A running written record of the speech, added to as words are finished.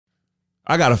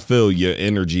I got to feel your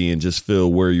energy and just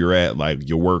feel where you're at, like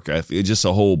your work ethic. It's just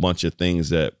a whole bunch of things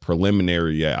that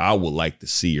preliminary I would like to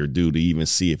see or do to even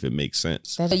see if it makes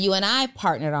sense. So you and I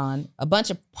partnered on a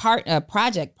bunch of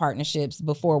project partnerships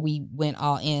before we went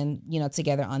all in,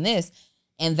 together on this.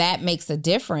 And that makes a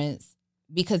difference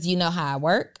because you know how I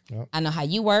work. Yep. I know how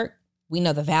you work. We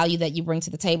know the value that you bring to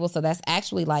the table. So that's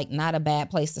actually like not a bad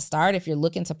place to start if you're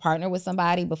looking to partner with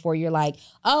somebody before you're like,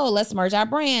 oh, let's merge our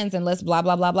brands and let's blah,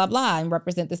 blah, blah, blah, blah, and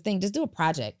represent this thing. Just do a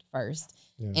project first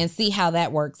and see how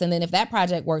that works. And then if that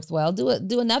project works well,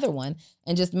 do another one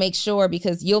and just make sure,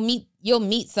 because you'll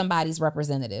meet somebody's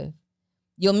representative.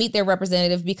 You'll meet their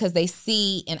representative because they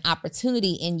see an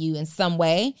opportunity in you in some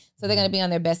way. So they're going to be on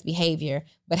their best behavior,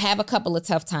 but have a couple of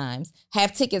tough times.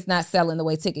 Have tickets not selling the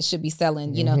way tickets should be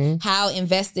selling. How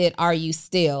invested are you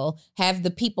still? Have the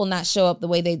people not show up the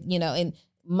way they, in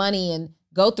money, and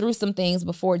go through some things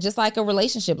before, just like a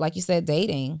relationship, like you said,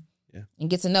 dating and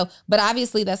get to know. But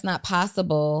obviously that's not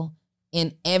possible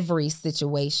in every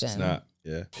situation. It's not.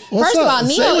 Yeah. First of all,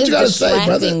 Neo is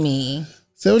distracting me.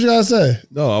 Say what you gotta say.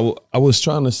 No, I was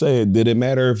trying to say, did it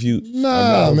matter if you?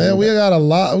 Nah, man, we got a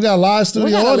live studio.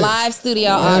 We got a live studio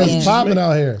audience. It's popping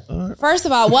out here. First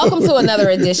of all, welcome to another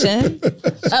edition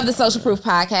of the Social Proof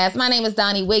Podcast. My name is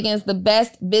Donnie Wiggins, the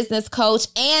best business coach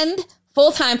and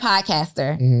full-time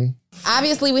podcaster. Mm-hmm.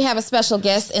 Obviously, we have a special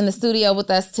guest in the studio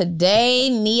with us today,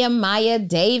 Nehemiah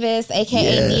Davis,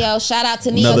 a.k.a. Neo. Shout out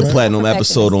to Neo. Another platinum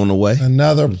episode on the way.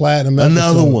 Another platinum episode.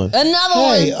 Another one.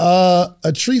 Hey,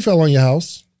 a tree fell on your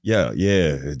house. Yeah,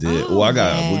 it did.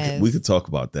 Oh, we could talk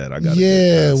about that.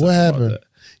 What happened?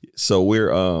 So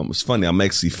we're, it's funny, I'm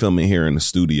actually filming here in the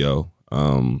studio.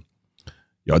 Y'all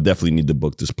definitely need to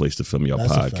book this place to film your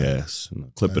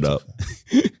podcast. Clip it up.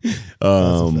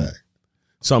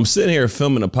 So I'm sitting here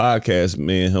filming a podcast,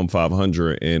 me and him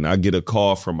 500, and I get a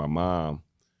call from my mom.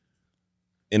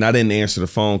 And I didn't answer the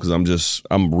phone because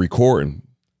I'm recording.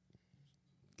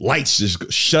 Lights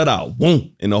just shut out,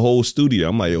 boom, in the whole studio.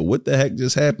 I'm like, yo, what the heck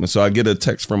just happened? So I get a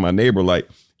text from my neighbor like,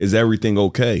 is everything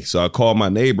okay? So I call my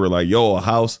neighbor like, yo,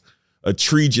 a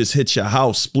tree just hit your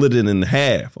house, split it in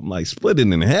half. I'm like, split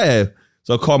it in half?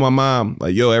 So I call my mom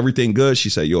like, yo, everything good?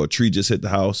 She said, yo, a tree just hit the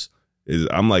house.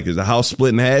 I'm like, is the house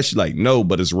split in half? She's like, no,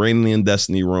 but it's raining in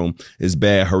Destiny room. It's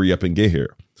bad. Hurry up and get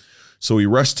here. So we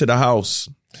rushed to the house.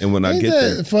 And when I get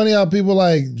there, funny how people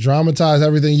like dramatize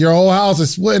everything. Your whole house is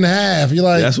split in half. You're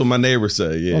like, that's what my neighbor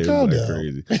said. Yeah, it was like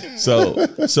crazy.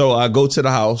 So I go to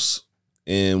the house,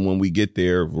 and when we get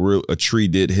there, a tree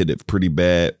did hit it pretty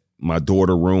bad. My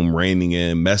daughter room raining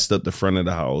in, messed up the front of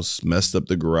the house, messed up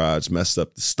the garage, messed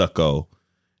up the stucco.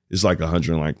 It's like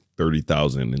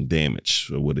 $130,000 in damage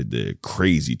for what it did.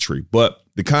 Crazy tree. But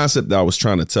the concept that I was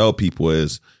trying to tell people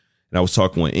is, and I was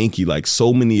talking with Inky, like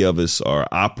so many of us are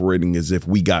operating as if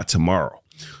we got tomorrow.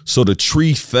 So the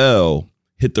tree fell,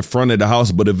 hit the front of the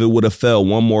house, but if it would have fell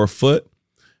one more foot,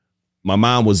 my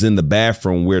mom was in the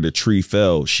bathroom where the tree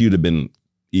fell. She would have been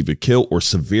either killed or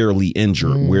severely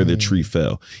injured where the tree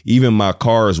fell. Even my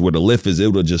cars where the lift is, it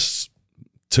would have just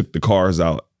took the cars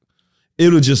out.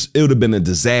 It would have been a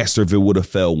disaster if it would have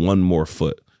fell one more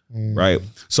foot. Right.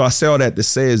 So I say all that to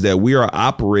say is that we are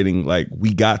operating like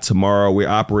we got tomorrow. We're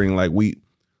operating like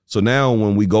so now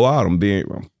when we go out, I'm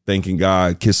thanking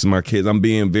God, kissing my kids. I'm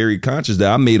being very conscious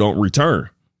that I may don't return.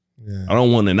 Yeah. I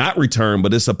don't want to not return,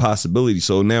 but it's a possibility.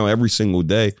 So now every single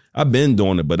day I've been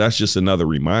doing it, but that's just another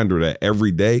reminder that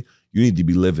every day you need to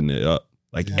be living it up.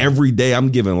 Like every day I'm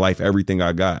giving life everything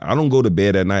I got. I don't go to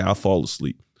bed at night. I fall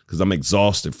asleep because I'm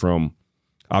exhausted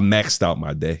I maxed out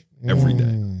my day every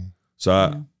day.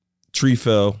 So tree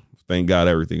fell. Thank God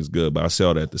everything's good. But I say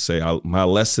all that to say my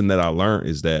lesson that I learned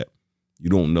is that you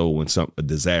don't know when a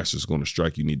disaster is going to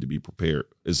strike. You need to be prepared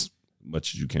as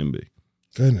much as you can be.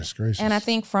 Goodness gracious. And I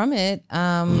think from it,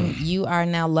 you are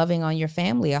now loving on your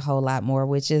family a whole lot more,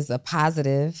 which is a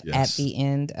positive at the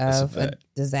end of a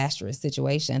disastrous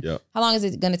situation. Yep. How long is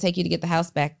it going to take you to get the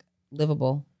house back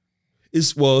livable?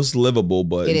 It's livable,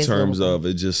 but in terms of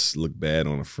it just look bad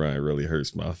on the front. It really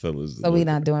hurts my feelings. So we're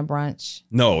not doing brunch?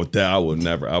 No, I would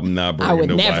never. I'm not bringing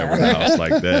nobody over the house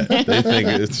like that. They think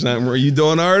it's not. Are you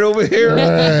doing art over here?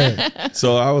 Right.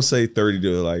 So I would say 30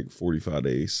 to like 45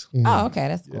 days. Mm-hmm. Oh, okay,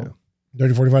 that's cool. Yeah.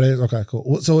 30, 45 days? Okay,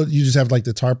 cool. So you just have like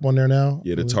the tarp on there now?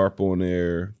 Yeah, the tarp on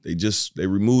there. They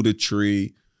removed a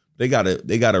tree. They gotta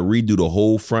redo the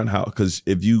whole front house because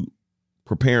if you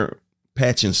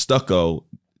patching stucco,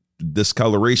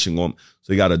 discoloration on,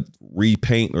 so they got to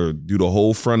repaint or do the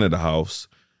whole front of the house,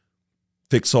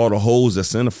 fix all the holes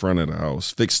that's in the front of the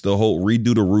house,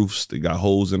 redo the roofs. They got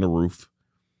holes in the roof.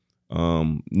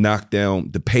 Knock down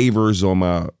the pavers on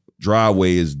my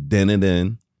driveway is dented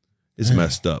in. it's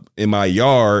messed up. In my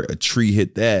yard, a tree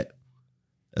hit that.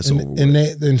 That's over with. And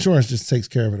the insurance just takes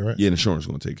care of it, right? Yeah, the insurance is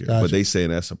going to take care of it. But they say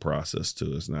that's a process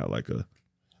too. It's not like a...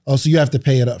 Oh, so you have to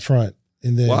pay it up front.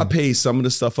 And then... Well, I paid some of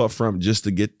the stuff up front just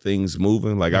to get things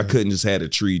moving. Like I couldn't just have a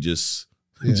tree just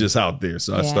out there.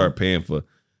 So I started paying for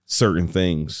certain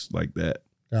things like that.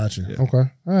 Gotcha. Yeah. Okay. All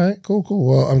right. Cool.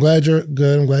 Well, I'm glad you're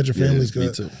good. I'm glad your family's good.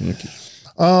 Me too. Thank you.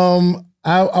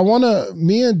 I want to,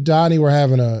 me and Donnie were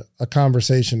having a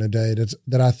conversation today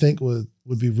that I think would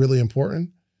be really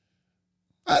important.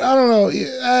 I don't know.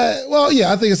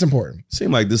 I think it's important.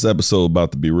 Seems like this episode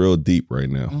about to be real deep right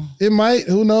now. It might,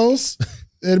 who knows?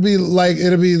 It'll be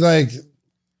like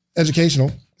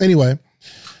educational. Anyway,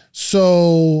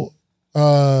 so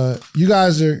you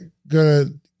guys are going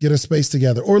to get a space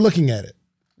together or looking at it.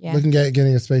 Yeah. Looking at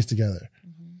getting a space together.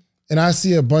 Mm-hmm. And I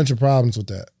see a bunch of problems with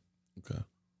that. Okay.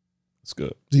 That's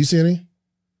good. Do you see any?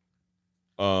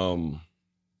 When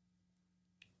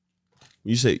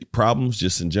you say problems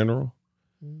just in general,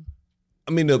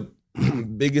 I mean, the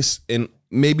biggest, and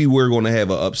maybe we're going to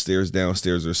have an upstairs,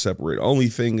 downstairs or separate. Only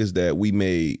thing is that we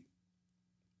may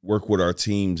work with our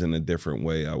teams in a different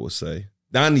way, I would say.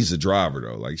 Donnie's a driver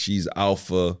though. Like she's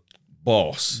alpha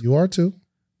boss. You are too.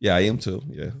 Yeah, I am too.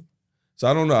 Yeah. So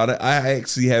I don't know. I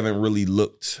actually haven't really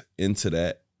looked into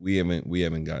that. We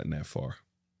haven't gotten that far.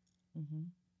 Mm-hmm.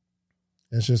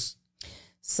 It's just.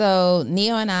 So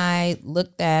Neo and I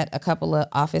looked at a couple of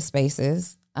office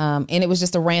spaces, and it was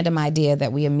just a random idea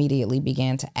that we immediately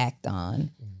began to act on.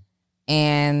 Mm-hmm.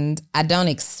 And I don't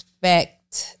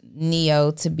expect Neo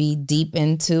to be deep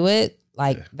into it.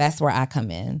 Like that's where I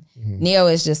come in. Mm-hmm. Neo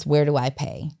is just, where do I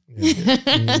pay?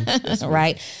 Mm-hmm.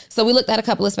 Right. So we looked at a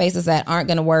couple of spaces that aren't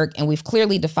going to work, and we've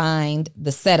clearly defined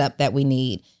the setup that we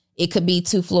need. It could be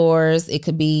 2 floors. It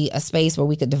could be a space where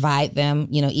we could divide them,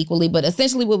 equally. But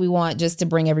essentially what we want, just to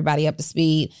bring everybody up to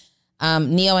speed,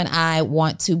 Neo and I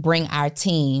want to bring our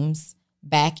teams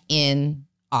back in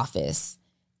office.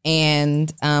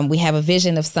 And we have a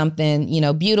vision of something,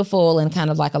 beautiful and kind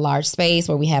of like a large space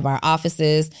where we have our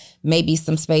offices, maybe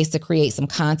some space to create some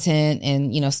content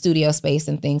and, studio space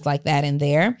and things like that in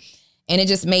there. And it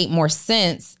just made more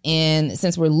sense. And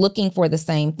since we're looking for the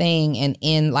same thing and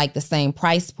in like the same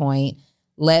price point,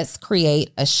 let's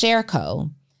create a ShareCo.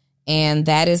 And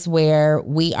that is where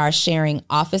we are sharing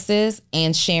offices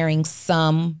and sharing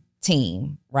some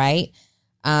team, right?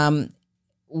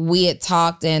 We had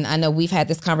talked, and I know we've had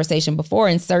this conversation before,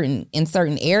 in certain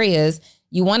areas,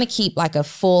 you want to keep like a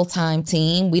full-time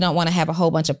team. We don't want to have a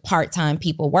whole bunch of part-time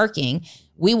people working.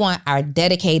 We want our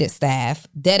dedicated staff,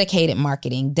 dedicated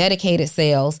marketing, dedicated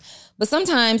sales. But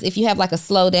sometimes if you have like a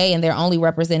slow day and they're only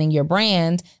representing your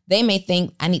brand, they may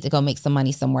think, I need to go make some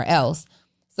money somewhere else.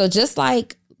 So just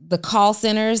like the call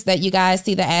centers that you guys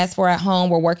see the ads for at home,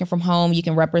 we're working from home, you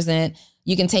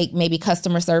can take maybe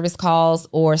customer service calls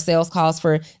or sales calls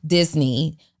for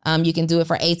Disney. You can do it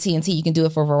for AT&T. You can do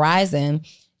it for Verizon.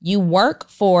 You work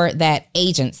for that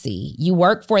agency. You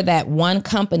work for that one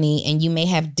company, and you may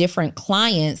have different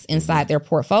clients inside their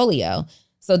portfolio.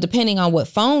 So depending on what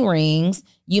phone rings,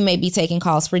 you may be taking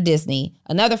calls for Disney.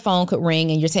 Another phone could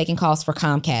ring and you're taking calls for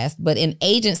Comcast. But an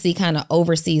agency kind of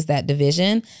oversees that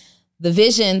division. The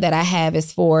vision that I have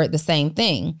is for the same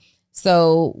thing.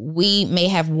 So we may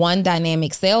have one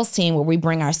dynamic sales team where we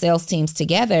bring our sales teams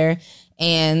together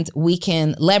and we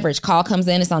can leverage. Call comes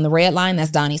in, it's on the red line,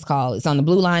 that's Donnie's call. It's on the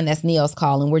blue line, that's Neo's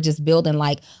call. And we're just building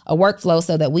like a workflow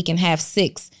so that we can have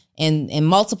 6 and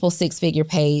multiple 6-figure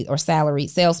paid or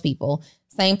salaried salespeople.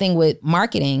 Same thing with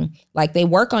marketing. Like they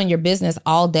work on your business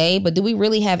all day, but do we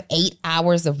really have 8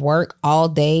 hours of work all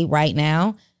day right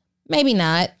now? Maybe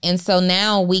not. And so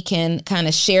now we can kind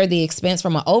of share the expense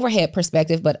from an overhead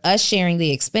perspective, but us sharing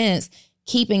the expense,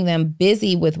 keeping them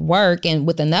busy with work and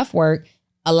with enough work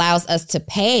allows us to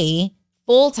pay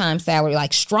full-time salary,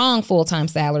 like strong full-time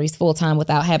salaries, full-time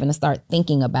without having to start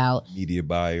thinking about media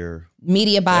buyers.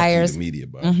 Media buyer.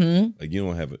 Mm-hmm. Like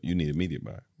you need a media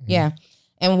buyer. Yeah.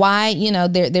 And why,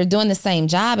 they're doing the same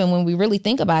job. And when we really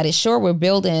think about it, sure, we're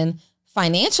building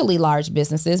financially large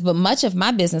businesses, but much of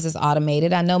my business is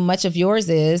automated. I know much of yours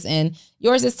is, and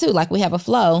yours is too. Like we have a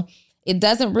flow. It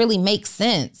doesn't really make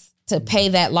sense to pay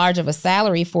that large of a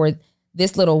salary for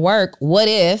this little work. What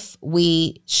if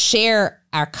we share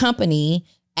our company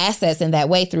assets in that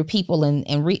way through people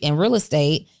and real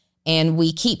estate, and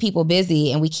we keep people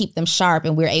busy and we keep them sharp,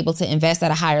 and we're able to invest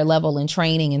at a higher level in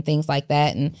training and things like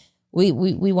that. And we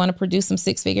want to produce some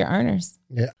 6-figure earners.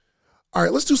 Yeah. All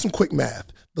right, let's do some quick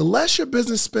math. The less your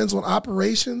business spends on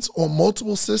operations, on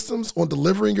multiple systems, on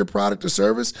delivering your product or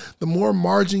service, the more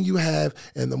margin you have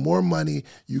and the more money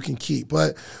you can keep.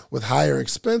 But with higher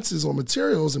expenses on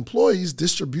materials, employees,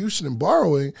 distribution, and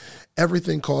borrowing,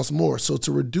 everything costs more. So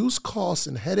to reduce costs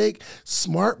and headache,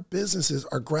 smart businesses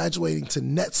are graduating to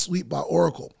NetSuite by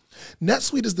Oracle.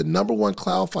 NetSuite is the #1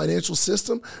 cloud financial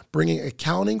system, bringing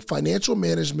accounting, financial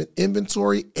management,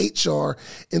 inventory, HR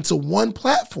into one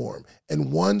platform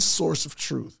and one source of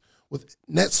truth. With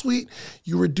NetSuite,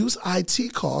 you reduce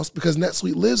IT costs because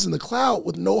NetSuite lives in the cloud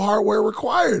with no hardware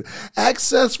required.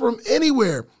 Access from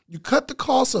anywhere. You cut the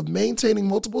cost of maintaining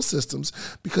multiple systems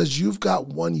because you've got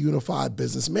one unified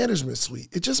business management suite.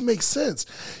 It just makes sense.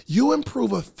 You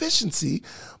improve efficiency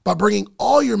by bringing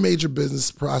all your major business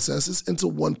processes into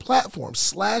one platform,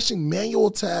 slashing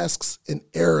manual tasks and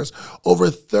errors. Over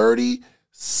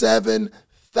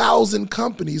 37,000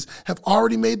 companies have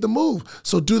already made the move.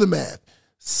 So do the math.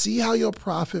 See how you'll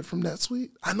profit from NetSuite?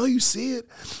 I know you see it.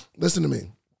 Listen to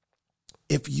me.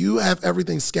 If you have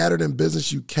everything scattered in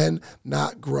business, you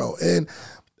cannot grow. And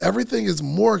everything is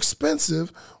more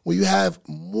expensive when you have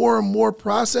more and more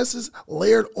processes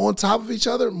layered on top of each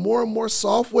other, more and more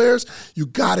softwares. You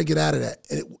got to get out of that.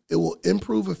 And it will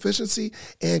improve efficiency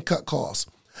and cut costs.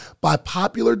 By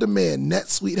popular demand,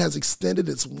 NetSuite has extended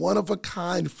its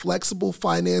one-of-a-kind flexible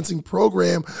financing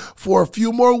program for a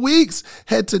few more weeks.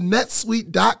 Head to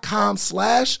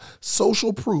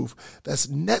netsuite.com/socialproof. That's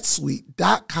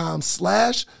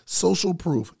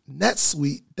netsuite.com/socialproof.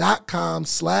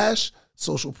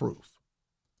 netsuite.com/socialproof.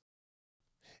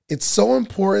 It's so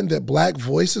important that Black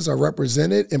voices are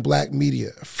represented in Black media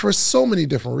for so many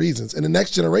different reasons. And the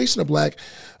next generation of Black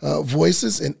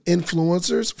voices and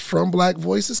influencers from Black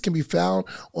voices can be found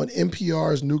on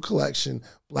NPR's new collection,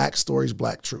 Black Stories,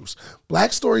 Black Truths.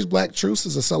 Black Stories, Black Truths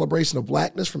is a celebration of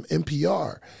Blackness from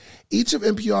NPR. Each of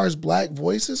NPR's Black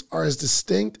voices are as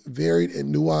distinct, varied,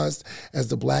 and nuanced as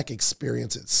the Black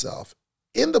experience itself.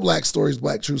 In the Black Stories,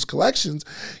 Black Truths collections,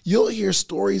 you'll hear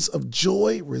stories of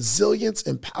joy, resilience,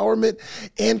 empowerment,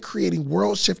 and creating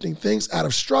world-shifting things out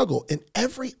of struggle. And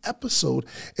every episode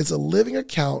is a living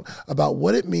account about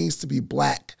what it means to be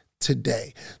Black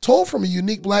today, told from a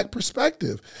unique Black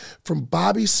perspective. From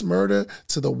Bobby Shmurda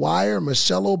to The Wire,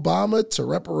 Michelle Obama to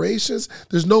reparations,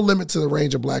 there's no limit to the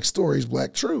range of Black stories,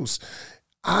 Black truths.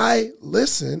 I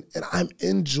listen and I'm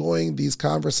enjoying these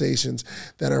conversations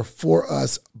that are for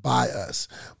us, by us.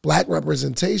 Black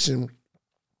representation,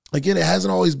 again, it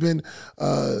hasn't always been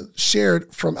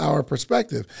shared from our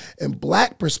perspective. And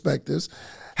Black perspectives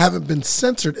haven't been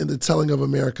centered in the telling of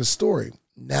America's story.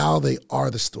 Now they are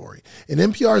the story. In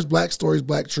NPR's Black Stories,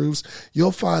 Black Truths,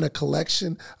 you'll find a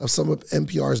collection of some of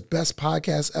NPR's best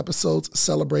podcast episodes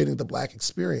celebrating the Black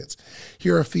experience.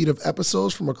 Hear a feed of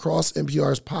episodes from across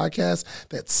NPR's podcasts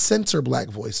that center Black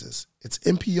voices. It's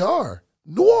NPR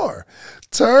Noir.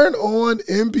 Turn on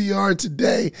NPR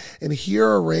today and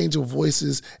hear a range of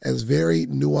voices as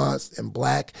varied, nuanced, and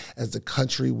Black as the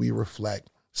country we reflect.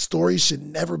 Stories should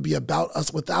never be about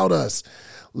us without us.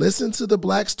 Listen to the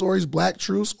Black Stories, Black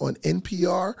Truths on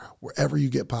NPR, wherever you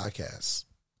get podcasts.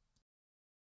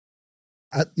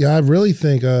 I really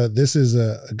think this is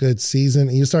a good season,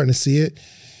 and you're starting to see it,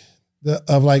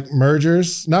 of like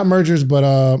mergers, not mergers, but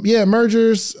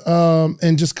mergers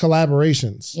and just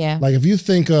collaborations. Yeah. Like if you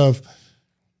think of,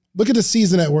 look at the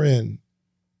season that we're in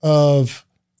of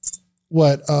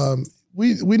what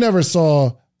we never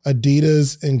saw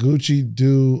Adidas and Gucci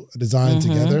do a design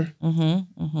together.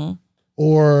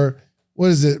 Or what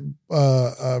is it?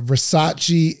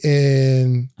 Versace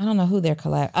and I don't know who they're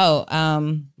collab.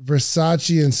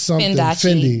 Versace and something.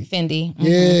 Fendi.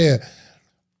 Yeah.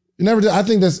 You never did. I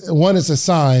think that's one, it's a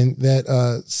sign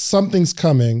that something's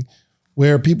coming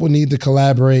where people need to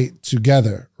collaborate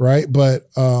together, right? But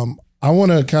I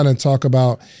want to kind of talk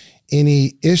about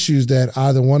any issues that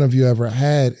either one of you ever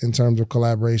had in terms of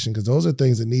collaboration, because those are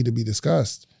things that need to be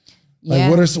discussed. Yeah.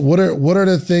 Like what are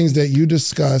the things that you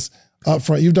discuss up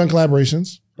front? You've done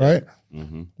collaborations, right?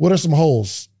 Mm-hmm. What are some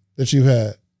holes that you've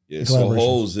had? Yeah, so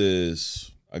holes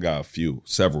is, I got a few,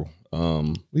 several.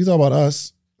 We talk about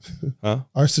us, huh?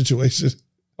 Our situation.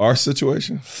 Our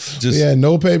situation? Just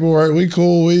no paperwork. We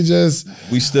cool. We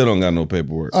still don't got no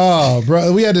paperwork. Oh,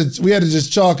 bro, we had to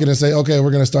just chalk it and say, okay, we're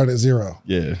gonna start at zero.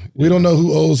 Yeah. We don't know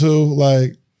who owes who.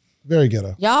 Like, very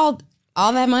ghetto. Y'all,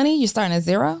 all that money, you starting at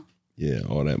zero? Yeah,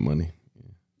 all that money.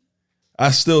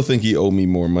 I still think he owed me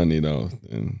more money though.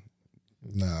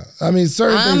 Nah, I mean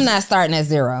certain things. I'm not starting at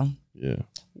zero. Yeah.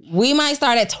 We might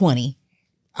start at 20.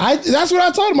 That's what I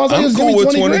told him. I was like, I'm cool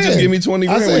with 20. Just give me 20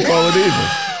 grand. We call it even.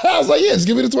 I was like, yeah, just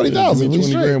give me the 20,000. Yeah,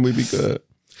 20 grand, we be good.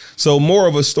 So more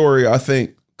of a story, I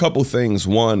think, couple things.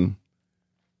 One,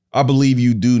 I believe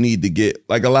you do need to get,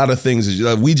 like a lot of things,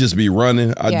 we just be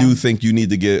running. I do think you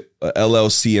need to get a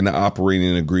LLC and an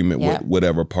operating agreement with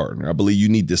whatever partner. I believe you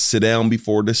need to sit down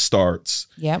before this starts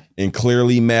and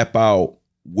clearly map out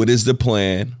what is the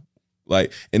plan.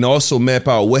 Like, and also map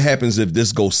out what happens if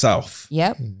this goes south.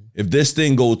 If this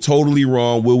thing go totally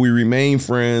wrong, will we remain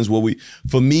friends?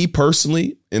 For me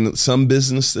personally, in some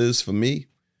businesses, for me,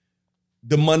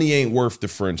 the money ain't worth the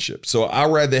friendship. So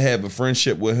I'd rather have a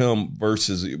friendship with him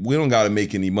versus we don't got to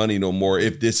make any money no more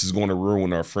if this is going to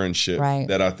ruin our friendship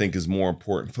that I think is more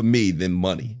important for me than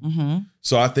money.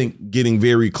 So I think getting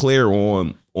very clear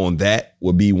on that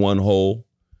would be one hole.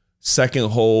 Second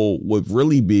hole would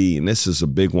really be, and this is a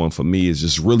big one for me, is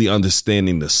just really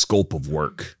understanding the scope of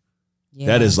work.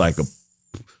 That is like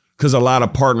because a lot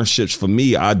of partnerships for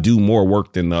me, I do more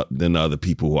work than the other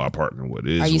people who I partner with.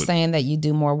 Are you saying that you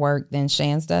do more work than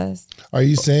Shands does? Are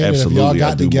you saying that if y'all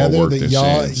got together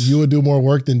that you would do more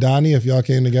work than Donnie if y'all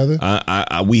came together?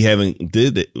 We haven't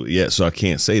did it yet, so I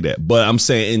can't say that. But I'm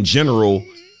saying in general,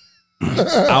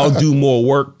 I'll do more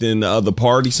work than the other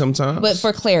party sometimes. But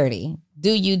for clarity,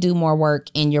 do you do more work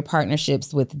in your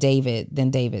partnerships with David than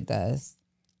David does?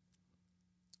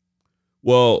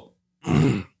 Well,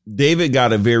 David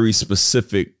got a very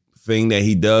specific thing that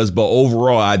he does, but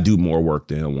overall, I do more work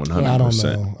than him 100%. I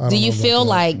don't know. Do you feel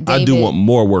like David, I do want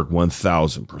more work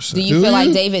 1,000%? Do you feel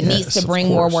like David needs to bring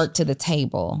more work to the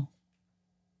table?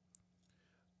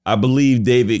 I believe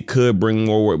David could bring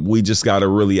more work. We just got to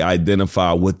really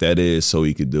identify what that is so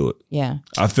he could do it. Yeah.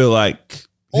 I feel like...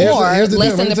 Here's the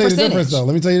lessen the percentage.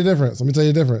 Let me tell you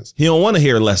the difference. He don't want to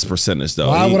hear less percentage though.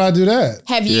 Why would I do that?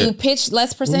 Have you pitched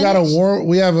less percentage?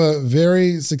 We have a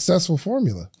very successful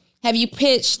formula. Have you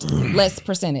pitched less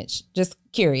percentage? Just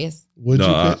curious. Would you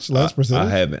pitch less percentage? I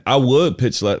haven't. I would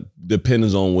pitch less,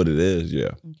 depends on what it is.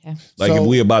 Yeah. Okay. Like if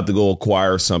we about to go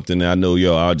acquire something and I know,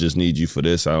 I'll just need you for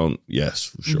this. Yes,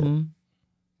 for sure. Mm-hmm.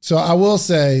 So I will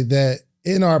say that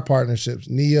in our partnerships,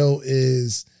 Neo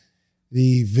is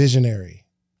the visionary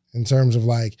in terms of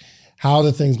like how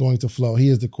the thing's going to flow. He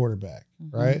is the quarterback,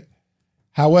 right?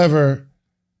 However,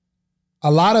 a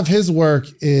lot of his work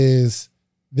is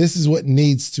this is what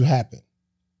needs to happen.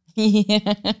 Am I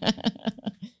right?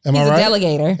 He's a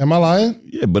delegator. Am I lying?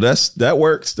 Yeah, but that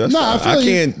works. That's no, fine. I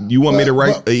can't. You want me to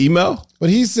write an email? But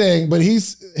his thing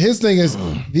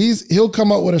is he'll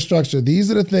come up with a structure. These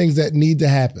are the things that need to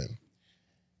happen.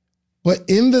 But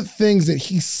in the things that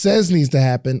he says needs to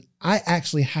happen, I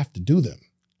actually have to do them.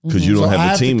 Because you don't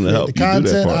have the team to help the content.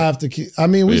 You do that part. I have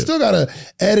to we still got to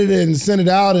edit it and send it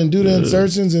out and do the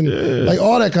insertions and like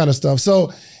all that kind of stuff.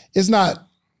 So it's not,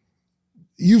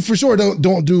 you for sure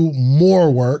don't do more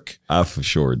work. I for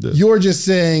sure do. You're just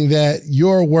saying that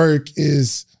your work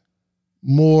is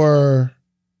more,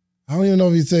 I don't even know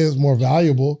if you'd say it's more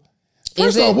valuable.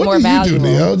 First off, what do you do,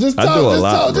 Neo? Just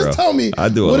tell me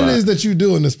what it is that you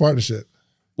do in this partnership.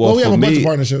 Well, we have a bunch of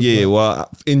partnerships. Yeah, well,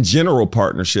 in general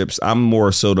partnerships, I'm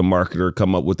more so the marketer,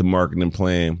 come up with the marketing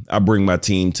plan. I bring my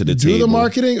team to the table. Do the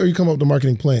marketing or you come up with the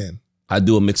marketing plan? I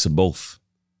do a mix of both.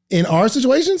 In our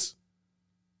situations?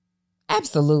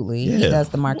 Absolutely. Yeah. He does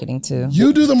the marketing too.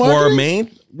 You do the marketing? For our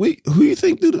main? Who you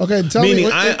think do the Okay, tell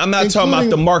me. I'm not talking about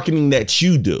the marketing that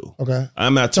you do. Okay.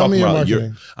 I'm not talking about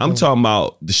I'm talking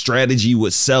about the strategy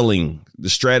with selling. The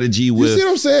strategy with... You see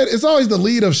what I'm saying? It's always the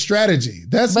lead of strategy.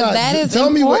 That is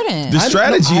important. The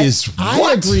strategy is what?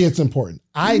 I agree it's important.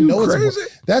 I know it's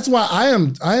important. That's why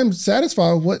I am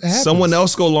satisfied with what happens. Someone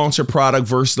else go launch a product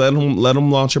versus let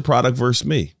them launch a product versus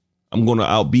me. I'm going to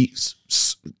outbeat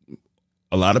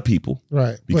a lot of people.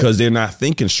 Right. Because they're not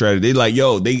thinking strategy. They like,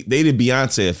 they did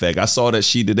Beyonce effect. I saw that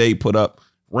she today put up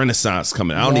Renaissance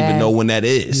coming. I don't even know when that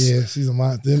is. Yeah, she's a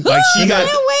lot. Like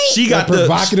she got the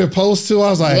provocative post too. I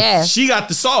was like, she got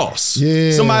the sauce.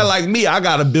 Yeah. Somebody like me, I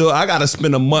gotta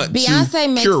spend a month.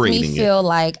 Beyonce makes me feel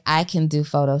like I can do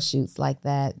photo shoots like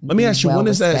that. Let me ask you, when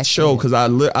is that show? Because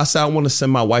I said I want to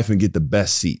send my wife and get the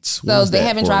best seats. So they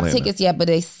haven't dropped tickets yet, but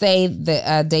they say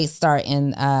the dates start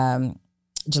in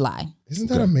July. Isn't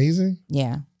that amazing?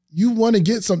 Yeah. You want to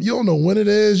get some, you don't know when it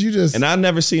is. You just. And I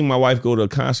never seen my wife go to a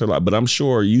concert like, but I'm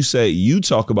sure you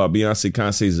talk about Beyonce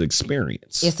concert's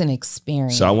experience. It's an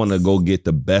experience. So I want to go get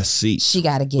the best seats. She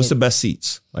got to get. What's the best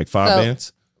seats? Like 5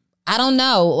 bands? I don't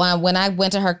know. When I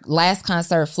went to her last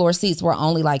concert, floor seats were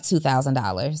only like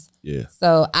 $2,000. Yeah.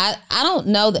 So I don't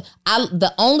know that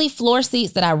the only floor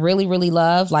seats that I really, really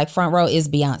love, like front row, is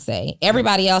Beyonce.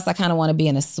 Everybody else, I kind of want to be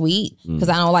in a suite because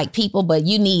I don't like people, but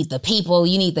you need the people,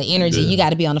 you need the energy. You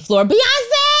got to be on the floor.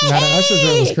 Beyonce! Now the Usher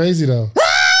joint was crazy though.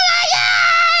 Oh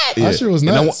my what? Yeah. Usher was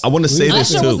nuts. I want to say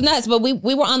this Usher too. was nuts, but we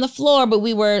were on the floor, but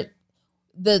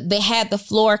they had the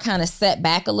floor kind of set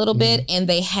back a little bit, and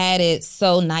they had it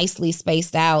so nicely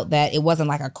spaced out that it wasn't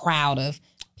like a crowd of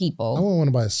people. I wouldn't want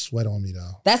anybody to sweat on me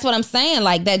though. That's what I'm saying.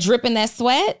 Like that dripping that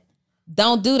sweat.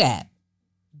 Don't do that.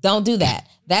 Don't do that.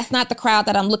 That's not the crowd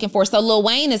that I'm looking for. So Lil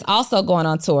Wayne is also going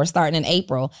on tour starting in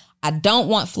April. I don't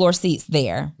want floor seats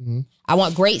there. I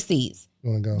want great seats.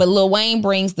 Go. But Lil Wayne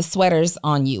brings the sweaters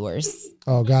on yours.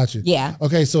 Oh, got you. Yeah.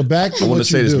 Okay, so back to I want to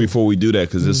say this do. before we do that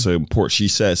because it's important. She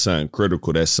said something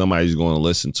critical that somebody's going to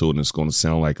listen to it and it's going to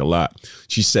sound like a lot.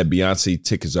 She said Beyonce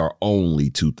tickets are only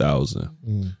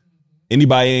 $2,000.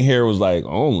 Anybody in here was like,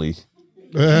 only?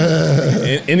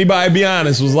 Anybody, be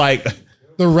honest, was like...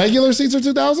 The regular seats are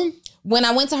 $2,000? When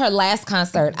I went to her last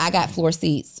concert, I got floor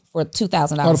seats for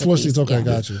 $2,000. Oh, the floor seats. Okay,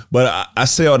 got you. But I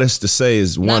say all this to say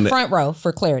is one... Not front row,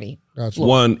 for clarity. Gotcha.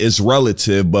 One is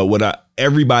relative, but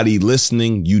everybody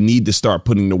listening, you need to start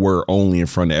putting the word only in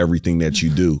front of everything that you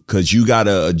do because you got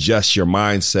to adjust your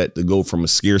mindset to go from a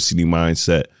scarcity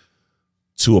mindset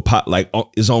to a pot like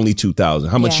it's only 2,000.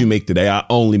 How much you make today? I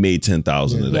only made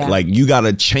 10,000 today. Yeah. Like you got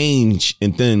to change,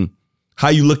 and then how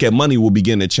you look at money will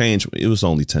begin to change. It was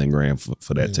only 10 grand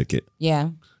for that ticket. Yeah.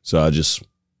 So I just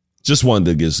wanted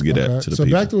to get that to the people. So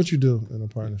back to what you do in a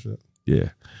partnership. Yeah.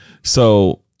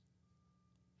 So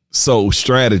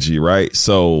strategy, right?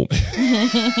 So no,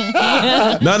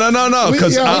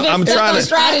 because I'm trying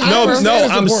to.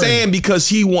 I'm saying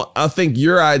because I think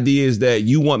your idea is that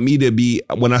you want me to be.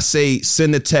 When I say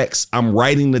send a text, I'm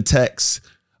writing the text.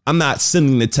 I'm not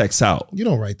sending the text out. You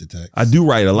don't write the text. I do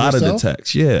write a lot Yourself? of the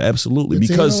text. Yeah, absolutely.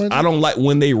 Because I don't like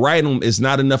when they write them. It's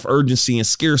not enough urgency and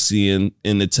scarcity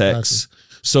in the text,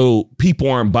 so people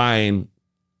aren't buying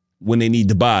when they need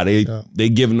to buy. They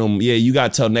giving them, you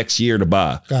got to tell next year to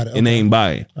buy. Got it. And they ain't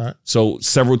buying. All right. So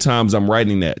several times I'm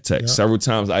writing that text. Several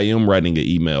times I am writing an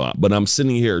email out. But I'm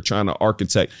sitting here trying to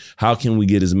architect, how can we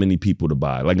get as many people to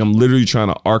buy? Like I'm literally trying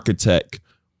to architect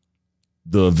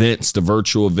the events, the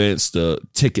virtual events, the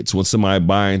tickets when somebody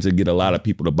buying to get a lot of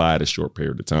people to buy at a short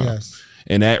period of time. Yes.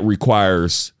 And that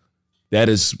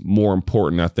is more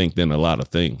important, I think, than a lot of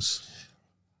things.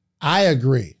 I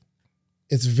agree.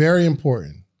 It's very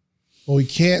important. But we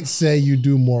can't say you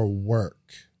do more work.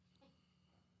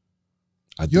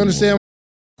 You understand?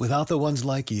 Without the ones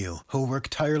like you, who work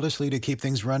tirelessly to keep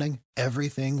things running,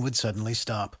 everything would suddenly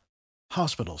stop.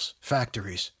 Hospitals,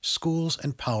 factories, schools,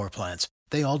 and power plants,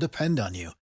 they all depend on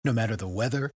you. No matter the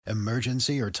weather,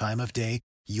 emergency, or time of day,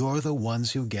 you're the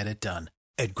ones who get it done.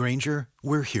 At Grainger,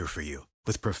 we're here for you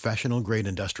with professional-grade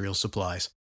industrial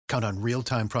supplies. Count on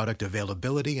real-time product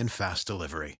availability and fast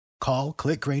delivery. Call,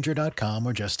 clickgrainger.com,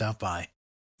 or just stop by.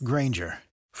 Grainger,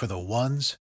 for the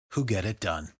ones who get it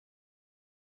done.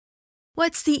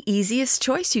 What's the easiest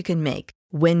choice you can make?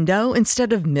 Window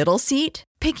instead of middle seat?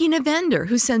 Picking a vendor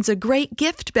who sends a great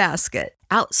gift basket?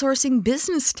 Outsourcing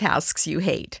business tasks you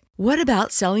hate? What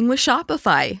about selling with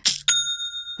Shopify?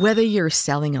 Whether you're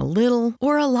selling a little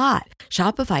or a lot,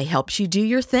 Shopify helps you do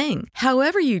your thing,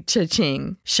 however you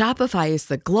cha-ching. Shopify is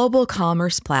the global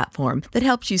commerce platform that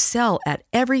helps you sell at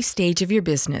every stage of your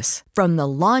business. From the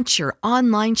launch your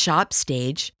online shop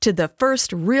stage to the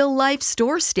first real-life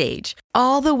store stage,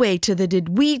 all the way to the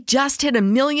did we just hit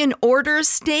 1 million orders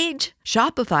stage.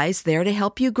 Shopify's there to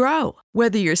help you grow.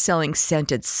 Whether you're selling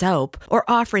scented soap or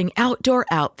offering outdoor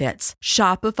outfits,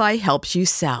 Shopify helps you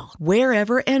sell.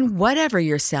 Wherever and whatever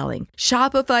you're selling,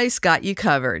 Shopify's got you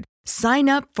covered. Sign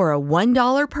up for a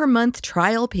 $1 per month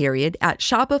trial period at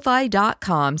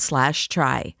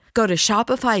shopify.com/try. Go to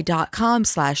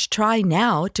shopify.com/try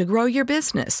now to grow your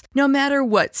business, no matter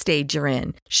what stage you're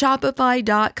in.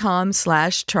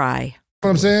 Shopify.com/try. You know what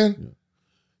I'm saying?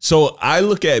 So I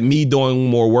look at me doing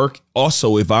more work.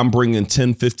 Also, if I'm bringing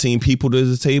 10, 15 people to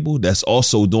the table, that's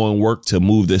also doing work to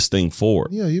move this thing forward.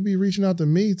 Yeah, you be reaching out to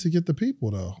me to get the people,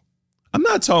 though. I'm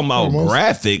not talking about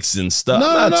graphics and stuff.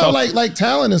 No, like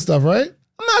talent and stuff, right?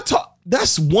 I'm not talking.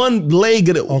 That's one leg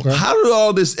of it. Okay. How did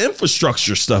all this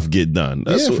infrastructure stuff get done?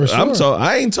 That's for sure.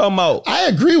 I ain't talking about. I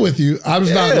agree with you. I'm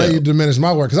just not letting you diminish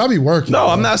my work because I'll be working. No,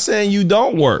 I'm not saying you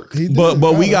don't work,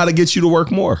 but we got to get you to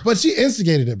work more. But she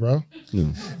instigated it, bro.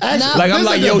 Actually, I'm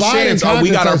like, yo, Chance,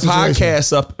 we got our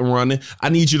podcast up and running. I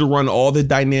need you to run all the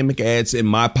dynamic ads in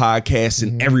my podcast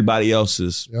and everybody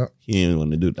else's. Yep. He didn't want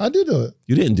to do that. I did do it.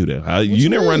 You didn't do that. You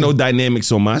didn't run no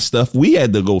dynamics on my stuff. We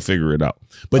had to go figure it out.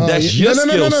 But that's your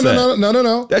skill set.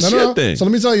 No. That's your thing. So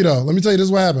let me tell you though. This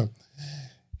is what happened.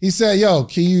 He said, yo,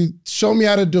 can you show me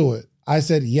how to do it? I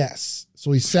said, yes.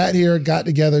 So we sat here, got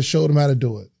together, showed him how to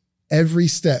do it. Every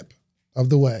step of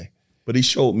the way. But he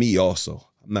showed me also.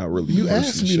 I'm not really. You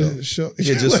asked me to show.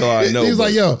 Yeah, just so I know. He was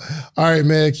like, "Yo, all right,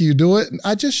 man, can you do it?"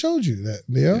 I just showed you that,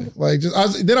 Neil. Like,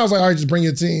 then I was like, "All right, just bring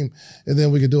your team, and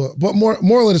then we could do it." But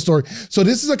moral of the story. So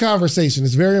this is a conversation.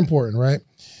 It's very important, right?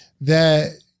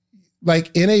 That, like,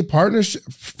 in a partnership,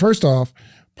 first off,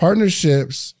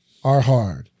 partnerships are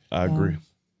hard. I agree.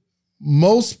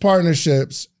 Most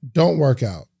partnerships don't work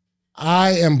out.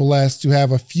 I am blessed to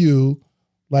have a few,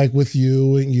 like with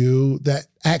you and you, that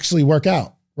actually work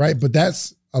out. Right. But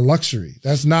that's a luxury.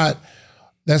 That's not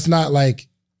like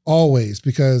always,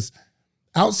 because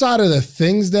outside of the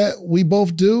things that we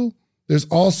both do, there's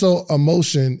also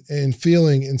emotion and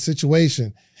feeling and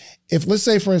situation. If, let's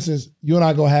say, for instance, you and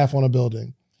I go half on a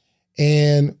building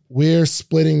and we're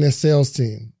splitting the sales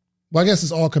team. Well, I guess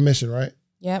it's all commission, right?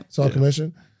 Yep. It's all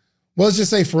commission. Well, let's just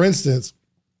say, for instance,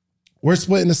 we're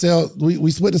splitting the sales.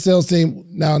 We split the sales team.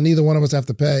 Now, neither one of us have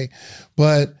to pay,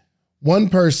 but one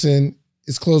person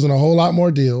is closing a whole lot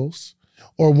more deals,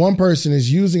 or one person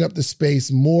is using up the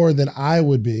space more than I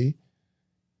would be,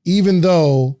 even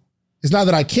though it's not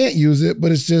that I can't use it,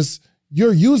 but it's just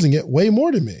you're using it way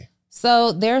more than me.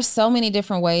 So there's so many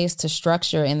different ways to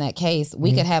structure in that case.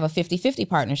 We could have a 50-50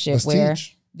 partnership where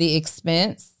the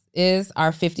expense is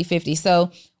our 50-50.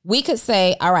 So we could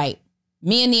say, all right,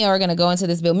 me and Nia are going to go into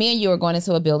this building. Me and you are going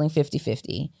into a building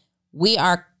 50-50. We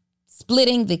are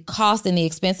splitting the cost and the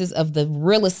expenses of the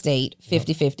real estate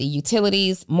 50-50,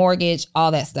 utilities, mortgage, all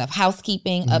that stuff,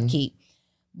 housekeeping, upkeep.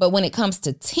 But when it comes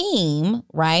to team,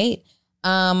 right,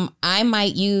 I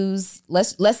might use,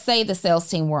 let's say the sales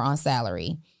team were on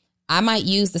salary. I might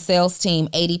use the sales team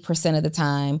 80% of the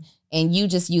time, and you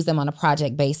just use them on a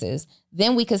project basis.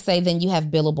 Then we could say, then you have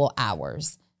billable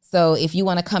hours. So if you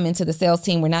want to come into the sales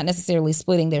team, we're not necessarily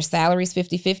splitting their salaries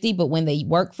 50-50, but when they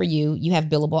work for you, you have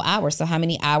billable hours. So how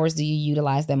many hours do you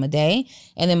utilize them a day?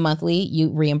 And then monthly, you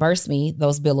reimburse me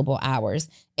those billable hours.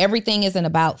 Everything isn't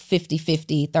about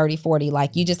 50-50, 30-40.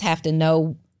 Like, you just have to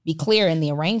know, be clear in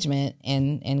the arrangement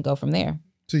and go from there.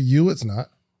 To you, it's not.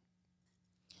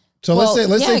 So let's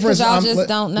say for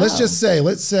instance,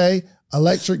 let's say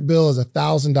electric bill is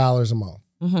 $1,000 a month,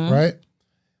 right?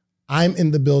 I'm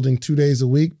in the building 2 days a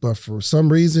week, but for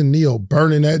some reason, Neo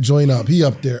burning that joint up. He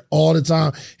up there all the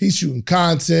time. He's shooting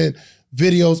content,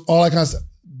 videos, all that kind of stuff.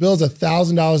 Bill's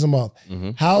 $1,000 a month.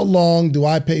 How long do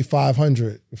I pay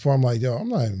 $500 before I'm like, yo, I'm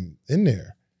not even in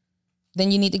there? Then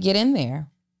you need to get in there.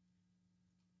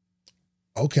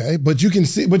 Okay, but you can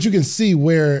see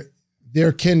where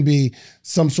there can be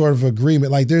some sort of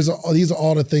agreement. Like these are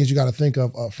all the things you got to think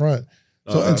of up front.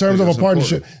 So in terms of a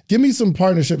partnership, give me some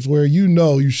partnerships where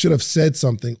you should have said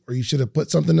something or you should have put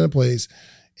something in place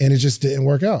and it just didn't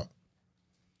work out.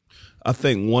 I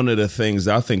think one of the things,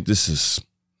 I think this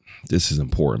is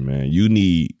important, man. You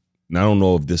need, and I don't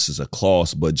know if this is a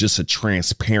clause, but just a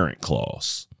transparent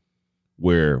clause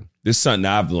where this is something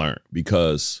I've learned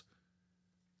because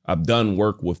I've done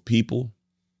work with people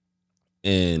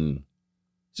and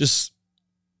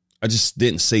I just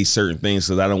didn't say certain things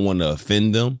because I don't want to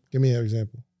offend them. Give me an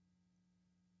example.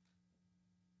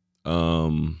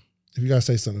 If you gotta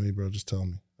say something to me, bro, just tell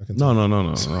me. I can tell.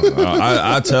 No.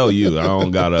 I tell you.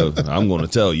 I'm going to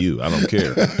tell you. I don't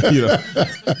care. You know.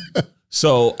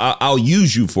 So I'll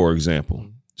use you for example.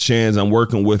 Shans, I'm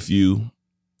working with you,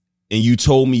 and you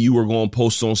told me you were going to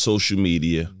post on social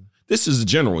media. This is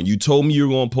general. You told me you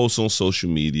were going to post on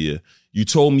social media. You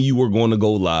told me you were going to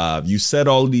go live. You said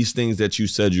all of these things that you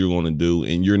said you're going to do,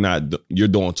 and you're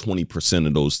doing 20%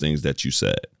 of those things that you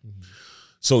said.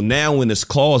 So now in this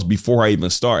clause, before I even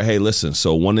start, hey, listen,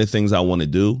 so one of the things I want to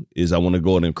do is I want to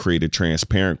go ahead and create a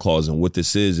transparent clause. And what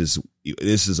this is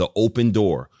this is an open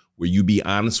door where you be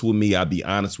honest with me. I'll be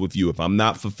honest with you. If I'm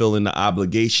not fulfilling the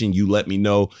obligation, you let me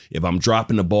know. If I'm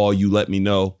dropping the ball, you let me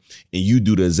know. And you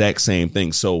do the exact same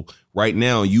thing. So right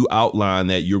now, you outline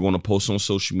that you're going to post on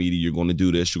social media. You're going to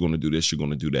do this. You're going to do this. You're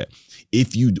going to do that.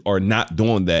 If you are not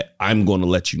doing that, I'm going to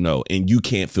let you know. And you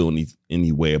can't feel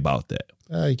any way about that.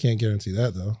 You can't guarantee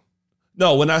that, though.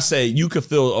 No, when I say you could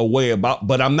feel a way about,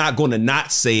 but I'm not going to not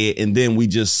say it. And then we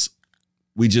just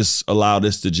allow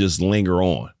this to just linger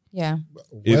on. Yeah.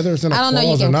 Whether it's in a I don't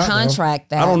know, you can contract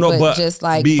that. I don't know, but just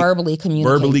like verbally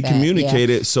communicate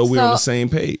it so we're on the same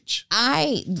page.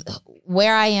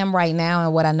 Where I am right now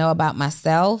and what I know about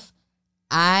myself,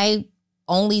 I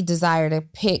only desire to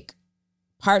pick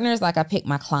partners like I pick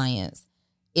my clients.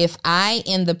 If I,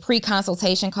 in the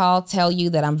pre-consultation call, tell you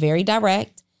that I'm very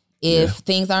direct, if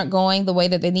things aren't going the way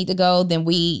that they need to go, then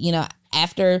we,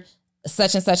 after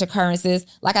such and such occurrences,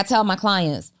 like I tell my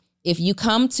clients, if you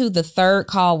come to the third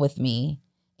call with me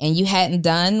and you hadn't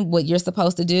done what you're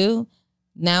supposed to do,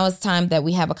 now it's time that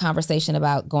we have a conversation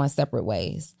about going separate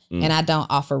ways. And I don't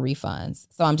offer refunds.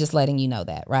 So I'm just letting you know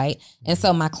that, right? And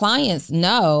so my clients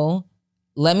know,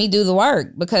 let me do the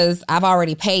work because I've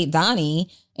already paid Donnie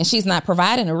and she's not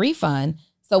providing a refund.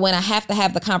 So when I have to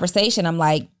have the conversation, I'm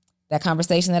like, that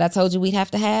conversation that I told you we'd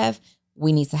have to have,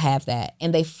 we need to have that.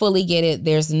 And they fully get it.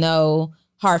 There's no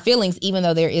hard feelings, even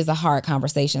though there is a hard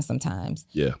conversation sometimes.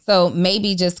 Yeah. So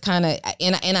maybe just kind of,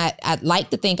 and I'd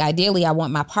like to think ideally I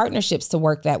want my partnerships to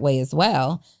work that way as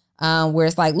well. Where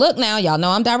it's like, look now, y'all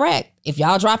know I'm direct. If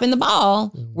y'all dropping the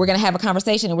ball, we're going to have a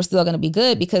conversation and we're still going to be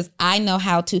good because I know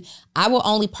I will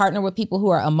only partner with people who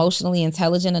are emotionally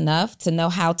intelligent enough to know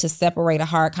how to separate a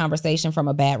hard conversation from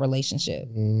a bad relationship.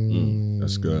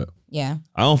 That's good. Yeah.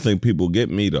 I don't think people get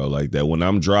me though like that. When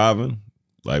I'm driving,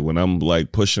 like when I'm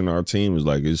like pushing our team, it's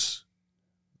like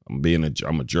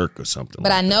I'm a jerk or something.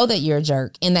 But like I know that you're a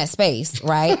jerk in that space,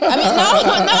 right? I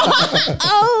mean, no.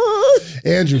 Oh.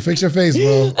 Andrew, fix your face, bro.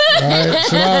 All right,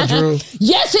 chill out, Drew.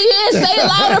 Yes, he is. Say it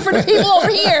louder for the people over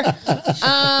here.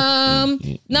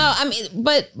 No, I mean,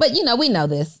 but you know, we know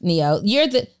this, Neo.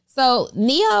 So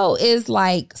Neo is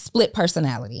like split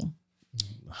personality.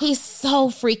 He's so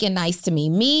freaking nice to me.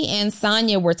 Me and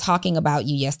Sonia were talking about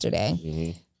you yesterday.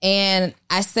 Mm-hmm. And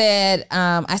I said,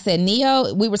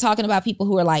 Neo, we were talking about people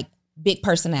who are like big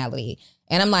personality.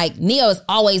 And I'm like, Neo is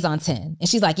always on 10. And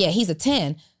she's like, yeah, he's a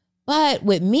 10. But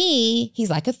with me,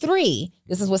 he's like a 3.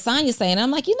 This is what Sonia's saying. And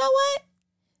I'm like, you know what?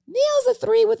 Neo's a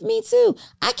 3 with me too.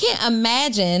 I can't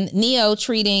imagine Neo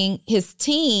treating his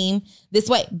team this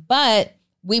way, but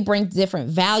we bring different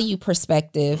value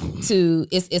perspective to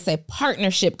it's a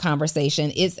partnership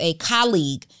conversation. It's a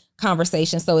colleague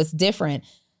conversation. So it's different.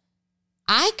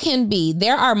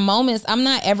 There are moments, I'm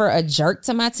not ever a jerk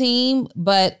to my team,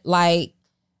 but like,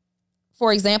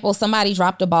 for example, somebody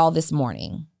dropped a ball this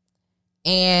morning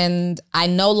and I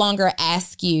no longer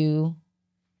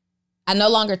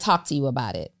talk to you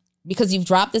about it because you've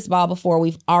dropped this ball before.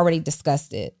 We've already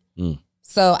discussed it.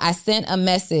 So I sent a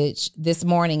message this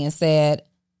morning and said,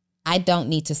 I don't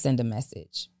need to send a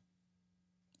message.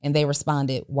 And they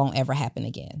responded, won't ever happen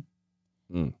again.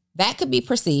 That could be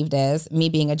perceived as me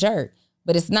being a jerk.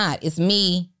 But it's not. It's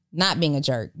me not being a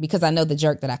jerk because I know the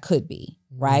jerk that I could be,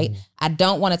 right? I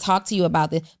don't want to talk to you about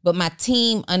this, but my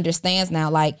team understands now,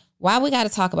 like, why we got to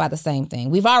talk about the same thing?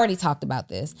 We've already talked about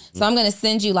this. So I'm going to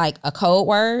send you like a code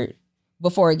word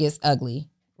before it gets ugly,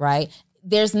 right?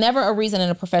 There's never a reason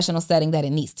in a professional setting that it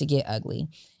needs to get ugly.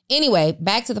 Anyway,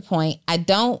 back to the point. I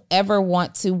don't ever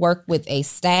want to work with a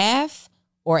staff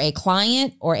or a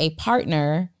client or a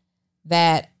partner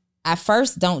that I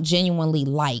first don't genuinely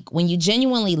like. When you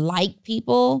genuinely like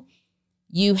people,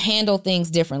 you handle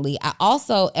things differently. I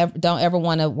also don't ever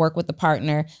want to work with a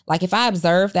partner. Like if I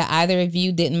observe that either of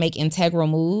you didn't make integral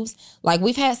moves, like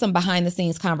we've had some behind the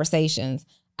scenes conversations.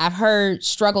 I've heard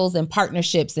struggles and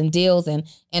partnerships and deals and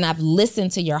I've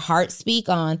listened to your heart speak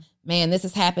on, man, this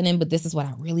is happening, but this is what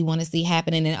I really want to see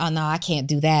happening. And oh no, I can't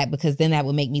do that because then that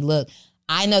would make me look.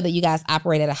 I know that you guys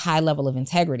operate at a high level of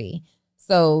integrity.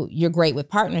 So you're great with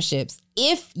partnerships.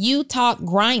 If you talk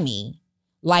grimy,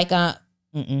 like, not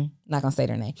gonna say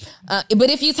their name, but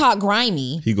if you talk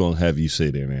grimy, he gonna have you say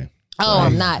their name. Oh,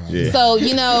 I'm not. Yeah. So,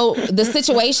 you know, the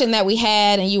situation that we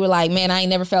had and you were like, man, I ain't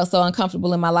never felt so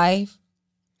uncomfortable in my life.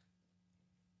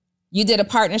 You did a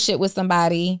partnership with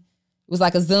somebody. It was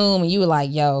like a Zoom and you were like,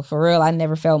 yo, for real, I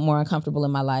never felt more uncomfortable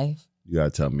in my life. You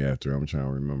gotta tell me after. I'm trying to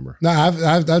remember. No,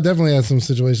 I've definitely had some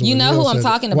situations. You know who I'm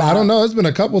talking about. Well, I don't know. It's been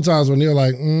a couple times when you're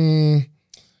like,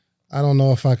 I don't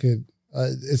know if I could.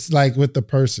 It's like with the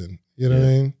person. You know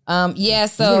what I mean? Yeah.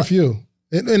 So there's been a few,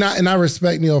 and I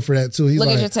respect Neil for that too. He's look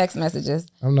like, at your text messages.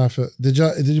 I'm not. Did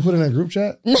you put it in a group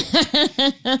chat?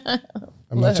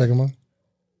 I'm not checking them.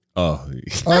 Oh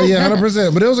yeah,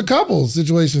 100%. But there was a couple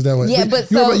situations that way. Yeah,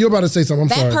 but you're about to say something. I'm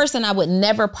sorry. That person I would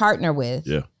never partner with.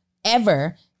 Yeah.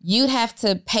 Ever. You'd have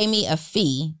to pay me a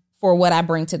fee for what I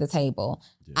bring to the table.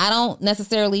 Yeah. I don't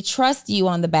necessarily trust you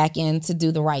on the back end to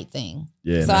do the right thing.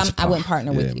 Yeah, so I wouldn't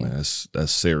partner with you. Man,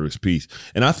 that's serious piece.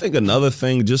 And I think another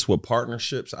thing, just with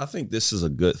partnerships, I think this is a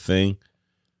good thing.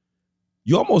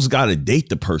 You almost got to date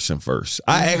the person first.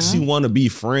 I actually want to be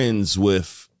friends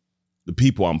with the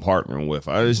people I'm partnering with.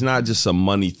 It's not just a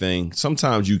money thing.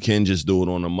 Sometimes you can just do it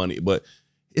on the money, but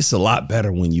it's a lot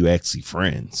better when you actually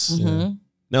friends. Mm-hmm.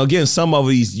 Now, again, some of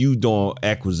these you doing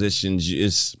acquisitions,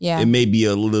 it may be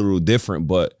a little different,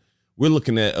 but we're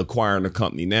looking at acquiring a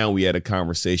company now. We had a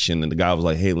conversation and the guy was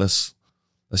like, hey, let's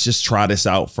just try this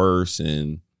out first.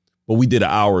 But we did an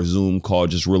hour Zoom call,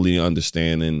 just really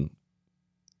understanding.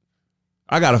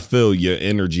 I got to feel your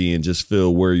energy and just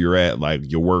feel where you're at, like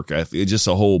your work ethic. It's just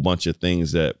a whole bunch of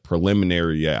things that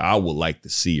preliminary I would like to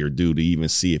see or do to even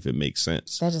see if it makes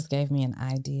sense. That just gave me an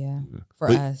idea for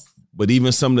us. But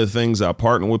even some of the things I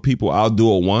partner with people, I'll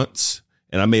do it once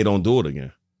and I may don't do it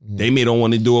again. They may don't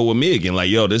want to do it with me again. Like,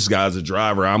 yo, this guy's a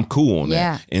driver. I'm cool on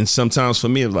that. And sometimes for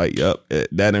me, it's like, yep, that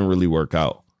didn't really work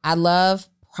out. I love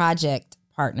project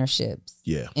partnerships.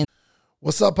 Yeah.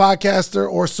 What's up, podcaster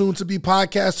or soon to be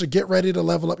podcaster? Get ready to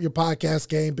level up your podcast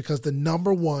game because the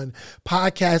 #1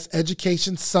 podcast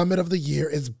education summit of the year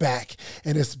is back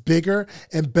and it's bigger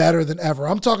and better than ever.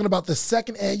 I'm talking about the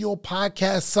 2nd annual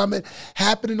podcast summit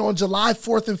happening on July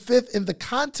 4th and 5th in the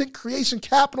content creation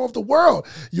capital of the world.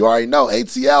 You already know,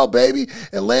 ATL, baby.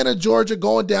 Atlanta, Georgia,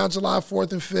 going down July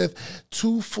 4th and 5th,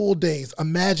 2 full days.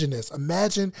 Imagine this.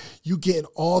 Imagine you getting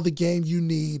all the game you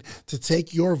need to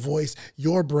take your voice,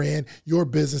 your brand, your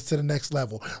business to the next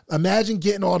level. Imagine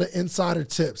getting all the insider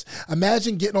tips.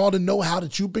 Imagine getting all the know-how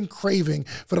that you've been craving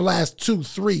for the last 2,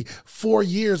 3, 4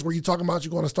 years where you're talking about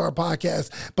you're going to start a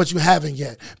podcast, but you haven't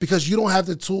yet because you don't have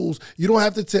the tools, you don't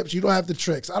have the tips, you don't have the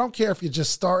tricks. I don't care if you're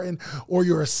just starting or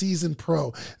you're a seasoned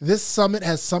pro. This summit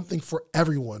has something for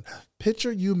everyone.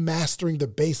 Picture you mastering the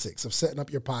basics of setting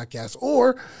up your podcast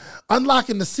or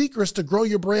unlocking the secrets to grow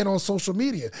your brand on social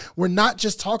media. We're not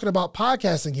just talking about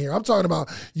podcasting here. I'm talking about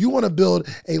you want to build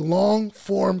a long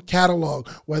form catalog,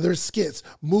 whether it's skits,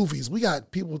 movies. We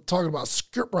got people talking about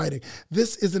script writing.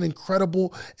 This is an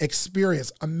incredible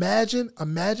experience. Imagine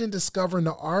discovering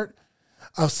the art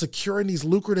of securing these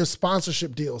lucrative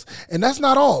sponsorship deals. And that's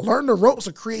not all. Learn the ropes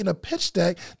of creating a pitch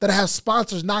deck that has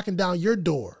sponsors knocking down your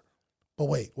door. But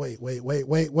wait.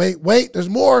 There's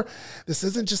more. This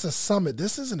isn't just a summit.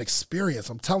 This is an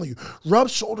experience. I'm telling you, rub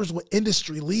shoulders with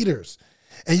industry leaders.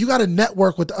 And you got to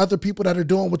network with the other people that are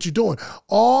doing what you're doing.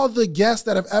 All the guests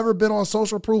that have ever been on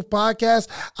Social Proof Podcast,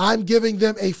 I'm giving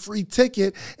them a free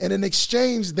ticket. And in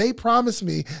exchange, they promise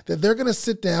me that they're going to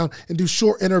sit down and do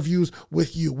short interviews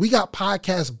with you. We got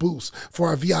podcast booths for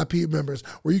our VIP members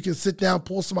where you can sit down,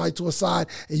 pull somebody to a side,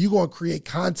 and you're going to create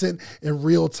content in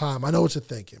real time. I know what you're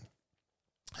thinking.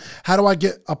 How do I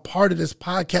get a part of this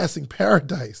podcasting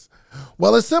paradise?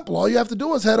 Well, it's simple. All you have to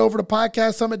do is head over to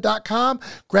podcastsummit.com,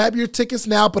 grab your tickets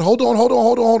now. But hold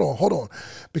on.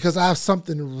 Because I have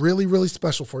something really, really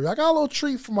special for you. I got a little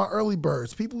treat for my early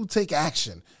birds, people who take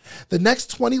action. The next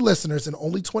 20 listeners and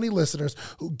only 20 listeners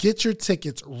who get your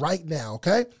tickets right now,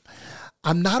 okay?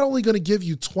 I'm not only going to give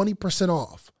you 20%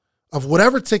 off of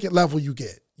whatever ticket level you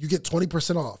get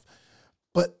 20% off.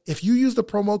 But if you use the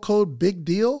promo code Big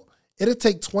Deal, it'll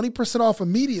take 20% off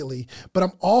immediately, but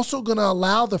I'm also going to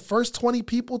allow the first 20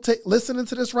 people listening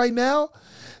to this right now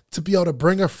to be able to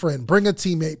bring a friend, bring a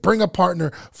teammate, bring a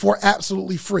partner for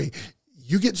absolutely free.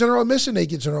 You get general admission, they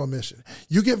get general admission.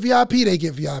 You get VIP, they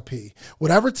get VIP.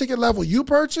 Whatever ticket level you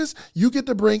purchase, you get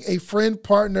to bring a friend,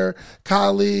 partner,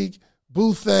 colleague,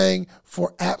 boo thing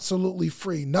for absolutely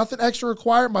free. Nothing extra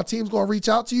required. My team's going to reach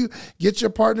out to you, get your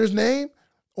partner's name,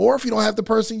 or if you don't have the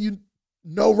person you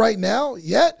know right now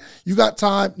yet, you got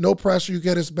time, no pressure, you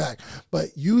get us back.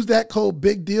 But use that code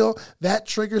Big Deal. That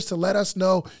triggers to let us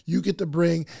know you get to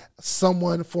bring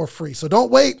someone for free. So don't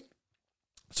wait.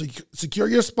 So secure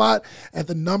your spot at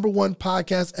the #1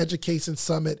 podcast education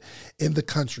summit in the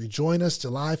country. Join us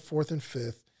July 4th and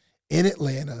 5th in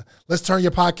Atlanta. Let's turn your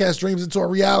podcast dreams into a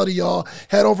reality, y'all.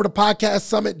 Head over to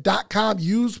podcastsummit.com.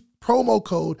 Use promo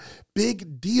code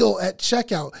Big Deal at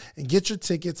checkout and get your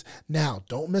tickets now.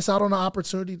 Don't miss out on the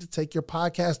opportunity to take your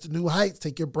podcast to new heights,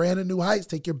 take your brand to new heights,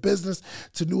 take your business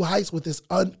to new heights with this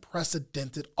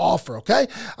unprecedented offer, okay?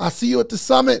 I'll see you at the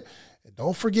summit. And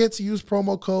don't forget to use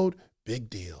promo code Big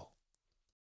Deal.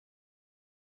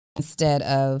 Instead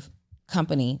of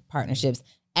company partnerships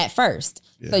at first.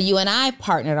 Yeah. So you and I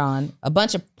partnered on a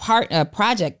bunch of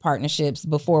project partnerships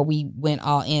before we went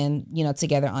all in,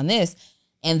 together on this.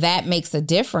 And that makes a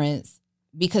difference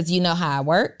because you know how I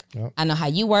work. Yep. I know how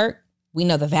you work. We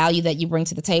know the value that you bring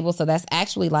to the table. So that's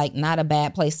actually not a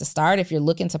bad place to start if you're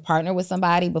looking to partner with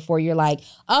somebody before you're like,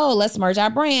 oh, let's merge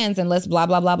our brands and let's blah,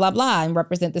 blah, blah, blah, blah, and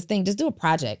represent this thing. Just do a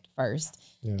project first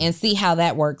and see how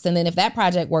that works. And then if that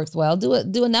project works well,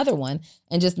 do another one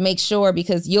and just make sure,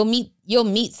 because you'll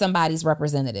meet somebody's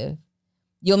representative.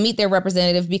 You'll meet their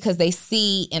representative because they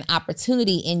see an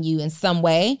opportunity in you in some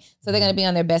way. So they're going to be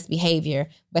on their best behavior,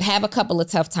 but have a couple of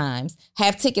tough times.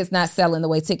 Have tickets not selling the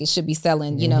way tickets should be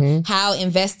selling. How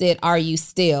invested are you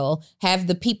still? Have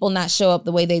the people not show up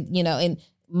the way they, in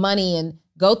money, and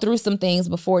go through some things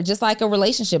before, just like a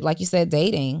relationship, like you said,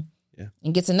 dating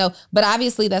and get to know. But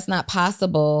obviously that's not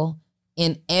possible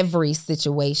in every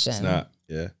situation. It's not.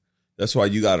 Yeah. That's why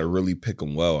you got to really pick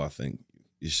them well, I think.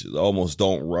 You should almost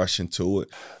don't rush into it.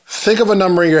 Think of a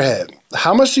number in your head.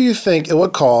 How much do you think it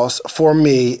would cost for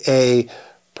me, a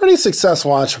pretty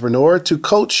successful entrepreneur, to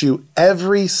coach you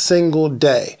every single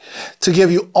day, to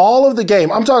give you all of the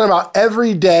game? I'm talking about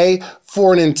every day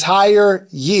for an entire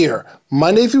year,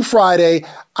 Monday through Friday.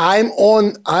 I'm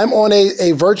on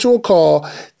a virtual call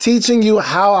teaching you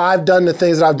how I've done the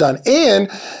things that I've done, and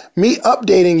me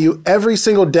updating you every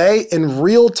single day in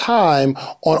real time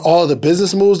on all the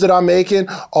business moves that I'm making,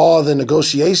 all the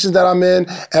negotiations that I'm in,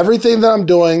 everything that I'm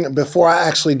doing before I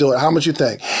actually do it. How much you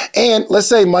think? And let's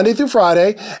say Monday through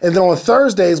Friday, and then on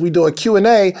Thursdays we do a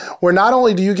Q&A where not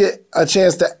only do you get a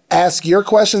chance to ask your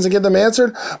questions and get them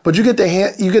answered, but you get to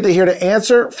hear the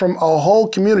answer from a whole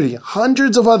community,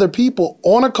 hundreds of other people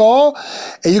on a call,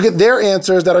 and you get their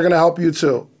answers that are going to help you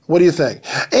too. What do you think?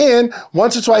 And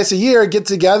once or twice a year, get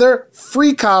together,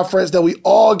 free conference that we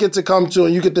all get to come to,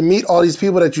 and you get to meet all these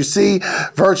people that you see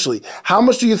virtually. How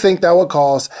much do you think that would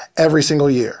cost every single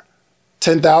year?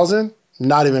 10,000?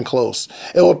 Not even close.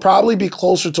 It would probably be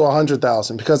closer to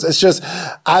 100,000, because it's just,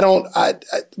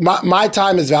 my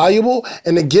time is valuable,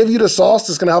 and to give you the sauce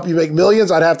that's going to help you make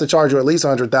millions, I'd have to charge you at least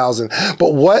 100,000.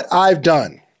 But what I've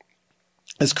done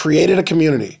is created a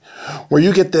community where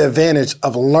you get the advantage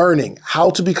of learning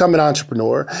how to become an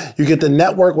entrepreneur. You get to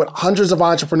network with hundreds of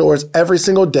entrepreneurs every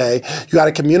single day. You got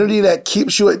a community that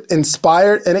keeps you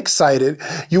inspired and excited.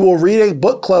 You will read a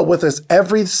book club with us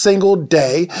every single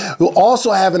day. We'll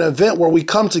also have an event where we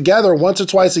come together once or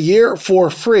twice a year for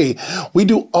free. We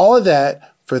do all of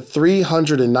that for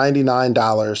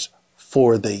 $399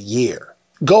 for the year.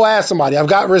 Go ask somebody. I've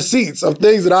got receipts of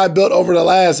things that I built over the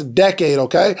last decade,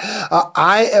 okay?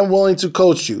 I am willing to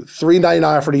coach you.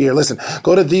 $399 for the year. Listen,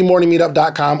 go to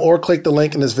themorningmeetup.com or click the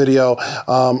link in this video.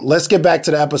 Let's get back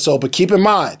to the episode, but keep in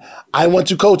mind, I want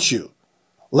to coach you.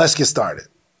 Let's get started.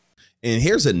 And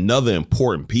here's another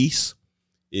important piece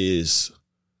is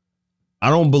I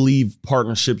don't believe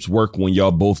partnerships work when y'all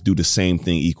both do the same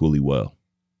thing equally well.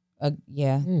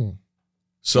 Yeah.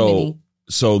 So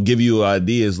give you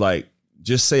ideas like,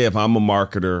 just say if I'm a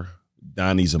marketer,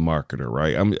 Donnie's a marketer,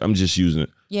 right? I'm just using it.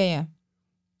 Yeah.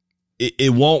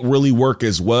 It won't really work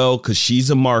as well because she's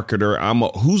a marketer.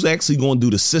 Who's actually going to do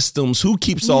the systems? Who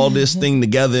keeps all this thing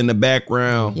together in the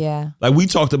background? Yeah. Like we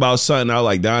talked about something. I was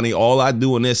like, Donnie, all I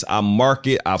do in this, I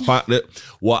market. I find it.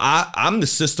 Well, I'm the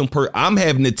system I'm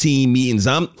having the team meetings.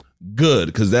 I'm good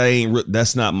because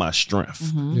that's not my strength.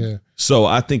 Mm-hmm. Yeah. So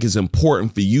I think it's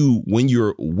important for you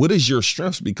what is your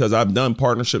strengths? Because I've done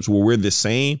partnerships where we're the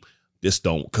same. This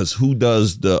don't, because who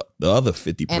does the other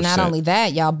 50%? And not only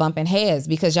that, y'all bumping heads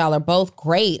because y'all are both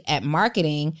great at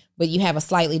marketing, but you have a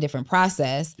slightly different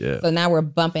process. Yeah. So now we're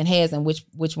bumping heads, and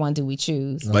which one do we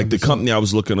choose? Like the company I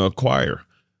was looking to acquire,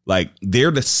 like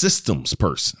they're the systems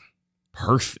person.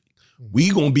 Perfect. We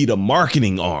gonna be the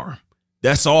marketing arm.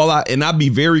 That's all and I'll be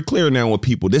very clear now with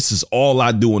people. This is all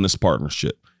I do in this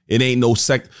partnership. It ain't no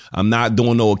I'm not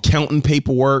doing no accounting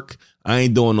paperwork. I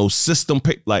ain't doing no system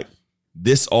like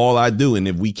this all I do. And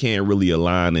if we can't really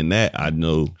align in that, I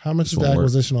know. How much is the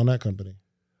acquisition on that company?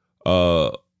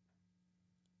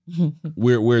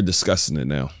 We're discussing it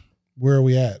now. Where are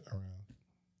we at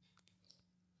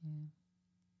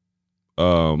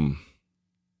around?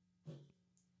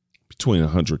 Between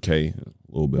 100K, a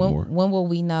little bit more. When will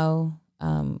we know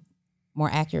more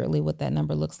accurately what that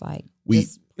number looks like?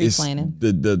 Pre-planning.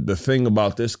 The thing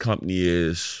about this company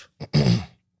is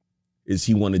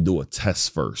he want to do a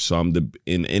test first. So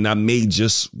and I may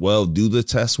just do the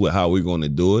test with how we're going to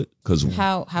do it because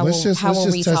how are we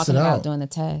talking about doing the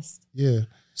test? Yeah.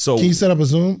 So can you set up a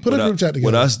Zoom? Put a group chat together.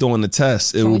 With us doing the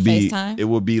test, it would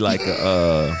be like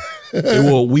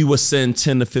we would send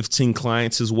 10 to 15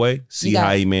 clients his way, see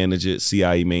how he manages it, see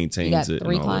how he maintains it.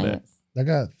 3 clients. I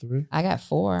got 3. I got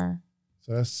 4.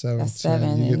 So that's 7. That's 7,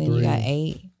 and then you got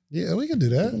 8. Yeah, we can do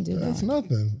that. That's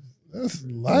nothing. That's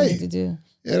light. To do.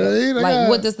 You know what I mean?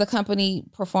 What does the company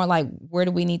perform? Like, where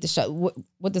do we need to show?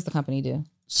 What does the company do?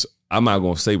 So I'm not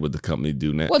going to say what the company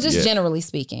do now. Well, just generally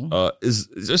speaking. Is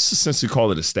just since we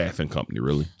call it a staffing company,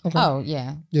 really. Okay. Oh,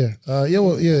 yeah. Yeah.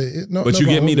 But you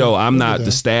get me, though. I'm not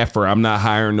the staffer. I'm not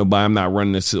hiring nobody. I'm not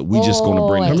running this. We just going to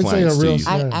bring the clients to you.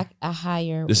 I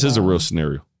hire. This is a real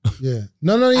scenario. Yeah.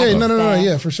 No.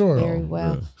 Yeah, for sure. Very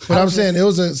well. But I'm saying it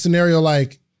was a scenario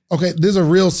like, okay, this is a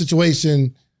real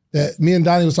situation that me and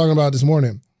Donnie was talking about this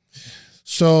morning.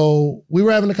 So we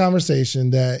were having a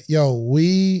conversation that,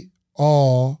 we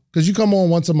all, because you come on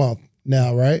once a month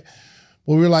now, right?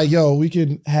 But we were like, we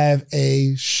could have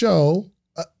a show,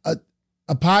 a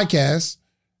podcast,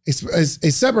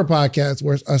 a separate podcast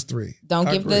where it's us 3.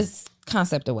 Don't give this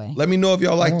concept away. Let me know if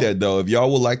y'all like that, though. If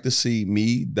y'all would like to see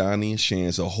me, Donnie, and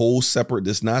Chance, a whole separate,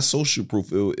 that's not social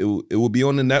proof. It will be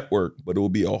on the network, but it will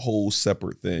be a whole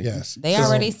separate thing. Yes. They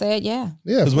already said, yeah.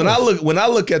 Because when I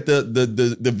look at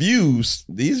the views,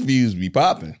 these views be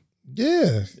popping.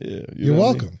 Yeah. You're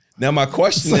welcome. I mean? Now my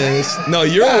question is, no,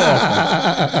 you're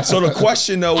welcome. So the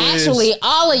question though is, actually,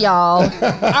 all of y'all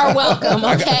are welcome.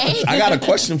 Okay. I got a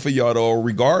question for y'all though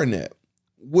regarding that.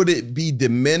 Would it be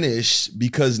diminished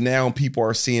because now people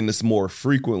are seeing this more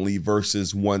frequently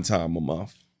versus one time a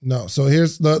month? No. So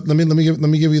here's let me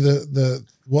give you the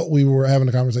what we were having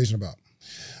a conversation about.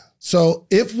 So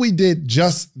if we did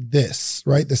just this,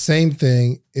 right, the same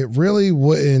thing, it really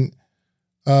wouldn't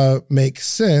make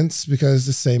sense because it's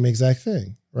the same exact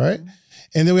thing, right? Mm-hmm.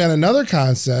 And then we had another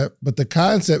concept, but the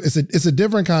concept it's a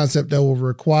different concept that will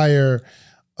require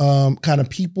kind of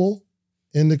people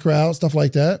in the crowd, stuff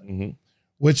like that. Mm-hmm.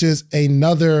 Which is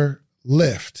another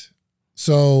lift.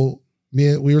 So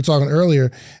we were talking earlier,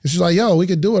 and she's like, yo, we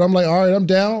could do it. I'm like, all right, I'm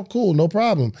down. Cool, no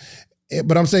problem.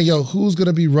 But I'm saying, yo, who's going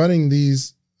to be running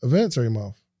these events every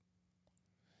month?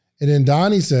 And then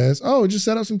Donnie says, oh, just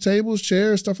set up some tables,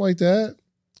 chairs, stuff like that.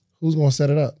 Who's going to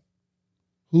set it up?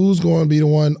 Who's going to be the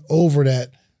one over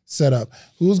that setup?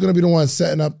 Who's going to be the one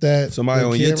setting up that? Somebody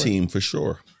on your team for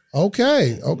sure.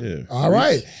 Okay. Yeah. All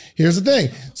right. Here's the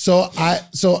thing. So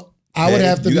I would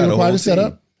have to be required to set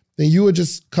up. Then you would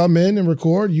just come in and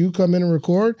record. You come in and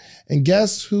record. And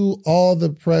guess who all the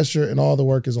pressure and all the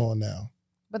work is on now?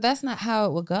 But that's not how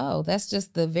it would go. That's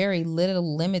just the very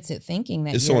little limited thinking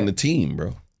that it's on the team,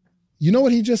 bro. You know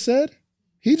what he just said?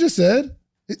 He just said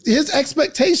his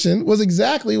expectation was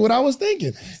exactly what I was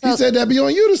thinking. So, he said that'd be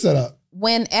on you to set up.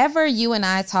 Whenever you and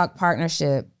I talk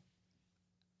partnership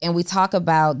and we talk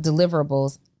about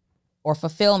deliverables or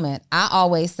fulfillment, I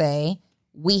always say,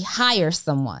 we hire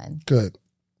someone. Good.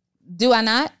 Do I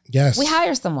not? Yes. We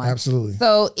hire someone. Absolutely.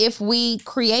 So if we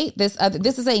create this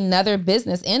is another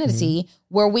business entity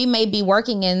where we may be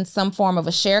working in some form of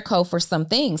a share code for some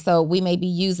things. So we may be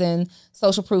using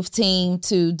Social Proof Team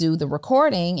to do the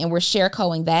recording and we're share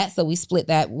coding that. So we split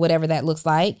that, whatever that looks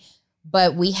like.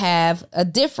 But we have a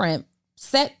different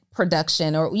set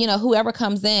production or, whoever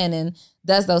comes in and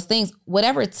does those things,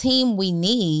 whatever team we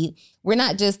need. We're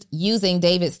not just using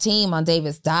David's team on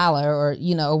David's dollar or,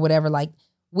 or whatever. Like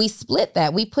we split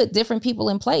that. We put different people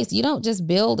in place. You don't just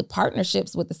build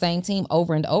partnerships with the same team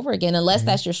over and over again, unless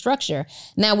that's your structure.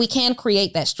 Now we can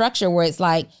create that structure where it's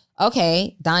like,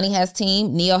 okay, Donnie has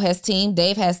team, Neo has team,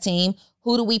 Dave has team.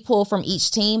 Who do we pull from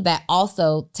each team that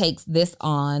also takes this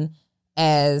on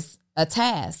as a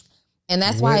task? And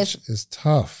that's why it's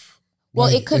tough. Well,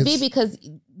 it could be because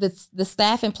the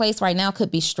staff in place right now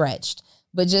could be stretched.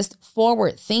 But just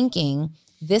forward thinking,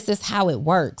 this is how it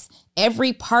works.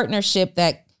 Every partnership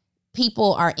that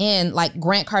people are in, like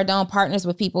Grant Cardone partners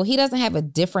with people, he doesn't have a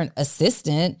different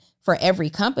assistant for every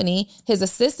company. His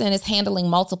assistant is handling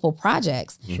multiple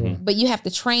projects. Sure. But you have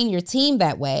to train your team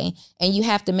that way. And you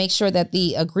have to make sure that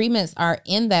the agreements are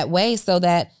in that way so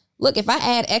that, look, if I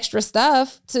add extra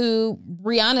stuff to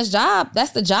Brianna's job,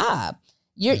 that's the job.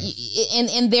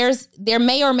 There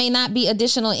may or may not be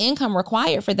additional income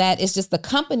required for that. It's just the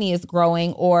company is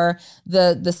growing or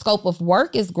the scope of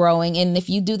work is growing. And if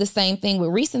you do the same thing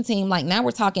with Recent Team, like now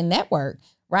we're talking network,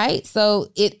 right? So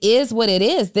it is what it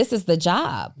is. This is the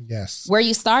job. Yes. Where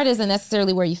you start isn't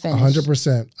necessarily where you finish.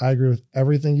 100%. I agree with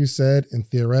everything you said. And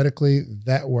theoretically,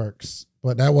 that works.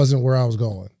 But that wasn't where I was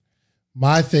going.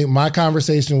 My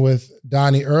conversation with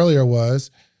Donnie earlier was,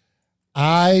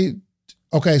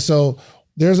 so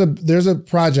there's a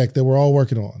project that we're all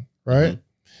working on, right?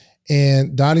 Mm-hmm.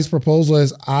 And Donnie's proposal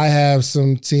is I have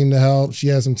some team to help, she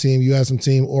has some team, you have some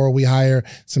team, or we hire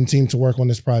some team to work on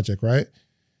this project, right?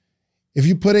 If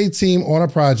you put a team on a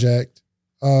project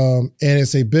and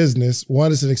it's a business,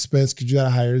 one, it's an expense because you got to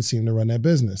hire a team to run that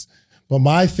business. But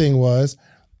my thing was,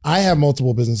 I have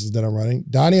multiple businesses that I'm running.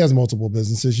 Donnie has multiple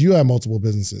businesses. You have multiple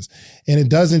businesses. And it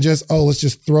doesn't just, let's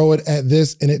just throw it at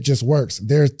this and it just works.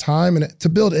 There's time to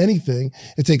build anything.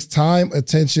 It takes time,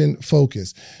 attention,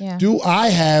 focus. Yeah. Do I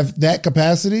have that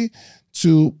capacity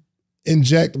to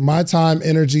inject my time,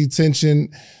 energy, tension,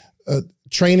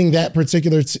 training that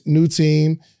particular new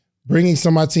team, bringing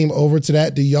some of my team over to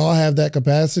that? Do y'all have that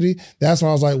capacity? That's when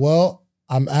I was like, well,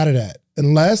 I'm out of that.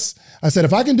 Unless I said,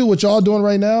 if I can do what y'all doing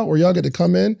right now, where y'all get to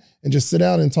come in and just sit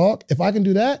down and talk, if I can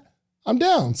do that, I'm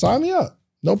down. Sign me up.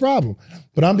 No problem.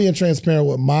 But I'm being transparent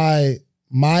with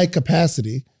my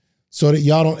capacity so that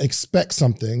y'all don't expect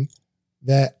something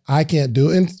that I can't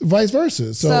do and vice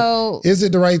versa. So is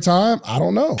it the right time? I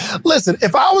don't know. Listen,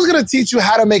 if I was going to teach you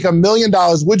how to make $1 million,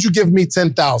 would you give me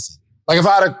 10,000? Like if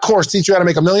I had a course teach you how to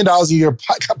make $1 million a year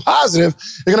positive,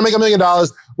 you're going to make $1 million.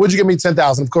 Would you give me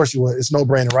 10,000? Of course you would. It's no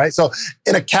brainer, right? So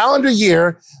in a calendar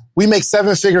year, we make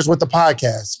 7 figures with the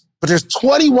podcast. But there's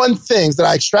 21 things that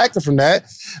I extracted from that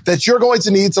you're going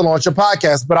to need to launch a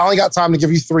podcast. But I only got time to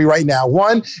give you 3 right now.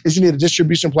 One is you need a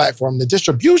distribution platform. The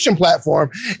distribution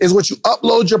platform is what you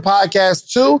upload your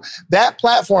podcast to. That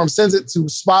platform sends it to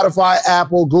Spotify,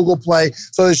 Apple, Google Play,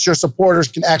 so that your supporters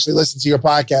can actually listen to your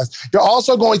podcast. You're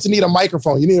also going to need a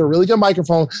microphone. You need a really good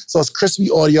microphone so it's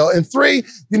crispy audio. And 3,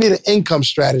 you need an income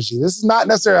strategy. This is not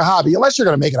necessarily a hobby, unless you're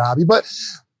going to make it a hobby. But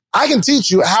I can teach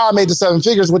you how I made the 7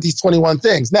 figures with these 21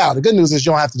 things. Now, the good news is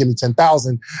you don't have to give me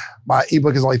 10,000. My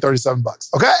ebook is only $37,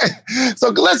 okay? So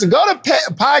listen, go to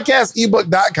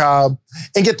podcastebook.com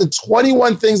and get the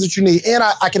 21 things that you need. And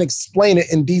I can explain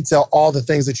it in detail, all the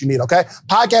things that you need, okay?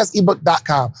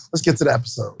 Podcastebook.com. Let's get to the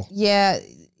episode. Yeah.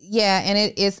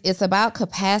 And it's about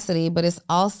capacity, but it's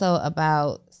also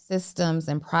about systems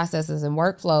and processes and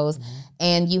workflows. Mm-hmm.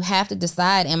 And you have to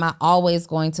decide, am I always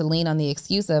going to lean on the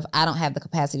excuse of I don't have the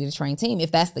capacity to train team?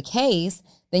 If that's the case,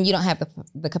 then you don't have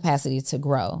the capacity to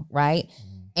grow, right?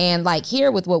 Mm-hmm. And like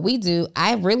here with what we do,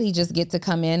 I really just get to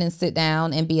come in and sit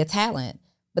down and be a talent.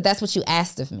 But that's what you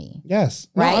asked of me. Yes.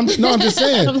 Right? I'm just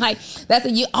saying. I'm like,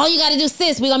 all you got to do,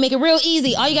 sis. We're going to make it real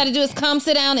easy. All you got to do is come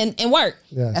sit down and work.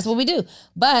 Yes. That's what we do.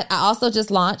 But I also just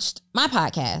launched my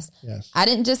podcast. Yes. I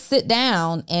didn't just sit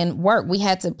down and work. We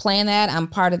had to plan that. I'm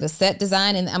part of the set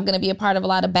design, and I'm going to be a part of a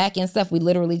lot of back end stuff. We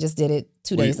literally just did it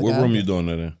 2 days ago. What room you doing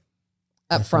that in?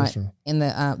 Up front in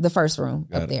the first room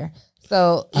up there.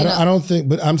 So I don't think,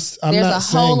 but I'm there's not a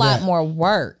whole lot that. more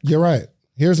work. You're right.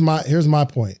 Here's my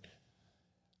point.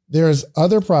 There's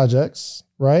other projects,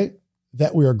 right,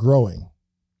 that we are growing.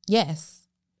 Yes.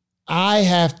 I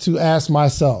have to ask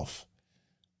myself,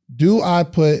 do I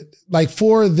put, like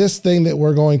for this thing that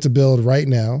we're going to build right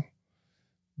now,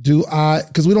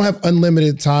 because we don't have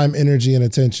unlimited time, energy, and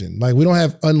attention. Like we don't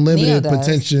have unlimited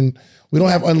potential. We don't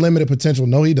have unlimited potential.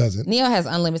 No, he doesn't. Neo has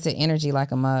unlimited energy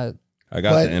like a mug. I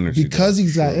got the energy. Because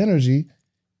he's got energy,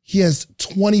 he has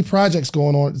 20 projects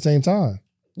going on at the same time.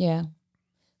 Yeah.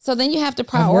 So then you have to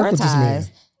prioritize.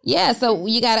 Yeah. So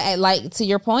you got to, like, to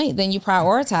your point, then you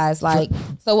prioritize. Like,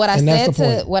 so what I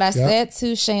said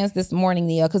to Shans this morning,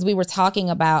 Neo, because we were talking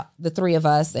about the 3 of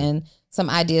us and some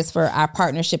ideas for our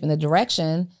partnership in the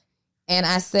direction. And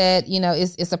I said,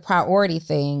 it's a priority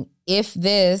thing. If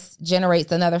this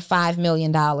generates another $5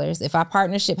 million, if our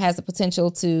partnership has the potential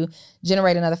to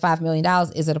generate another $5 million,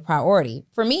 is it a priority?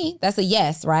 For me, that's a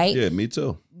yes, right? Yeah, me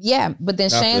too. Yeah, but then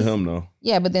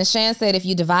Shan said if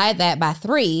you divide that by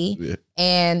 3,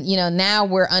 and now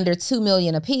we're under $2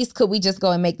 million a piece, could we just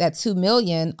go and make that $2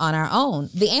 million on our own?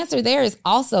 The answer there is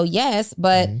also yes,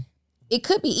 but it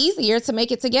could be easier to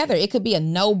make it together. It could be a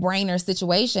no-brainer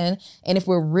situation, and if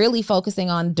we're really focusing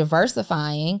on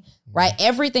diversifying, right,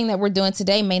 everything that we're doing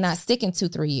today may not stick in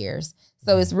 2-3 years.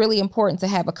 So it's really important to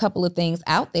have a couple of things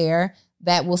out there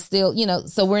that will still,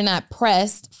 so we're not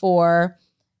pressed for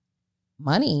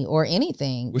money or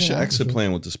anything. What's your exit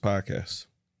plan with this podcast?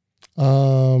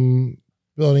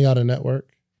 Building out a network.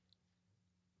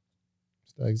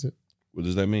 Just exit. What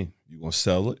does that mean? You gonna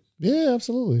sell it? Yeah,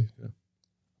 absolutely. Yeah.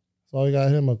 So all we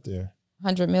got him up there.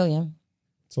 100 million.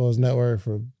 So his network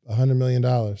for $100 million.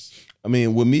 I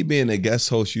mean, with me being a guest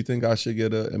host, you think I should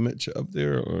get an image up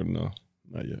there or no?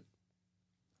 Not yet.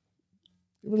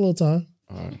 Give it a little time.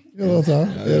 All right. Give it a little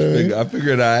time. I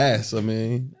figured I asked. I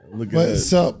mean, look at that.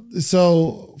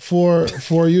 So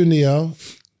for you, Neo,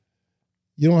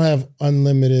 you don't have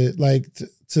unlimited, like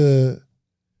to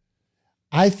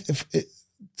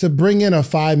bring in a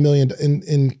 $5 million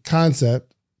in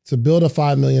concept, to build a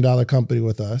 $5 million company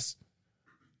with us.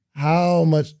 How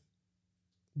much?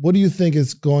 What do you think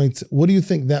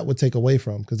that would take away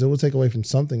from? Because it will take away from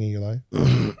something in your life.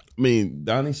 I mean,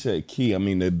 Donnie said key. I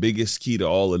mean, the biggest key to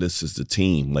all of this is the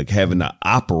team, like having an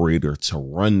operator to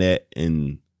run that.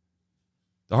 And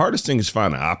the hardest thing is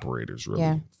finding operators, really.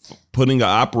 Yeah. Putting an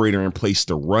operator in place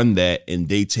to run that, and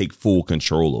they take full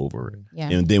control over it. Yeah.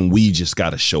 And then we just got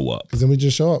to show up. Because then we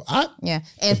just show up.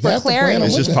 And for clarity,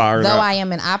 it's just firing though up. I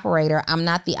am an operator, I'm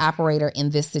not the operator in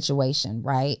this situation,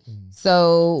 right?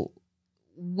 So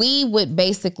we would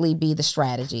basically be the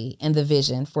strategy and the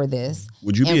vision for this.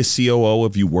 Would you be a COO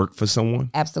if you work for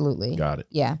someone? Absolutely. Got it.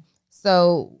 Yeah.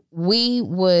 So we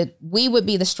would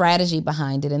be the strategy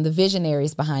behind it and the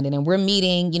visionaries behind it. And we're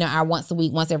meeting, our once a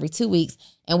week, once every 2 weeks.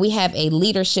 And we have a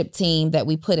leadership team that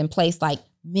we put in place like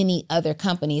many other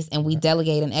companies, and we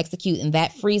delegate and execute. And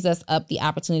that frees us up the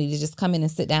opportunity to just come in and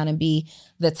sit down and be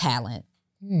the talent.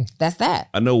 That's that.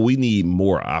 I know we need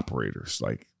more operators.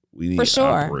 Like we need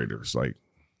operators. Like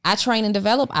I train and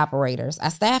develop operators. I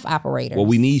staff operators. Well,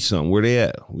 we need some. Where they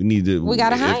at? We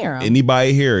got to hire them.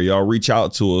 Anybody here, y'all reach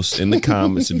out to us in the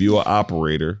comments if you're an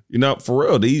operator. You know, for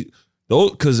real,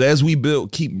 because as we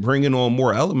keep bringing on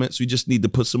more elements, we just need to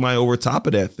put somebody over top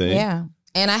of that thing. Yeah.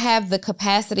 And I have the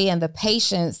capacity and the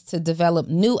patience to develop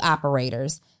new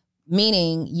operators,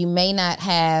 meaning you may not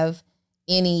have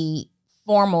any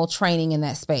formal training in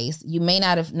that space. You may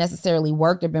not have necessarily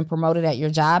worked or been promoted at your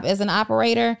job as an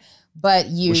operator, but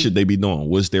what should they be doing?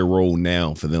 What's their role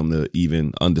now for them to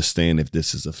even understand if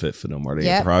this is a fit for them? Are they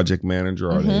a project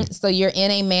manager? So you're in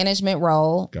a management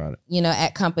role. Got it. You know,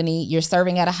 at company, you're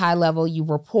serving at a high level. You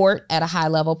report at a high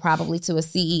level, probably to a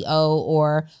CEO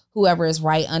or whoever is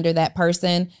right under that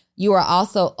person. You are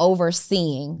also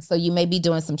overseeing. So you may be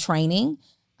doing some training.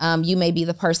 You may be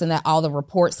the person that all the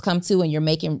reports come to, and you're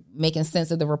making sense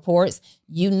of the reports.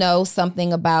 You know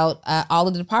something about all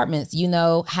of the departments. You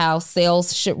know how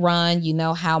sales should run. You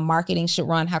know how marketing should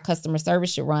run, how customer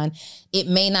service should run. It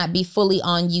may not be fully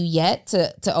on you yet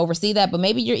to oversee that, but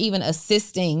maybe you're even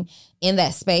assisting in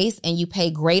that space, and you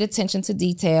pay great attention to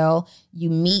detail.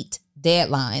 You meet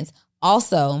deadlines.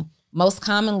 Also, most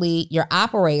commonly, your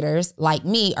operators, like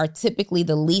me, are typically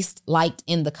the least liked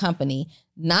in the company.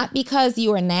 Not because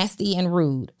you are nasty and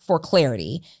rude, for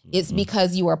clarity. It's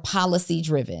because you are policy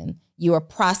driven. You are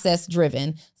process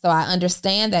driven. So I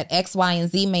understand that X, Y, and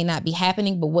Z may not be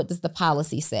happening, but what does the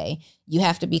policy say? You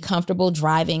have to be comfortable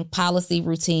driving policy,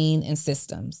 routine, and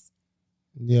systems.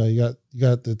 Yeah, you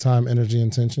got the time, energy,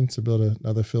 intention to build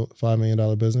another $5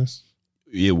 million business.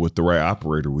 Yeah, with the right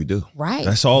operator, we do. Right.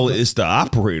 That's all. It's the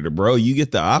operator, bro. You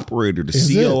get the operator, the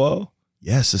COO.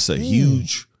 Yes, it's a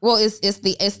huge. Well, it's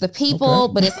the people,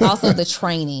 but it's also the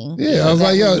training. Yeah, I was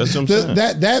like, yo,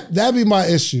 that'd be my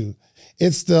issue.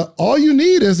 It's all you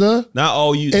need is not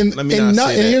all you. And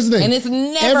here's the thing. And it's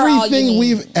never everything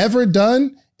we've ever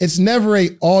done. It's never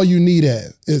all you need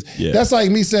as. That's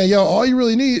like me saying, yo, all you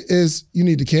really need is you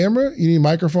need the camera, you need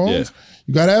microphones,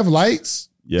 you got to have lights,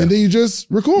 and then you just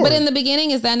record. But in the beginning,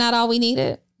 is that not all we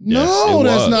needed? No,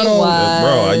 that's not all.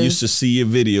 Bro, I used to see your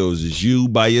videos. It's you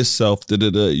by yourself.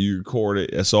 You record it.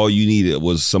 That's all you needed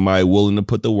was somebody willing to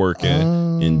put the work in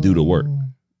and do the work.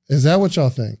 Is that what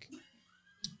y'all think?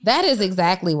 That is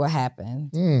exactly what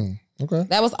happened. Okay.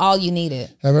 That was all you needed.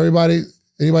 Have anybody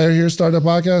here started a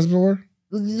podcast before?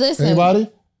 Listen. Anybody?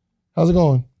 How's it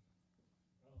going?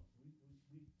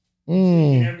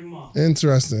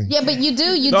 Interesting. Yeah, but you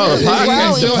do. The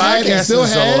podcast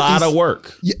is a lot of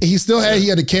work. He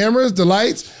had the cameras, the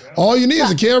lights. All you need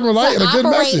is a camera, light, and a good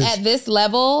message. At this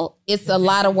level, it's a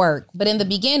lot of work. But in the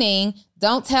beginning,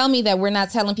 don't tell me that we're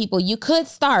not telling people you could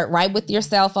start right with your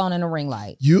cell phone and a ring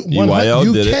light. You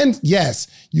can. Yes,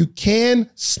 you can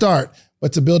start.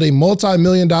 But to build a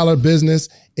multi-million-dollar business,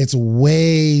 it's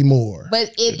way more.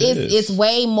 But it's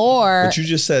way more. But you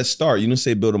just said start. You didn't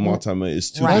say build a multi-million. It's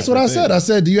two. That's what I said. I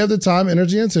said, do you have the time,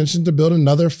 energy, and intention to build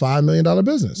another $5 million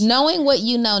business? Knowing what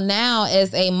you know now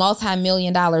as a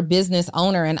multi-million-dollar business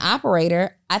owner and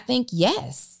operator, I think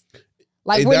yes.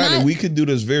 Like we could do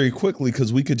this very quickly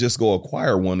because we could just go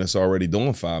acquire one that's already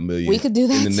doing $5 million. We could do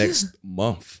that in the next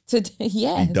month.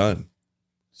 Yes. Be done.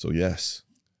 So yes.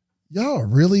 Y'all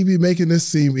really be making this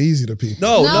seem easy to people.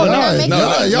 No.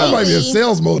 Y'all might be in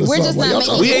sales mode or something. We're just not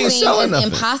making it seem as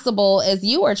impossible as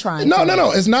you are trying to.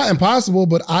 No. It's not impossible,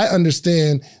 but I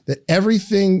understand that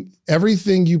everything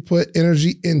you put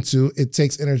energy into, it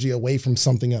takes energy away from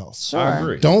something else. Sure. I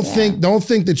agree. Don't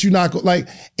think that you're not like.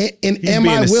 He's being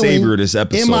the savior of this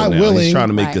episode now. He's trying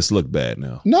to make this look bad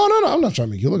now. No. I'm not trying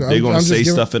to make you look. They're going to say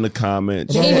stuff in the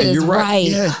comments. David is right.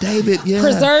 Yeah, David. Yeah.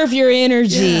 Preserve your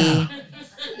energy. Yeah.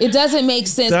 It doesn't make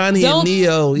sense. Donnie and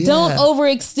Neo. Yeah. Don't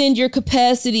overextend your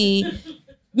capacity.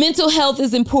 Mental health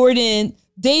is important.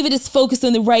 David is focused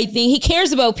on the right thing. He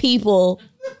cares about people.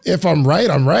 If I'm right,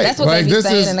 I'm right. That's what they be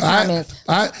saying in the comments.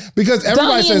 Because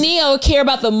everybody says, Donnie and Neo care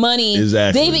about the money.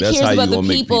 Exactly. David cares about the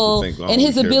people and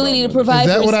his ability to provide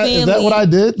for his family. Is that what I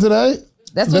did today?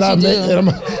 That's what you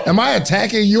do. Am I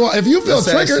attacking you? If you feel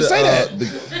triggered, say that.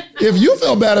 If you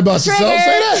feel bad about yourself,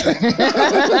 say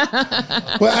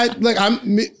that. But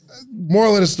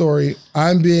moral of the story,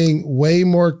 I'm being way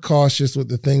more cautious with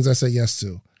the things I say yes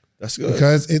to. That's good.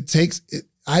 Because it takes it.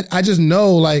 I just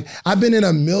know, like, I've been in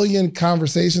a million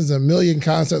conversations, a million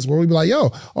concepts where we be like, yo,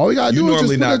 all we gotta do is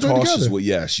just put that together. You normally not cautious with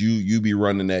yes. You be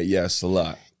running that yes a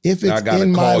lot. If it's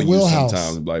in my wheelhouse,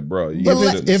 sometimes like, bro.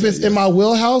 If it's in my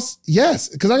wheelhouse, yes,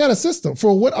 because I got a system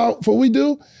for what we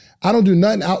do. I don't do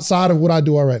nothing outside of what I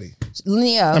do already.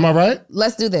 Leo, am I right?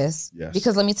 Let's do this. Yes.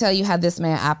 Because let me tell you how this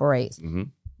man operates. Mm-hmm.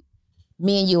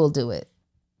 Me and you will do it.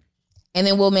 and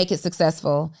then we'll make it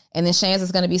successful. And then Shands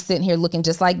is going to be sitting here looking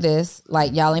just like this,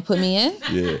 like y'all ain't put me in.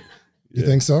 Yeah. You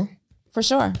think so? For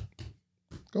sure.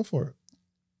 Go for it.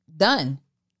 Done.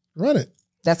 Run it.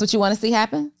 That's what you want to see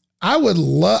happen? I would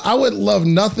love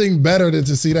nothing better than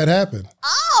to see that happen.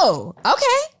 Oh,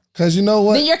 okay. Because you know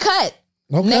what? Then you're cut.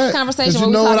 Okay. Next conversation.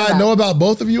 You know what I know about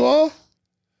both of you all?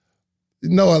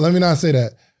 No, let me not say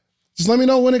that. Just let me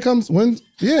know when it comes. Just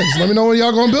let me know when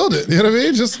y'all gonna build it. You know what I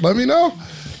mean? Just let me know.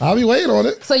 I'll be waiting on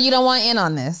it. So you don't want in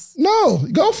on this? No,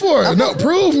 go for it. Okay. No,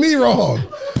 prove me wrong.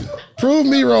 Prove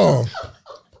me wrong.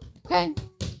 Okay.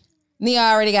 Nia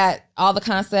already got all the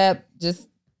concept. Just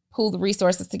pull the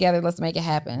resources together. Let's make it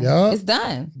happen. Yep. It's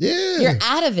done. Yeah. You're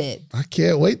out of it. I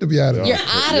can't wait to be out of it. You're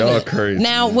out of it. Crazy.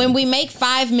 Now, when we make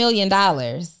 $5 million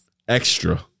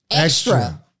extra,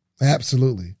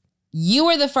 absolutely. You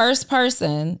were the first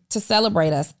person to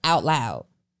celebrate us out loud.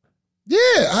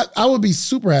 Yeah, I would be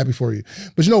super happy for you.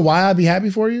 But you know why I'd be happy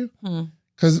for you?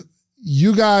 Because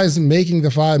you guys making the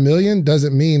 $5 million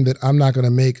doesn't mean that I'm not going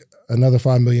to make another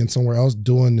 $5 million somewhere else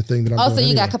doing the thing that I'm doing. Oh, so you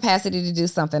anyway. got capacity to do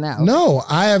something else? No,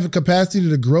 I have capacity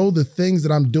to grow the things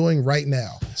that I'm doing right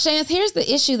now. Shands, here's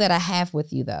the issue that I have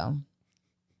with you, though.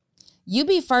 You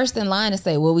be first in line to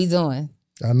say, what we doing?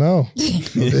 I know.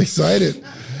 I'm excited.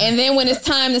 And then when it's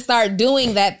time to start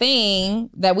doing that thing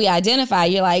that we identify,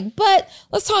 you're like, but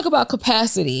let's talk about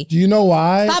capacity. Do you know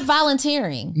why? Stop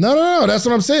volunteering. No. That's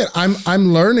what I'm saying.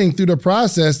 I'm learning through the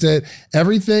process that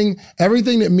everything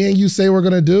that me and you say we're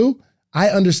going to do, I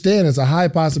understand it's a high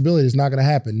possibility it's not going to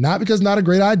happen. Not because it's not a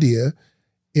great idea.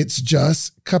 It's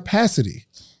just capacity.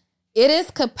 It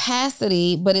is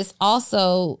capacity, but it's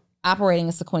also operating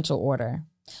in sequential order.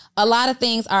 A lot of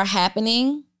things are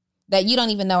happening that you don't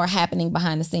even know are happening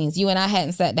behind the scenes. You and I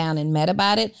hadn't sat down and met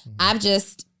about it. I've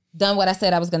just done what I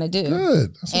said I was going to do.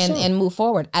 Good. And move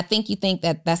forward. I think you think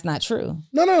that that's not true.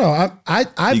 No. I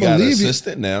you believe got an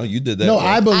assistant now. You did that. No, way.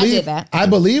 I did that. I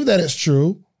believe that it's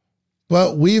true,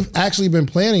 but we've actually been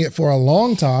planning it for a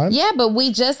long time. Yeah, but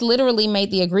we just literally made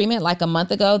the agreement like a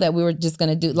month ago that we were just going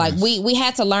to do, like we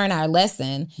had to learn our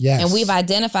lesson. Yes. And we've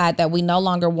identified that we no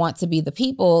longer want to be the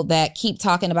people that keep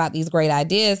talking about these great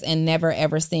ideas and never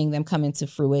ever seeing them come into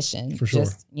fruition. For sure.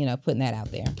 Just, putting that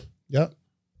out there. Yep.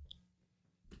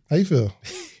 How you feel?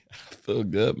 I feel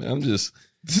good, man.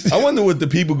 I wonder what the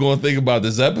people going to think about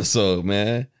this episode,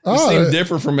 man. It seems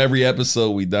different from every episode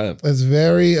we done. It's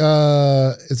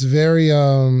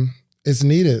it's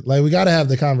needed. Like, we got to have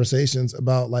the conversations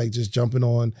about like just jumping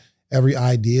on every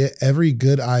idea. Every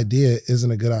good idea isn't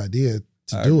a good idea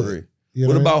to do agree. It. You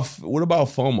know what about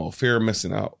FOMO, fear of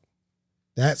missing out?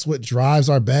 That's what drives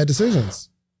our bad decisions.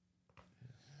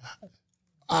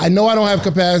 I know I don't have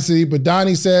capacity, but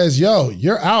Donnie says, yo,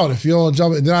 you're out if you don't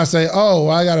jump in. Then I say, oh,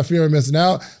 well, I got a fear of missing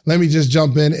out. Let me just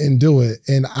jump in and do it.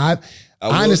 And I've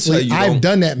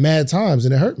done that mad times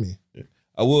and it hurt me.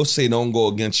 I will say don't go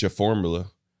against your formula.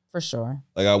 For sure.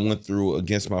 Like I went through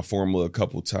against my formula a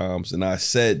couple times and I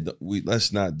said,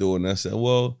 let's not do it. And I said,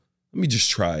 well, let me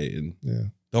just try it.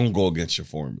 And don't go against your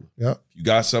formula. Yep. You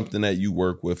got something that you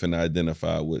work with and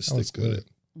identify with, stick with it.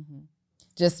 Mm-hmm.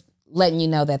 Just letting you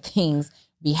know that things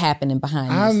be happening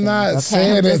behind I'm not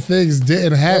saying that things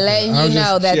didn't happen. Letting you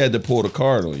know that she had to pull the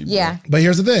card on you. Yeah. Bro. But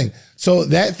here's the thing. So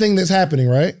that thing that's happening,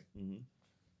 right?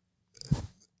 Mm-hmm.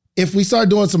 If we start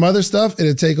doing some other stuff,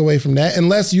 it'll take away from that.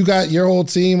 Unless you got your whole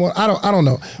team. I don't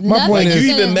know. My point is,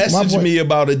 you even messaged me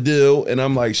about a deal, and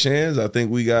I'm like, Shands, I think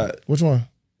we got. Which one?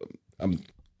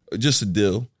 Just a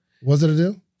deal. Was it a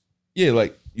deal? Yeah,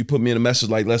 like you put me in a message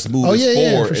like, let's move this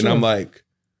forward, and sure. I'm like,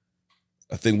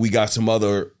 I think we got some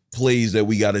other plays that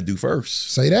we got to do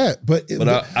first. Say that, but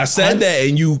I said that,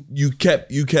 and you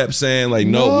kept saying like,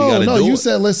 no, we got to do it. No, you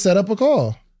said let's set up a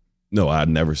call. No, I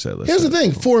never said let's. Here's the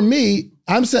thing. For me,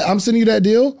 I'm sending you that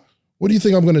deal. What do you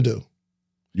think I'm going to do?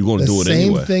 You're going to do it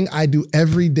anyway. The same thing I do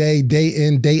every day, day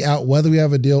in, day out, whether we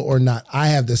have a deal or not. I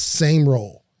have the same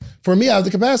role. For me, I have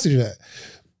the capacity to that.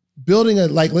 Building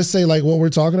let's say like what we're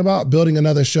talking about, building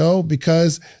another show,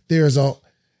 because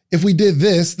if we did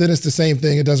this, then it's the same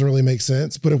thing. It doesn't really make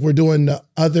sense. But if we're doing the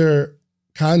other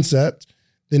concept,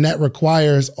 then that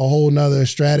requires a whole nother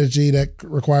strategy. That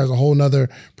requires a whole nother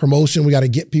promotion. We got to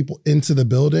get people into the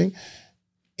building.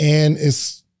 And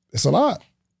it's a lot.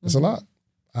 It's a lot.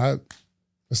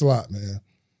 It's a lot, man.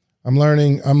 I'm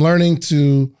learning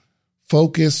to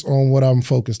focus on what I'm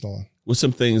focused on. What's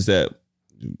some things that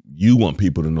you want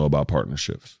people to know about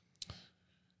partnerships?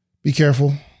 Be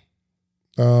careful.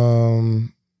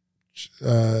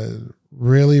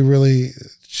 Really,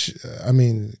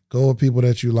 go with people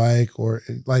that you like, or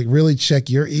like really check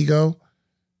your ego,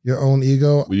 your own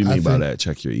ego. What do you mean by that?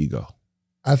 Check your ego.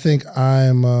 I think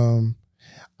I'm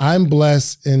I'm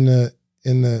blessed in the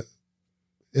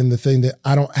thing that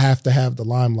I don't have to have the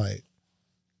limelight.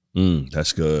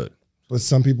 That's good. But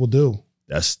some people do.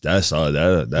 That is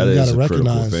a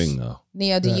critical thing though.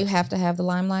 Neo, do you have to have the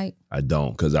limelight? I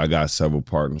don't, because I got several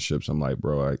partnerships. I'm like,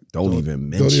 bro, don't even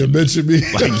mention me.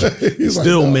 Like,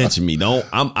 still mention me.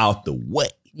 I'm out the way.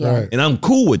 Yeah. Right. And I'm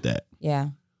cool with that. Yeah.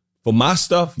 For my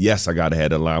stuff, yes, I gotta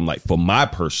have the limelight for my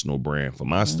personal brand, for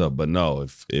my stuff. But no,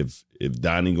 if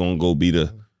Donnie gonna go be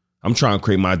I'm trying to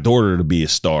create my daughter to be a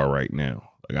star right now.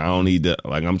 Like I don't need that.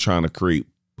 Like I'm trying to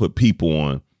put people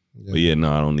on. Yeah. But yeah,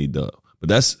 no, I don't need that. But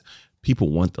that's people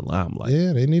want the limelight.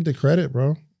 Yeah, they need the credit,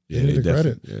 bro. They need the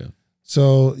credit. Yeah.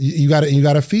 So you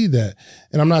gotta feed that.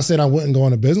 And I'm not saying I wouldn't go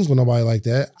into business with nobody like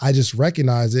that. I just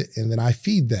recognize it and then I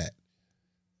feed that.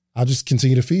 I'll just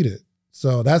continue to feed it.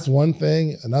 So that's one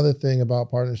thing. Another thing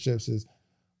about partnerships is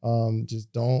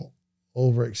just don't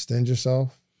overextend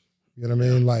yourself. You know what I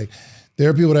mean? Like there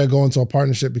are people that go into a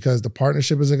partnership because the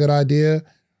partnership is a good idea,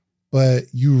 but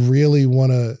you really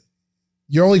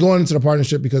you're only going into the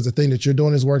partnership because the thing that you're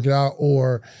doing is working out,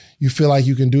 or you feel like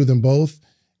you can do them both.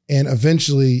 And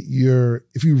eventually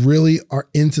if you really are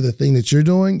into the thing that you're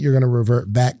doing, you're going to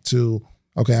revert back to,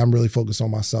 okay, I'm really focused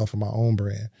on myself and my own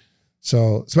brand.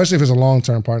 So especially if it's a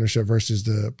long-term partnership versus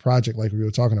the project like we were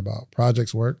talking about.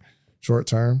 Projects work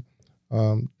short-term,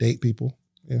 date people.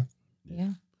 Yeah.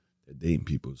 Yeah. Dating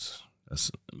people's,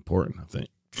 that's important, I think.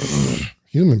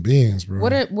 Human beings,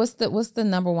 bro. What's the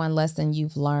number one lesson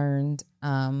you've learned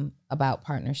about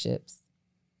partnerships?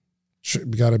 You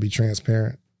got to be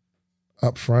transparent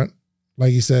up front.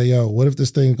 Like you said, yo, what if this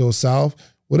thing goes south?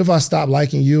 What if I stop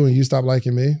liking you and you stop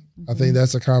liking me? Mm-hmm. I think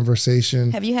that's a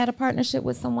conversation. Have you had a partnership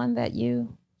with someone that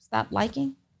you stopped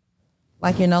liking?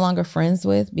 Like you're no longer friends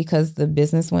with because the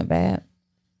business went bad?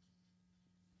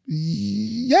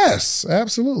 Yes,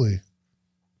 absolutely.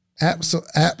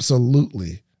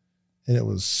 Absolutely. And it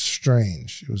was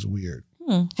strange. It was weird.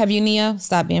 Have you, Neo,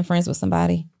 stopped being friends with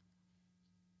somebody?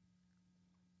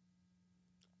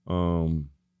 I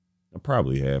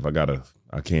probably have.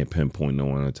 I can't pinpoint no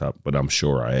one on the top, but I'm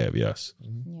sure I have, yes.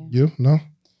 Yeah. You? No?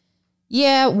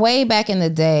 Yeah, way back in the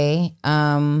day,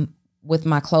 with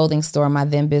my clothing store, my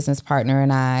then business partner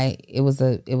and I, it was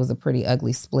a pretty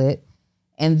ugly split.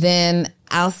 And then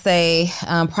I'll say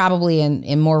probably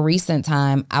in more recent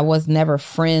time, I was never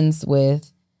friends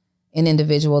with an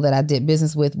individual that I did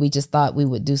business with. We just thought we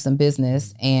would do some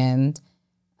business, and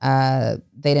they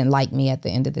didn't like me at the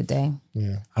end of the day.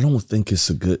 Yeah, I don't think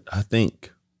it's I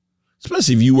think,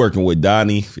 especially if you working with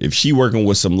Donnie, if she working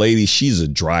with some lady, she's a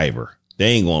driver. They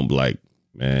ain't gonna be like,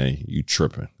 man, you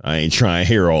tripping. I ain't trying to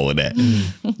hear all of that.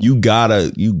 You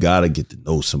gotta get to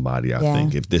know somebody, I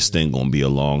think, if this thing gonna be a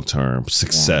long-term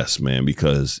success, man,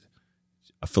 because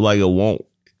I feel like I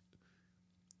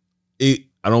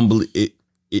don't believe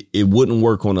it wouldn't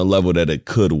work on a level that it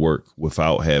could work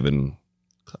without having,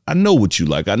 I know what you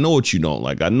like. I know what you don't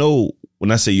like. I know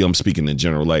when I say you, I'm speaking in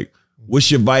general, like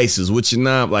what's your vices, what's your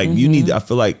not, like I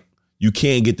feel like you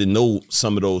can't get to know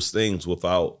some of those things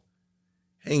without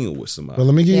hanging with somebody. But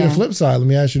let me give you the flip side. Let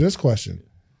me ask you this question.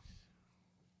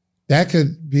 That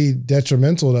could be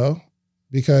detrimental though,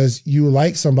 because you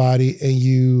like somebody and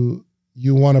you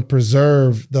want to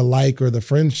preserve the like or the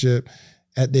friendship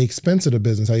at the expense of the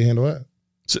business. How you handle that?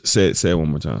 Say it one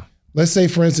more time. Let's say,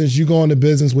 for instance, you go into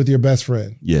business with your best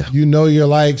friend. Yeah. You know your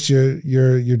likes,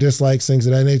 your dislikes, things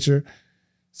of that nature.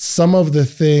 Some of the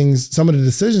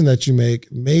decisions that you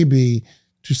make may be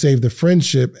to save the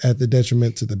friendship at the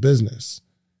detriment to the business.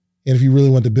 And if you really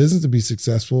want the business to be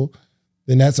successful,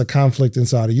 then that's a conflict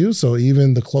inside of you. So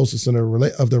even the closest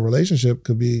of the relationship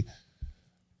could be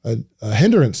a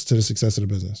hindrance to the success of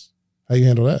the business. How you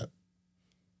handle that?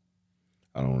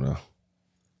 I don't know.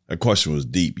 That question was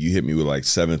deep. You hit me with like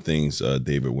 7 things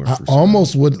David went through. I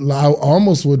almost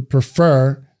would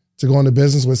prefer to go into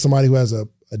business with somebody who has a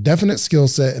definite skill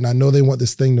set and I know they want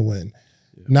this thing to win.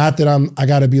 Yeah. Not that I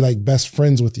got to be like best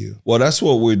friends with you. Well, that's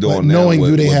what we're doing now. Knowing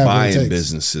do they have buying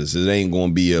businesses. It ain't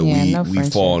going to be we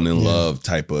falling in love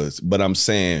type of. But I'm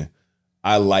saying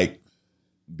I like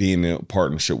being in a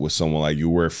partnership with someone like you.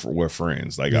 We're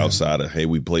friends. Like outside of, hey,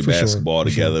 we play basketball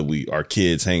together. Sure. Our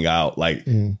kids hang out. Like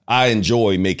I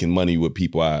enjoy making money with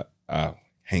people I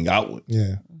hang out with.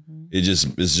 Yeah.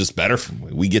 It's just better for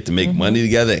me. We get to make money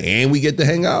together and we get to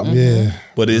hang out. Yeah.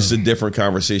 But it's a different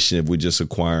conversation if we're just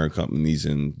acquiring companies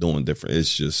and doing different.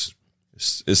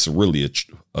 It's really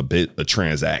a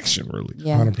transaction, really.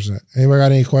 Yeah. 100%. Anybody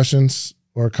got any questions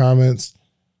or comments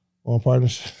on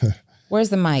partnership? Where's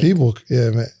the mic? People, yeah,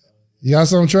 man. You got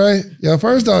something, Trey? Yeah,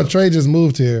 first off, Trey just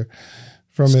moved here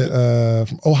from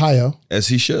Ohio. As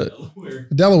he should.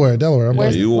 Delaware.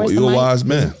 Where's You the a mic? wise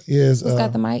man. He is. Who's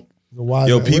got the mic?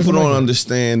 People don't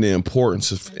understand the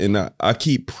importance of, and I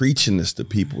keep preaching this to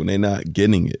people and they're not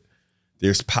getting it.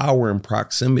 There's power in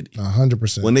proximity.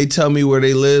 100%. When they tell me where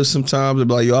they live, sometimes they're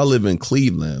like, yo, I live in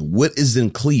Cleveland. What is in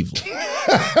Cleveland?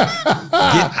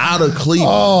 Get out of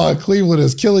Cleveland. Oh, Cleveland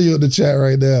is killing you in the chat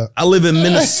right now. I live in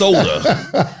Minnesota.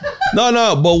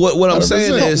 No, but what I'm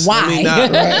saying is, why?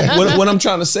 What I'm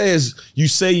trying to say is, you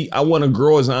say I want to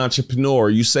grow as an entrepreneur.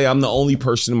 You say I'm the only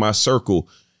person in my circle.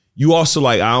 You also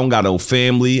like, I don't got no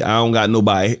family. I don't got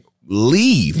nobody.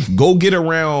 Leave. Go get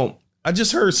around. I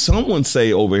just heard someone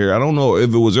say over here, I don't know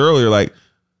if it was earlier, like,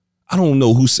 I don't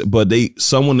know who said, but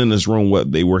someone in this room,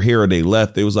 what they were here or they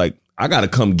left, they was like, I got to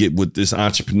come get with this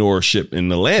entrepreneurship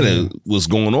in Atlanta. What's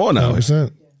going on out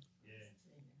here?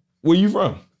 Where you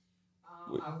from? I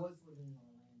was living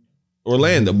in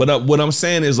Orlando. But what I'm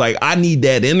saying is like, I need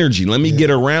that energy. Let me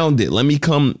get around it. Let me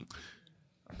come.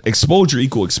 Exposure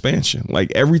equal expansion.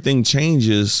 Like everything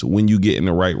changes when you get in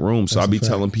the right room. So I'll be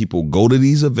telling people, go to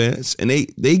these events, and they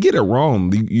get it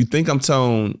wrong. You think I'm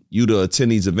telling you to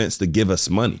attend these events to give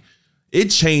us money. It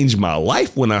changed my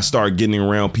life when I started getting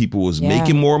around people who was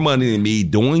making more money than me,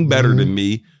 doing better than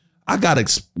me. I got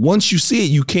once you see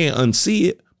it, you can't unsee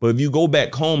it. But if you go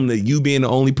back home to you being the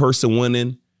only person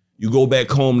winning, you go back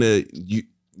home to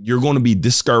you're going to be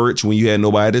discouraged when you had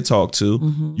nobody to talk to.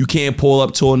 Mm-hmm. You can't pull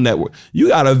up to a network. You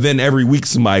got an event every week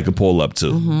somebody can pull up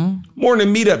to. Mm-hmm. More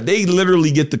than Meetup, they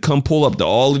literally get to come pull up to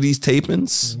all of these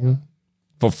tapings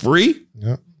for free.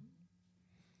 Yep.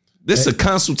 This is a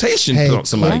consultation.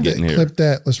 Somebody getting here. Clip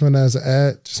that. Let's run that as an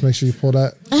ad. Just make sure you pull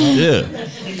that. Yeah.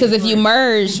 Because if you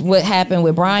merge what happened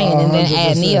with Brian and then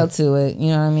add Neo to it, you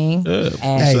know what I mean? Yeah.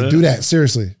 Hey, do that.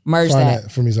 Seriously. Merge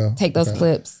that for me, so. Take those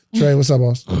clips. Trey, what's up,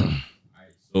 boss?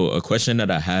 So a question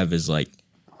that I have is like,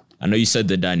 I know you said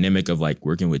the dynamic of like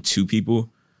working with two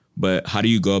people, but how do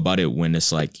you go about it when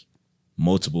it's like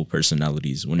multiple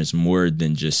personalities, when it's more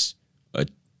than just a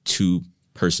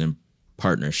 2-person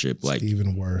partnership? Like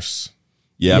even worse.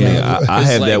 Yeah, I mean, I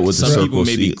have that with some people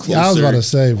may be closer. I was about to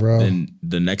say, bro. Than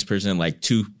the next person, like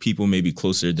 2 people may be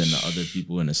closer than the other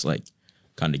people, and it's like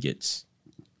kind of gets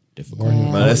difficult.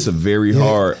 But that's a very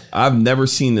hard. I've never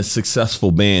seen a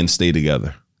successful band stay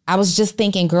together. I was just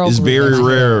thinking girl It's group. very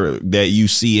rare that you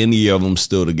see any of them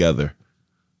still together.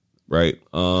 Right.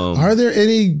 Are there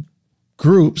any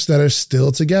groups that are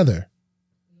still together?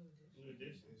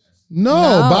 No.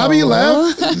 Bobby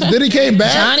left. Then he came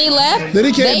back. Johnny left. Then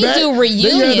he came back. They do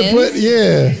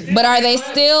reunions. But are they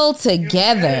still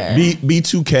together?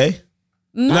 B2K?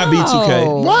 No. Not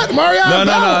B2K. What?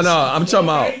 Mariah? No. I'm talking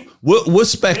about what's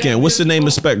Spec in? What's the name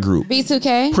of Spec group?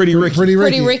 B2K? Pretty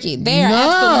Ricky. They are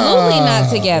absolutely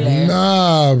not together.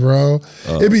 Nah, bro.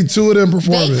 It'd be 2 of them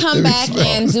performing. They come back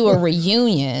and do a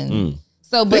reunion.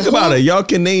 So, but think about it. Y'all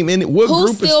can name any. What group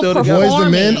is still together? Boys the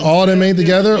Men, all them ain't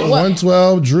together.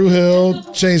 112, Drew Hill,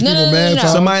 Change People Man.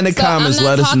 Somebody in the comments,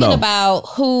 let us know. I'm not talking about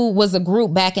who was a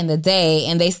group back in the day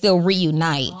and they still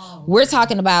reunite. We're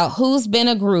talking about who's been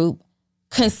a group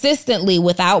consistently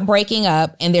without breaking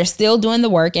up, and they're still doing the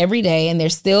work every day, and they're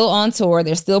still on tour.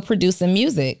 They're still producing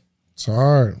music. It's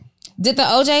hard. Did the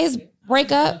OJs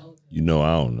break up? I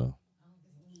don't know.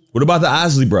 What about the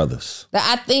Isley Brothers?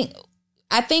 I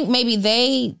think maybe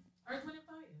they.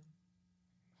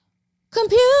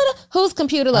 Who's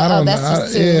computer? That's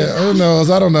just 2. Yeah, who knows?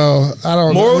 I don't know.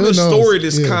 Moral of the story,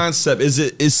 this concept is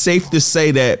it's safe to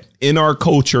say that in our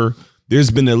culture, there's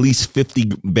been at least 50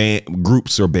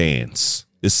 groups or bands.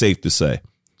 It's safe to say.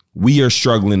 We are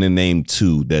struggling to name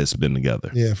 2 that's been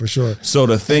together. Yeah, for sure. So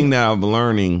the thing that I'm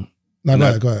learning, go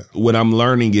ahead. What I'm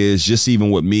learning is just even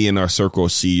with me and our circle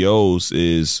of CEOs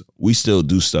is we still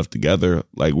do stuff together.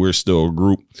 Like we're still a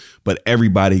group, but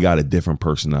everybody got a different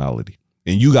personality.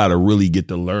 And you got to really get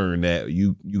to learn that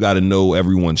you got to know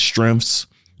everyone's strengths.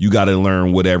 You got to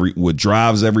learn what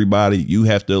drives everybody. You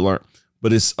have to learn.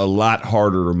 But it's a lot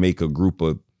harder to make a group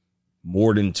of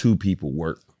more than 2 people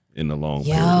work in a long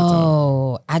period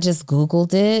of time. I just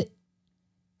Googled it,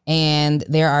 and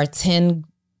there are 10,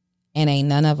 and ain't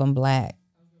none of them black.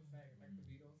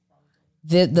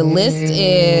 The list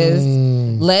is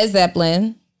Led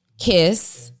Zeppelin,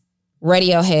 Kiss,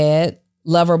 Radiohead,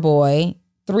 Loverboy,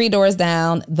 3 Doors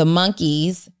Down, The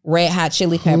Monkees, Red Hot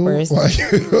Chili Peppers.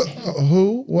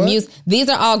 Who? What? These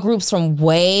are all groups from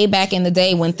way back in the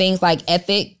day when things like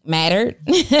ethic mattered.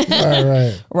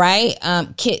 Right?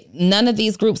 None of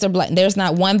these groups are black. There's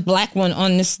not one black one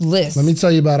on this list. Let me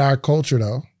tell you about our culture,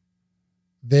 though.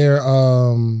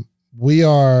 We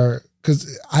are,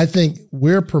 because I think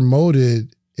we're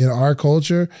promoted in our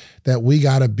culture that we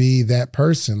got to be that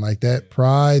person, like that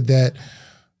pride that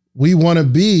we want to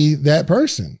be that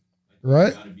person,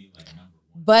 right?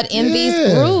 But in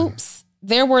these groups,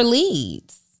 there were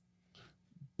leads.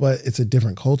 But it's a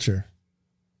different culture.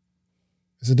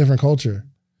 It's a different culture.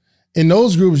 In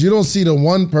those groups, you don't see the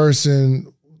one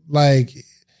person like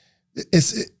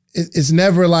it's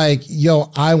never like,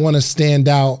 yo, I want to stand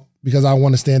out because I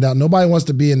want to stand out. Nobody wants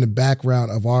to be in the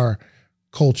background of our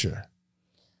culture.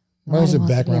 Why is it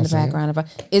background?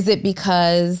 Is it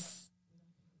because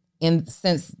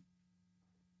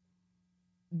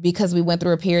because we went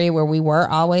through a period where we were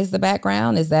always the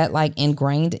background? Is that like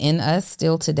ingrained in us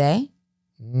still today?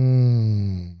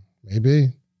 Maybe.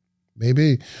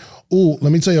 Ooh,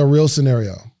 let me tell you a real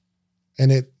scenario.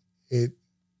 And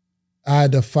I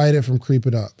had to fight it from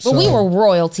creeping up. But we were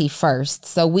royalty first,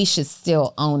 so we should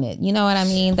still own it. You know what I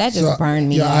mean? That just burned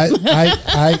me up.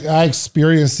 I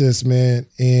experienced this, man.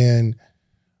 And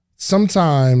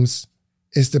sometimes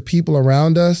it's the people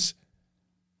around us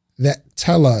that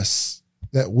tell us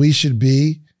that we should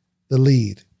be the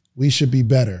lead. We should be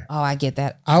better. Oh, I get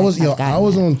that. I was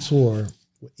on tour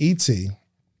with E.T.,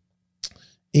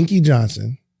 Inky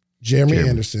Johnson, Jeremy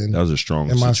Anderson. That was a strong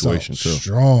situation too.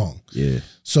 Strong. Yeah.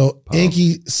 So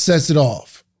Inky sets it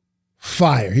off.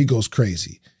 Fire. He goes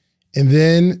crazy. And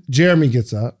then Jeremy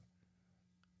gets up.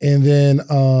 And then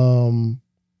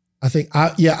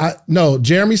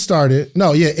Jeremy started.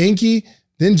 Inky,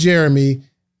 then Jeremy,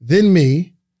 then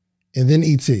me, and then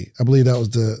E.T. I believe that was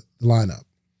the lineup.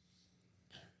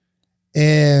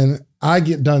 And I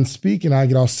get done speaking. I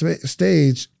get off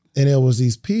stage. And it was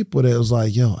these people that was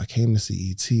like, yo, I came to see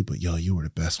E.T., but yo, you were the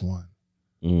best one.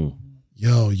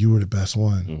 Yo, you were the best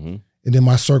one. Mm-hmm. And then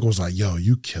my circle was like, yo,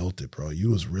 you killed it, bro. You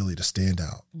was really the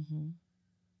standout. Mm-hmm.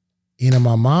 And in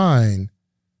my mind,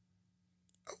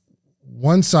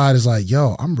 one side is like,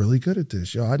 yo, I'm really good at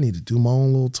this. Yo, I need to do my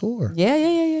own little tour.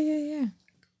 Yeah.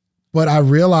 But I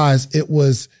realized it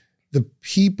was the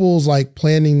people's like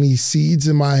planting these seeds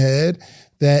in my head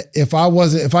that if I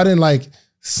didn't like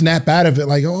snap out of it,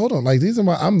 like, oh, hold on, like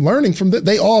I'm learning from this.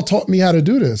 They all taught me how to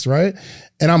do this, right?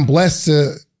 And I'm blessed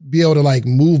to be able to like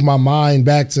move my mind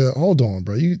back to, hold on,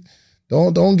 bro, you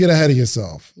don't get ahead of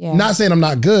yourself. Yeah. Not saying I'm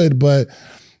not good, but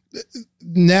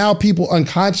now people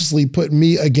unconsciously put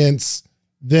me against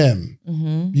them.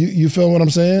 Mm-hmm. You feel what I'm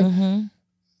saying? Mm-hmm.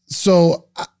 So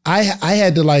I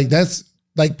had to like, that's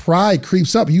like pride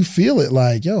creeps up. You feel it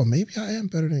like, yo, maybe I am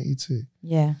better than E.T.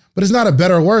 Yeah. But it's not a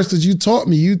better or worse because you taught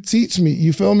me, you teach me,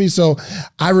 you feel me? So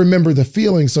I remember the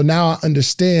feeling. So now I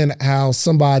understand how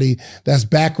somebody that's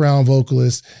background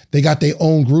vocalist, they got their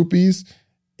own groupies.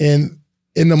 And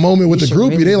in the moment with the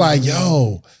groupie, really, they're like,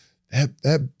 yo,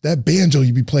 that banjo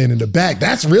you be playing in the back,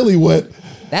 that's really what...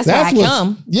 That's why I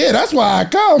come. Yeah, that's why I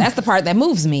come. That's the part that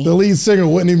moves me. The lead singer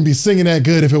wouldn't even be singing that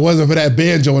good if it wasn't for that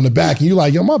banjo in the back. And you're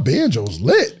like, yo, my banjo's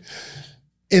lit.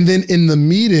 And then in the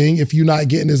meeting, if you're not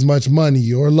getting as much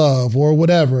money or love or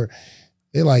whatever,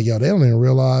 they're like, yo, they don't even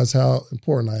realize how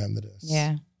important I am to this.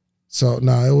 Yeah. So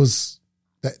no, it was,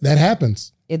 that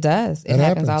happens. It does. It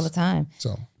happens all the time.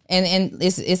 So. And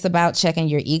it's about checking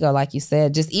your ego, like you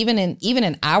said. Just even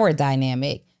in our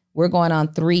dynamic, we're going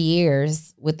on 3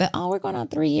 years we're going on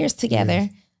 3 years together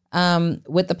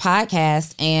with the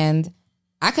podcast. And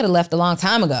I could have left a long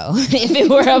time ago if it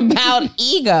were about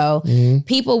ego. Mm-hmm.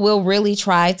 People will really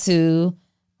try to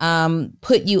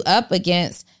put you up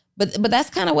against, but that's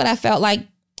kind of what I felt like.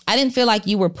 I didn't feel like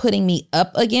you were putting me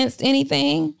up against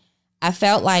anything. I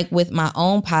felt like with my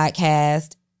own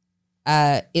podcast,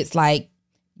 it's like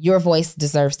your voice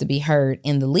deserves to be heard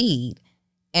in the lead.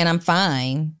 And I'm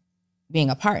fine being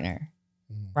a partner,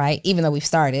 right? Even though we've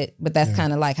started, but that's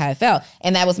kind of like how it felt.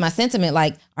 And that was my sentiment.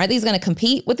 Like, aren't these going to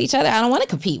compete with each other? I don't want to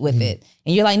compete with it.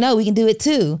 And you're like, no, we can do it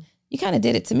too. You kind of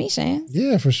did it to me, Shan.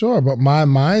 Yeah, for sure. But my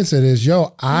mindset is,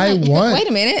 yo, I want. Wait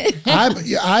a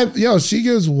minute. She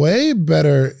gives way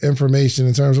better information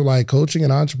in terms of like coaching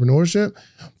and entrepreneurship.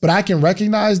 But I can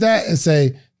recognize that and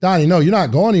say, Donnie, no, you're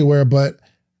not going anywhere. But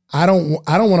I don't want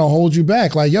to hold you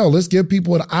back. Like, yo, let's give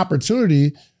people an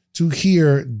opportunity to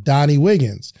hear Donnie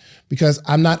Wiggins, because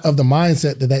I'm not of the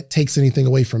mindset that takes anything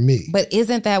away from me. But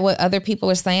isn't that what other people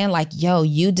are saying? Like, yo,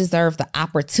 you deserve the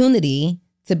opportunity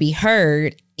to be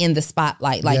heard in the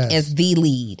spotlight, like as the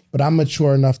lead. But I'm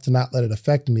mature enough to not let it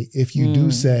affect me. If you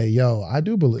do say, yo, I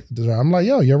do believe, I'm like,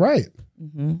 yo, you're right.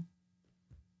 Mm-hmm.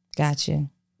 Got you.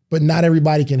 But not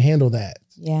everybody can handle that.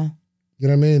 Yeah. You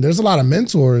know what I mean? There's a lot of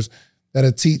mentors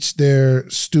that'll teach their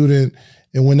student,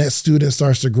 and when that student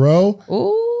starts to grow,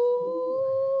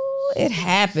 it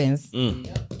happens.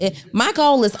 My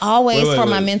goal is always for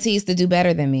my mentees to do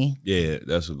better than me. Yeah,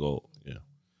 that's a goal. Yeah.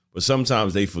 But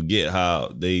sometimes they forget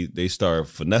how they start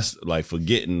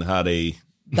forgetting how they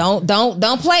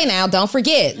don't play now. Don't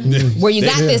forget where you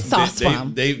got this sauce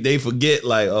from. They forget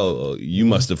like, oh, you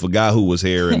must have forgot who was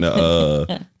here in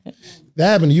the. That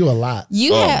happened to you a lot.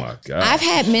 My God. I've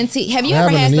had mentee. Have you ever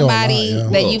had somebody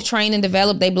that you've trained and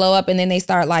developed? They blow up and then they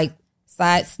start like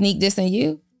sneak dissing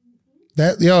you.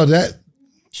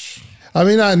 I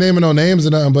mean, not naming no names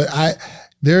or nothing, but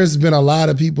there's been a lot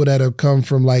of people that have come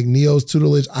from like Neo's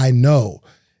tutelage. I know,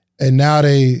 and now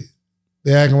they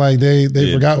acting like they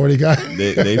forgot where they got.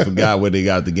 they forgot where they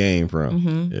got the game from.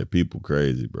 Mm-hmm. Yeah, people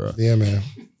crazy, bro. Yeah, man.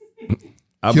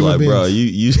 I'm like, bro,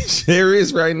 you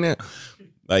serious right now?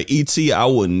 Like ET, I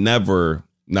would never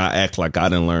not act like I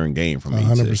didn't learn game from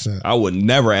 100%. I would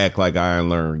never act like I didn't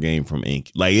learn game from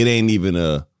Ink. Like it ain't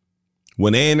even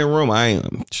when they in the room.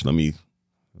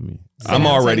 I'm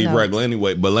already regular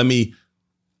anyway, but let me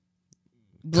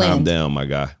calm down, my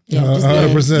guy.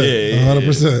 100%. Yeah,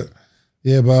 100%.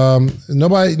 Yeah, but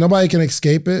nobody can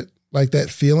escape it, like that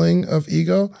feeling of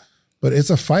ego. But it's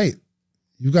a fight.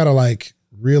 You got to like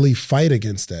really fight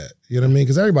against that. You know what I mean?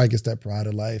 Because everybody gets that pride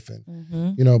of life, and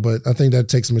but I think that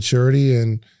takes maturity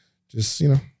and just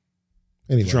anyway.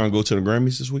 You trying to go to the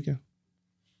Grammys this weekend?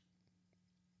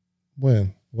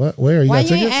 When? What? Where? Why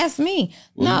you ain't ask me?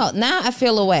 No, now I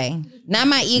feel away. Now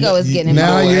my ego is getting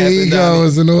involved. Now your ego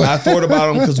is in the way. I thought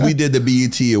about them because we did the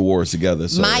BET Awards together.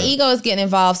 So my ego is getting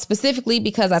involved specifically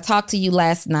because I talked to you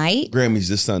last night. Grammys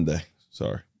this Sunday.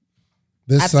 Sorry.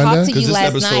 I talked to you this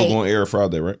last episode night going to air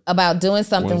Friday, right? About doing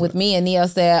something with me, and Neo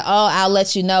said, "Oh, I'll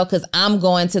let you know because I'm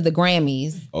going to the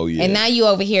Grammys." Oh yeah. And now you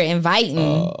over here inviting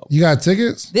you got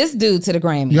tickets? This dude to the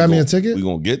Grammys. You got me a ticket? We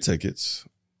gonna get tickets.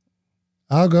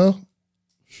 I'll go.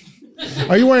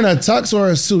 Are you wearing a tux or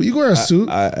a suit? You wear a suit?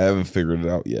 I haven't figured it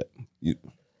out yet. You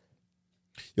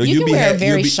can wear a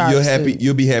very sharp suit.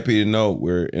 You'll be happy to know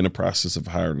we're in the process of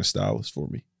hiring a stylist for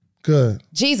me. Good.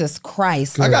 Jesus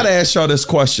Christ. I got to ask y'all this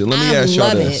question. Let me ask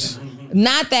y'all this.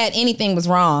 Not that anything was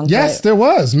wrong. Yes, there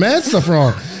was mad stuff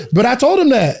wrong. But I told him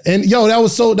that. And that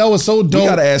was so dope. We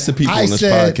got to ask the people on this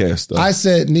podcast though. I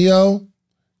said, Neo,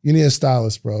 you need a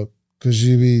stylist, bro, because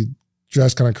you be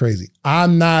dressed kind of crazy.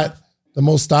 I'm not the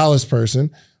most stylish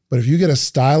person, but if you get a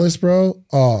stylist, bro,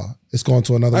 it's going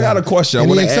to another level. I got a question. I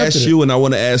want to ask you, and I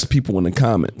want to ask people in the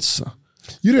comments.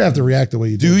 You didn't have to react the way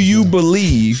you did. Do you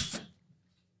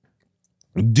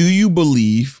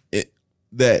believe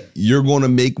that you're going to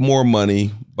make more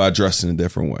money by dressing a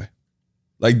different way?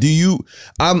 Like, and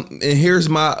here's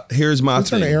my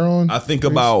thing. I think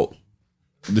about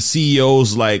the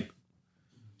CEOs like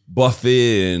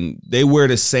Buffett, and they wear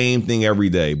the same thing every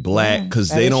day, black, because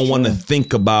they don't want to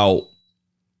think about.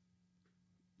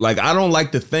 Like, I don't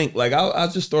like to think. Like, I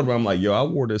just thought about. I'm like, yo, I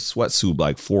wore this sweatsuit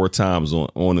like 4 times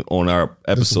on our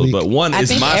episode, but one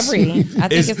is my. I think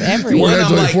it's every. One,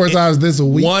 I'm like 4 times this a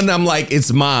week. One, I'm like,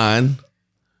 it's mine.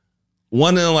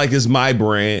 One, I'm like, it's my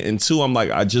brand, and 2, I'm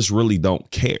like, I just really don't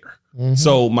care. Mm-hmm.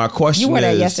 So my question is, you wore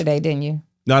that yesterday, didn't you?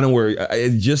 Not in where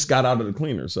it just got out of the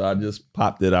cleaner, so I just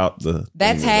popped it out.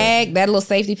 That tag, that little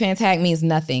safety pin tag means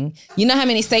nothing. You know how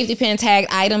many safety pin tag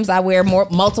items I wear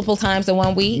multiple times in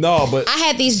 1 week? No, but I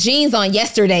had these jeans on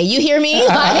yesterday. You hear me?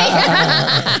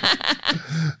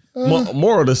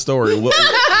 More of the story.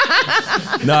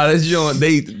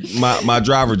 My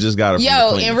driver just got it.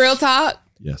 Yo, in real talk.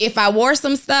 Yes. If I wore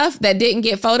some stuff that didn't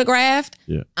get photographed,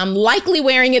 I'm likely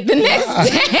wearing it the next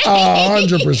day.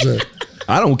 100%.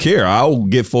 I don't care. I'll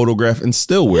get photographed and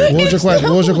still wear it. What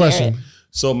was your question?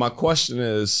 So my question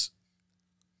is,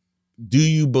 do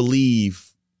you believe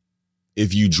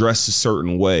if you dress a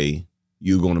certain way,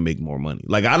 you're going to make more money?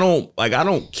 Like I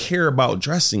don't care about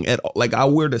dressing at all. Like I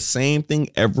wear the same thing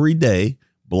every day.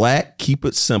 Black, keep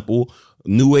it simple.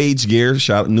 New Age gear,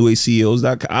 shout out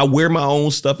newageceos.com. I wear my own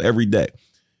stuff every day.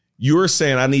 You're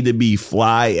saying I need to be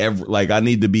fly, I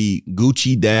need to be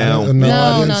Gucci down. No,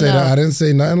 I didn't say that. I didn't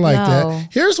say nothing like that.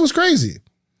 Here's what's crazy.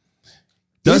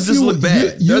 Does this look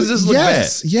bad? Does this look bad?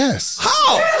 Yes.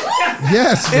 How?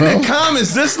 Yes, bro. In the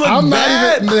comments, this look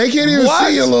bad. They can't even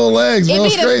see your little legs, bro.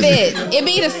 It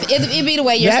be the fit. It be the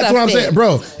way your stuff That's what I'm saying,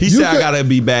 bro. He said I gotta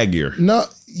be baggier. No,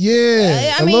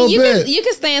 yeah. I mean, you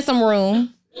can stay in some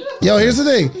room. Yo, here's the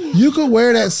thing. You could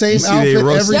wear that same outfit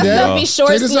every day. That stuff be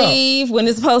short sleeve when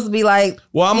it's supposed to be like.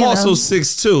 Well, I'm also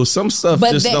 6'2". Some stuff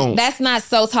don't. That's not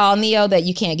so tall, Neo, that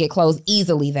you can't get clothes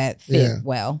easily that fit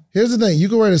well. Here's the thing. You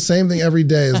can wear the same thing every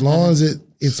day as long as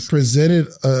it's presented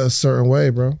a certain way,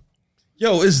 bro.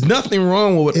 Yo, it's nothing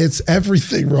wrong with it. It's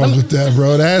everything wrong with that,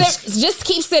 bro. Just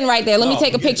keep sitting right there. Let me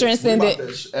take a picture and send it.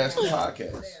 Ask the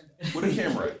podcast. Where the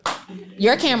camera at?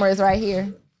 Your camera is right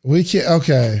here. We can't.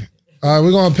 Okay. All right,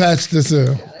 we're gonna patch this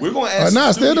in. We're gonna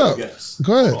ask. Stand up. Guests.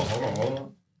 Go ahead. Hold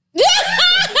on.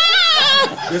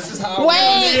 This is how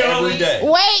every day.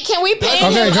 Wait, can we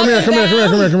pan Okay, him come here.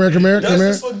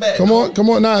 Come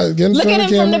on, now. Get in Look front at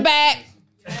of him the from the camera. back.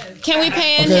 Can we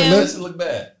pan Okay, him? Does it look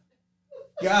bad?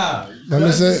 God, Let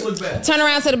me see. look bad? Turn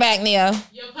around to the back, Neo.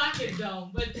 Your pocket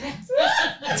don't, but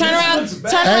that's Turn around to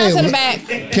the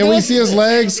back. Can we see his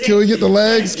legs? Can we get the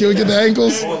legs? Can we get the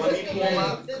ankles?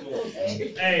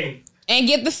 Hey. And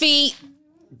get the feet.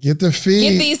 Get the feet.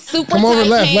 Get these super Come over tight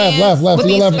left. pants To with your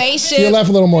these left. spaceship. To your left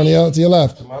a little more, Neil. To your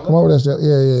left. Come over there.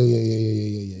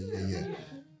 Yeah.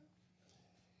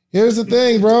 Here's the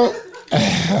thing, bro.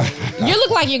 You look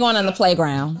like you're going on the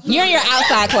playground. You're in your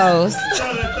outside clothes.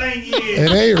 So the thing is,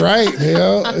 It ain't right,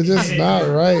 Neil. It's just not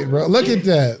right, bro. Look at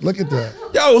that.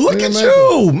 Yo, look at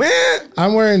you, man.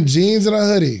 I'm wearing jeans and a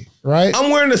hoodie, right? I'm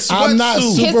wearing a sweatsuit. I'm not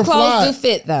super His clothes fly. do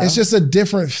fit though. It's just a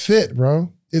different fit,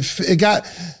 bro. It got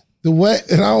the wet,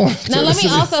 and I don't want to. Now let me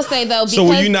also say though, because So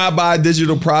will you not buy a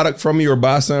digital product from me or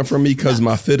buy something from me because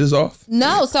my fit is off?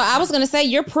 no. So I was gonna say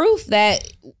you're proof that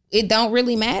it don't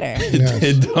really matter.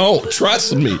 It don't.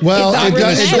 Trust me. Well, It it don't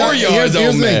does. really It matter. does. Y'all Here's don't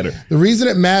the thing. matter. The reason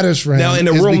it matters for him Now in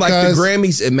a is room like the because-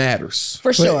 Grammys, it matters. For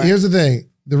But sure. here's the thing.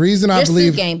 The reason I Your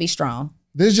believe suit game be strong.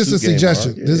 this is just a Suit game,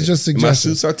 suggestion. bro. This is just a My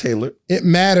suggestion. suits are tailored. It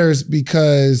matters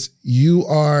because you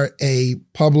are a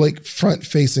public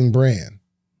front-facing brand.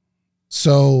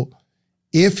 So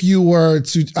if you were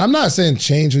to, I'm not saying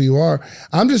change who you are.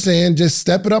 I'm just saying just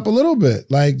step it up a little bit.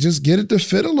 Like just get it to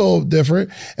fit a little different.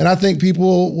 And I think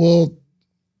people will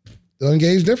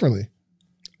engage differently.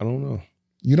 I don't know.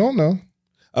 You don't know.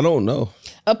 I don't know.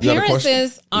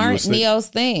 Appearances You were aren't saying- Neo's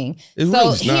thing. It So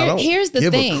really is not. I don't here's the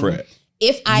give a thing. crap.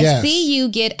 If I Yes. see you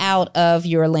get out of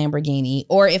your Lamborghini,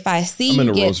 or if I see I'm in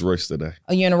you a get Rolls Royce today.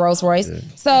 you're in a Rolls Royce,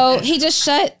 so he just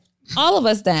shut all of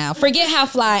us down. Forget how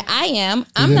fly I am.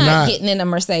 I'm did not not. getting in a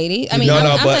Mercedes. I mean, No, I'm no,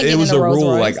 not but getting it was in a a Rolls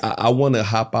rule. Royce. Like I want to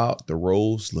hop out the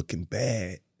Rolls looking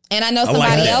bad. And I know I like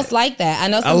somebody that. else like that. I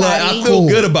know I somebody feel Cool.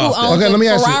 good who about owns that. Okay, let me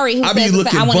a ask you. Ferrari who I be says,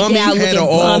 looking I want to bummy, get out had looking an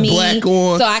all bummy black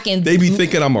on. so I can. They be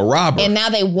thinking I'm a robber. and now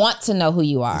they want to know who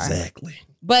you are. Exactly.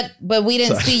 But we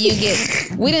didn't see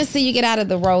you get out of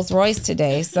the Rolls Royce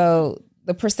today. So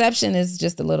the perception is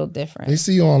just a little different. They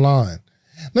see you online.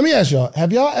 Let me ask y'all,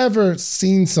 have y'all ever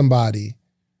seen somebody,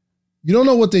 you don't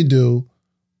know what they do,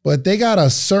 but they got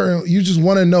a certain, you just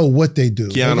want to know what they do.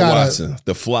 Keanu They got Watson,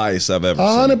 the flyest I've ever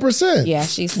seen. 100%. Yeah,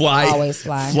 she's Fly, always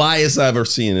fly. Flyest I've ever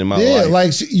seen in my Yeah, life.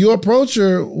 like you approach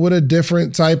her with a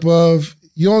different type of,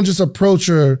 you don't just approach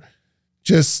her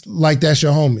just like that's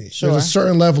your homie. Sure. There's a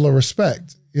certain level of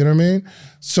respect. You know what I mean?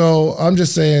 So I'm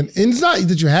just saying, and it's not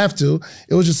that you have to,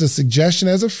 it was just a suggestion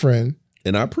as a friend.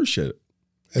 And I appreciate it.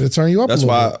 It'll turn you up That's a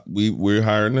little why bit. we're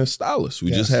hiring a stylist. We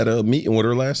Yes. just had a meeting with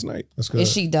her last night. That's good.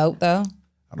 Is she dope though?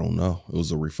 I don't know. It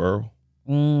was a referral.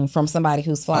 From somebody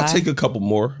who's fly. I'll take a couple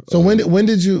more. So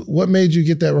what made you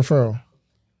get that referral?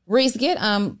 Reese, get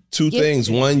Two get- things.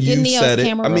 One, get you Neo's said it.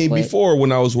 camera I real mean, quick. before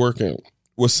when I was working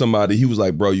with somebody, he was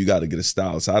like, bro, you got to get a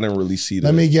stylist. I didn't really see that.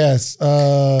 Let me guess.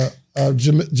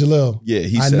 Jalil. Yeah,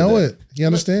 he I said know that. it. He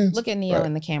understands. Look at Neo Right.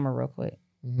 in the camera real quick.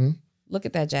 Mhm. Look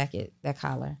at that jacket, that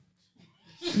collar.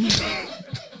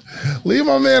 Leave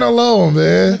my man alone,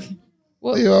 man.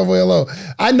 Well- Leave my boy alone.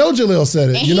 I know Jalil said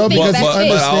it. And You he know, thinks because But, he that's but, it.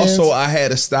 but understands. also, I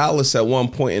had a stylist at one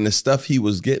point, and the stuff he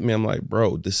was getting me, I'm like,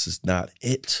 bro, this is not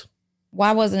it.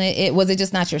 Why wasn't it? Was it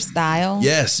just not your style?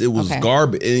 Yes, it was Okay.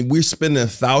 garbage. And we're spending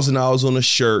 $1,000 on a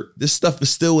shirt. This stuff is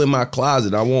still in my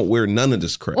closet. I won't wear none of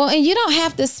this crap. Well, and you don't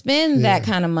have to spend that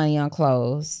kind of money on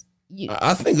clothes.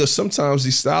 I think that sometimes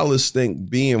these stylists think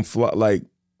being like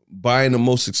buying the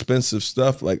most expensive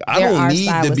stuff. Like I There don't are need to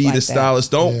stylists be like the that.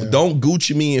 stylist. Don't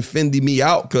Gucci me and Fendi me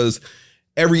out because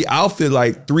every outfit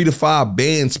like 3 to 5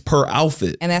 bands per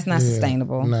outfit. And that's not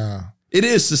sustainable. Nah. It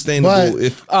is sustainable. But,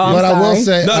 if but I will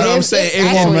say, No, It I'm is- saying it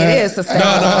actually, won't, man. it is sustainable.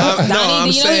 I'm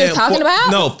Donnie, do you know what you're talking for,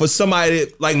 about? No, for somebody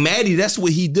like Maddie, that's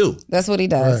what he do. That's what he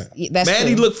does. That's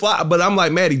Maddie true. look fly, but I'm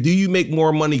like, Maddie, do you make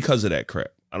more money because of that crap?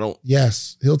 I don't.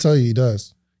 yes, he'll tell you he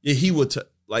does. Yeah, he would.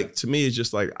 Like to me, it's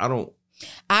just like I don't.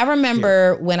 I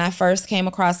remember when I first came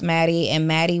across Maddie, and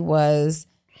Maddie was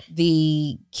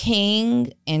the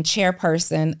king and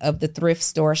chairperson of the thrift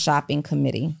store shopping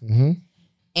committee. Mm-hmm.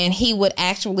 And he would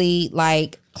actually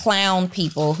like clown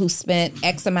people who spent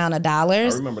X amount of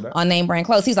dollars I remember that. on name brand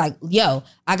clothes. He's like, yo,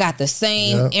 I got the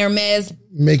same Hermes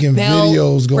Making belt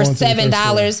videos going for to the thrift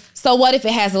 $7. So what if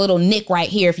it has a little nick right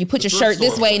here? If you put your shirt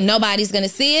this store. way, nobody's gonna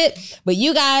see it. But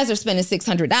you guys are spending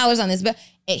 $600 on this belt.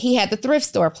 And he had the thrift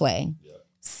store play.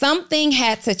 something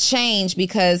had to change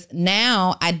because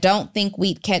now I don't think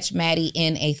we'd catch Maddie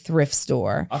in a thrift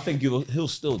store. I think he'll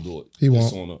still do it. He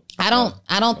won't. I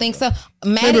don't think so.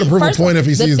 Maybe to prove a point if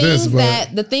he sees this.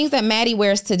 But the things that Maddie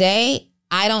wears today,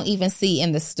 I don't even see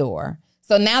in the store.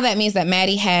 So now that means that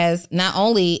Maddie has not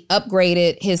only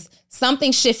upgraded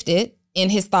something shifted in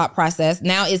his thought process.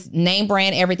 Now it's name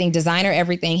brand everything, designer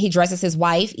everything. He dresses his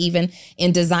wife even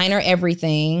in designer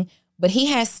everything. But he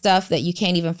has stuff that you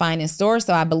can't even find in stores.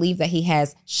 So I believe that he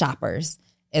has shoppers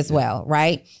as well,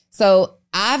 right? So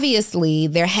obviously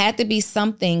there had to be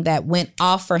something that went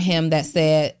off for him that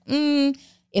said,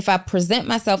 if I present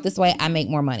myself this way, I make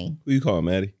more money. Who you call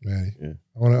Maddie? Maddie. Yeah.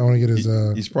 I want to get his...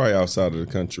 He's probably outside of the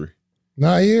country.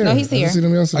 Not here. No, he's here.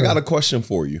 I got a question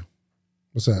for you.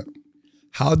 What's that?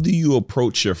 How do you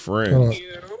approach your friend?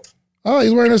 Oh,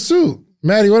 he's wearing a suit.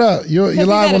 Maddie, what up? You're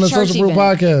live on the Social Brew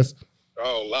podcast.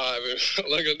 Oh, live.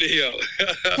 Look at Neo.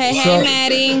 Hey,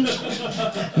 Maddie.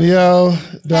 Neo,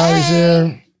 Donnie's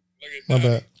here. My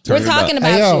bad. We're talking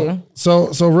about you.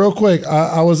 So real quick,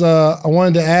 I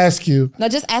wanted to ask you. No,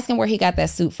 just ask him where he got that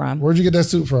suit from. Where'd you get that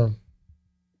suit from?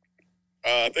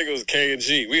 I think it was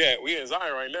K&G. We in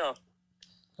Zion right now.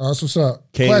 Oh, that's what's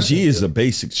up. K&G is a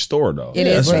basic store, though. It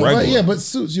is regular. Right, yeah, but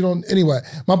suits, you don't. Anyway,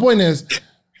 my point is,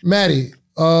 Maddie,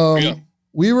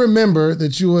 we remember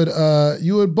that you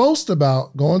would boast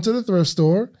about going to the thrift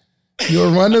store. You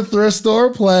would run the thrift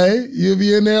store play. You'd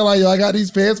be in there like, yo, I got these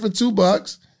pants for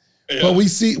 $2. Yeah. But we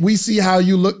see how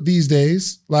you look these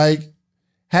days. Like,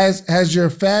 has your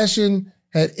fashion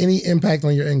had any impact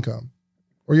on your income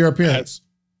or your appearance?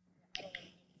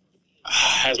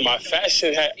 Has my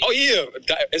fashion had? Oh yeah,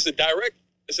 it's a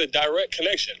direct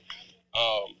connection.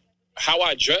 How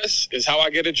I dress is how I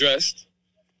get addressed.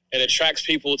 It attracts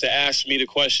people to ask me the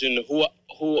question,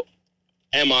 who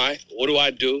am I? What do I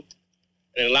do?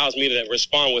 And it allows me to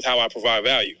respond with how I provide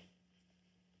value.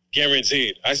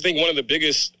 Guaranteed. I think one of the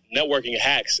biggest networking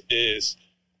hacks is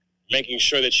making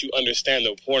sure that you understand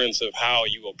the importance of how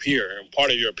you appear. And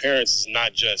part of your appearance is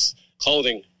not just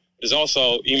clothing. There's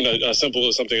also even a simple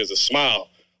as something as a smile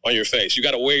on your face. You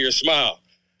got to wear your smile,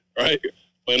 right?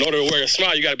 But in order to wear a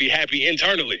smile, you got to be happy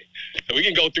internally. So we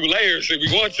can go through layers if we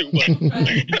want to,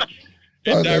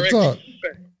 but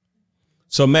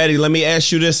So, Maddie, let me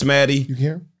ask you this, Maddie. You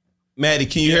hear? Maddie,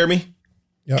 can you hear me?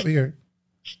 Yeah, we hear.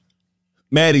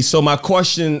 Maddie, so my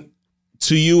question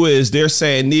to you is, they're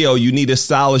saying, Neo, you need a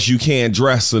stylist, you can't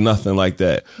dress or nothing like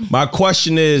that. My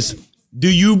question is, do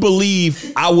you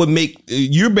believe I would make,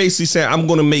 you're basically saying I'm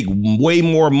going to make way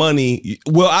more money.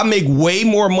 Well, I make way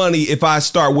more money if I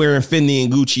start wearing Fendi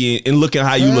and Gucci and look at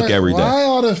how you look every day. Why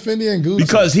all the Fendi and Gucci?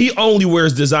 Because he only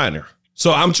wears designer.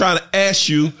 So I'm trying to ask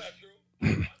you.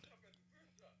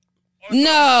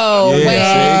 No,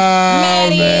 Yeah.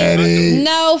 wait. Maddie.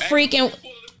 No freaking.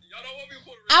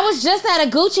 I was just at a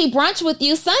Gucci brunch with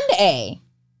you Sunday.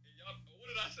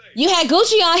 You had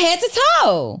Gucci on head to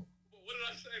toe.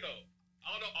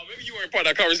 You weren't part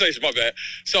of that conversation, my bad.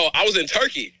 So I was in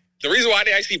Turkey. The reason why I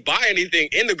didn't actually buy anything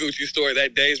in the Gucci store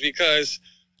that day is because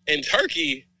in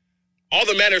Turkey, all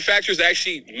the manufacturers that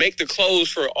actually make the clothes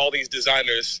for all these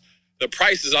designers, the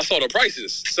prices, I saw the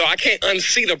prices. So I can't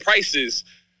unsee the prices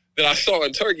that I saw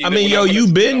in Turkey. I mean, yo, you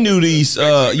been knew these.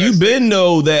 You been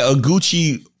know that a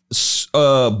Gucci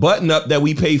button up that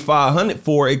we paid $500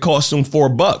 for, it cost them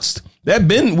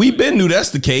 $4. We been knew that's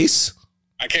the case.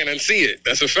 I can't unsee it.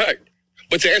 That's a fact.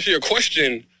 But to answer your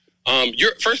question,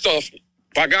 you're first off,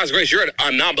 by God's grace, you're an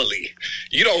anomaly.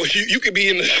 You could be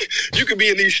in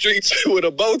these streets with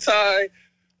a bow tie,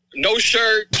 no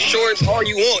shirt, shorts, all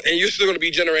you want, and you're still going to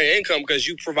be generating income because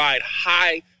you provide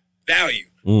high value.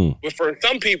 But for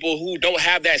some people who don't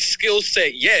have that skill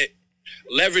set yet,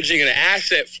 leveraging an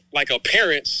asset like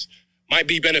appearance might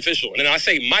be beneficial. And I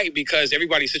say might because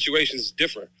everybody's situation is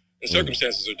different and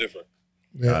circumstances are different.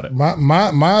 Yeah,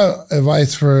 my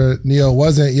advice for Neo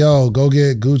wasn't, yo, go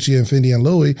get Gucci and Fendi and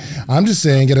Louis. I'm just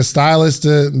saying get a stylist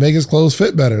to make his clothes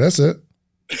fit better. That's it.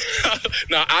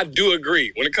 Now, I do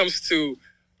agree. When it comes to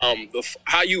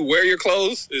how you wear your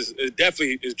clothes is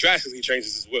drastically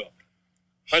changes as well.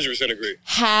 100% agree.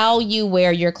 How you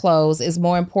wear your clothes is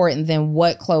more important than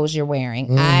what clothes you're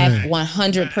wearing. I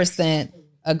 100%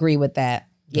 agree with that.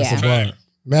 Yeah.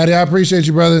 Maddie, I appreciate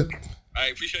you, brother. I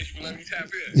appreciate you for letting me tap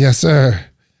in. Yes, sir.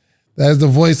 That is the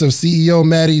voice of CEO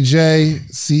Maddie J.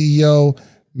 CEO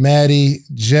Maddie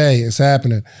J. It's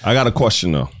happening. I got a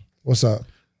question, though. What's up?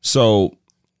 So.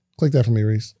 Click that for me,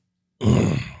 Reese.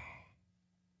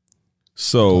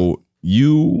 So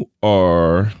you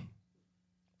are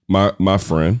my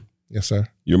friend. Yes, sir.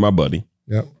 You're my buddy.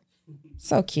 Yep.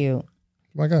 So cute.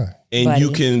 My guy. And Buddy.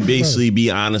 you can basically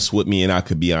be honest with me and I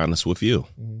could be honest with you.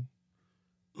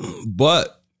 Mm-hmm.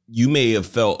 But you may have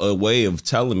felt a way of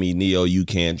telling me, Neo, you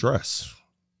can't dress.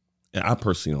 And I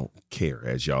personally don't care,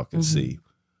 as y'all can see.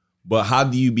 But how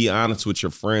do you be honest with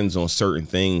your friends on certain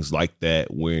things like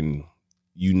that when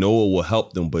you know it will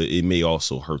help them, but it may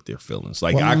also hurt their feelings?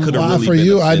 Like, I could have really for been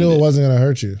you, offended. I knew it wasn't going to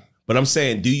hurt you. But I'm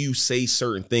saying, do you say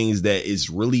certain things that is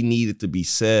really needed to be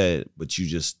said, but you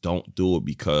just don't do it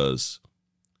because,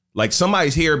 like,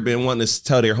 somebody's here been wanting to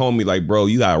tell their homie, like, bro,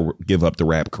 you got to give up the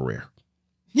rap career.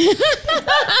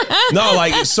 No,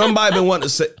 like, somebody been wanting to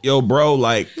say, yo, bro,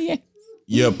 like,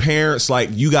 your parents, like,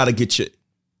 you got to get your...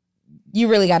 You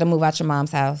really got to move out your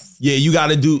mom's house. Yeah, you got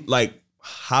to do, like,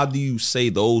 how do you say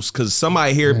those? Because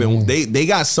somebody here been, they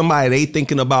got somebody they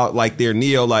thinking about, like, their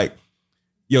Neo, like,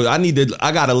 yo,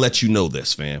 I got to let you know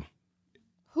this, fam.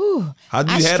 Whew. How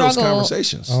do you have those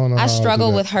conversations? I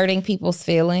struggle with hurting people's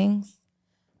feelings.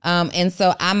 And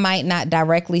so I might not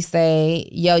directly say,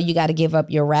 yo, you got to give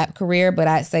up your rap career, but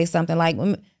I'd say something like,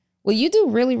 well, you do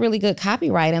really, really good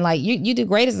copywriting. Like you do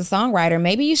great as a songwriter.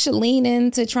 Maybe you should lean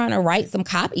into trying to write some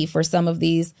copy for some of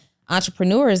these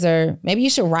entrepreneurs, or maybe you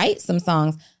should write some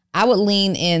songs. I would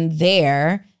lean in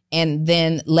there and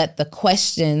then let the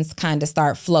questions kind of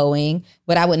start flowing.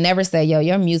 But I would never say, yo,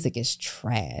 your music is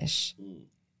trash.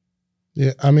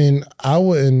 Yeah, I mean, I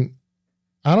wouldn't,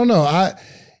 I don't know.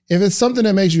 If it's something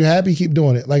that makes you happy, keep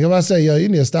doing it. Like if I say, yo, you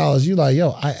need a stylist, you like, yo,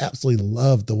 I absolutely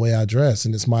love the way I dress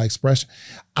and it's my expression.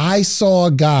 I saw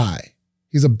a guy,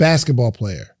 he's a basketball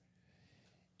player.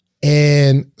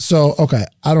 And so, okay,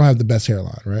 I don't have the best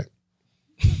hairline, right?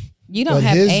 You don't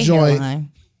have a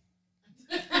hairline.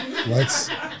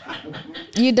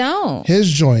 You don't. His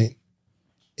joint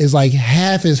is like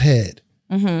half his head.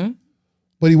 Mm-hmm.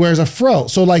 But he wears a fro.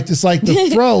 So like it's like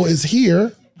the fro is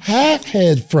here, half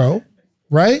head fro.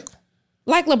 Right?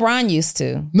 Like LeBron used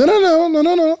to.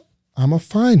 No. I'ma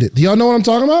find it. Do y'all know what I'm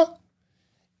talking about?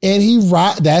 And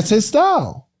that's his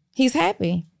style. He's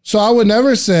happy. So I would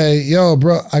never say, yo,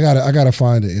 bro, I gotta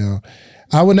find it, yo.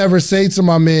 I would never say to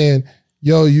my man,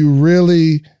 yo, you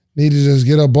really need to just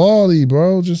get a baldy,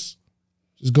 bro. Just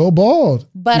go bald.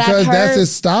 But because that's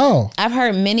his style. I've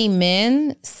heard many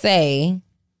men say,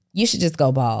 you should just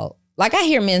go bald. Like I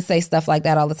hear men say stuff like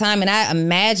that all the time. And I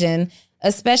imagine,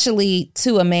 especially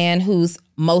to a man whose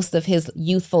most of his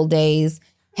youthful days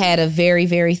had a very,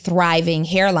 very thriving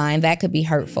hairline, that could be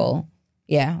hurtful.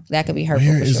 Yeah, that could be hurtful.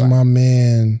 Where is my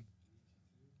man?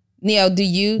 Neo, do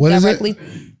you what directly?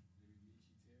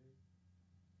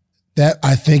 That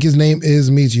I think his name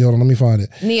is Michi. Hold on, let me find it.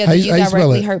 Neo, do you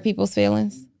directly hurt people's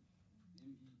feelings?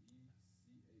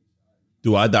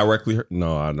 Do I directly hurt?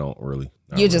 No, I don't really.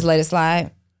 You just let it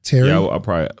slide? Terry? Yeah, I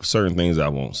probably certain things I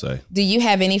won't say. Do you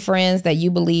have any friends that you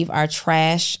believe are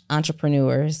trash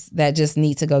entrepreneurs that just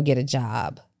need to go get a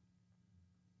job?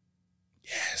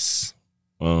 Yes.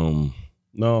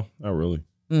 No, not really.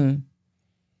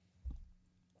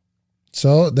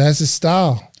 So that's his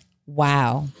style.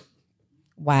 Wow.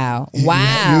 You'd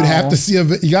have to see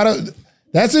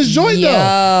that's his joint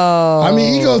though. I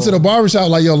mean, he goes to the barbershop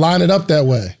like, yo, line it up that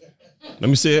way. Let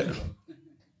me see it.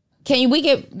 Can we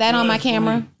get that on my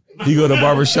camera? He go to the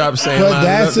barbershop saying, but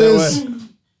that's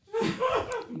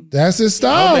his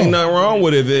style. I don't think nothing wrong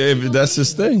with it if that's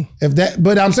his thing.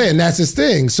 But I'm saying that's his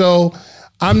thing. So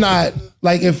I'm not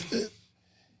like, if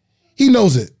he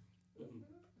knows it,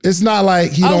 it's not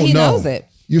like he don't know. He knows it.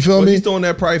 You feel me? He's doing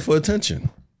that probably for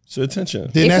attention. It's attention.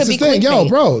 Then that's his thing. Yo,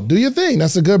 bro, do your thing.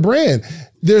 That's a good brand.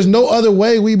 There's no other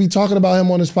way we'd be talking about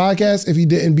him on this podcast if he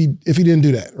didn't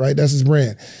do that, right? That's his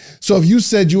brand. So if you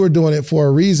said you were doing it for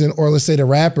a reason, or let's say the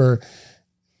rapper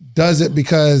does it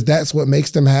because that's what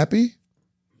makes them happy,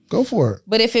 go for it.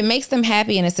 But if it makes them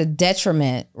happy and it's a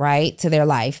detriment, right, to their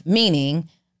life, meaning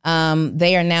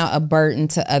they are now a burden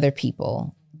to other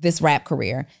people, this rap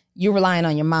career, you're relying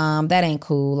on your mom, that ain't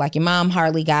cool. Like your mom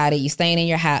hardly got it. You're staying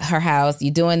in her house.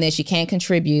 You're doing this. You can't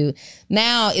contribute.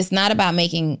 Now it's not about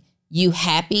making you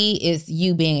happy. It's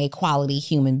you being a quality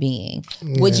human being.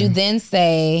 Yeah. Would you then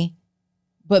say,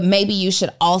 but maybe you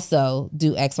should also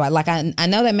do X, Y? Like I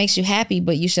know that makes you happy,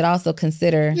 but you should also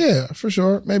consider. Yeah, for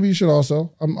sure. Maybe you should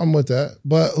also. I'm with that.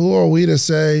 But who are we to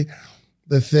say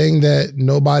the thing that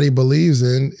nobody believes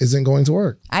in isn't going to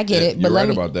work? I get it. But you're right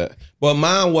about that. But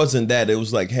mine wasn't that. It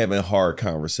was like having hard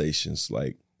conversations.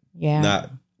 Like,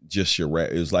 not just your rap.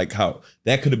 It was like how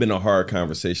that could have been a hard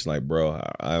conversation. Like, bro,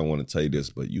 I don't want to tell you this,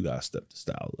 but you got to step the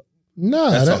style up. No,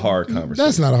 that's a hard conversation.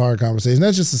 That's not a hard conversation.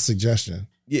 That's just a suggestion.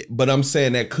 Yeah, but I'm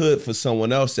saying that could, for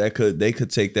someone else, they could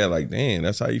take that like, damn,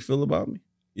 that's how you feel about me.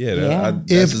 Yeah,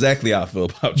 that's exactly how I feel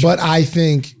about you. But I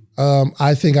think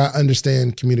I think I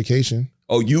understand communication.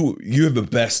 Oh, you're the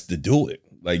best to do it.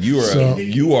 Like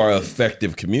you are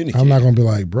effective communicator. I'm not gonna be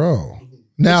like, bro.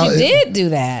 Now but you did do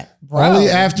that, bro. Only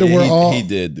after he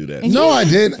did do that. No, I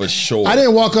didn't. For sure. I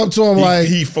didn't walk up to him like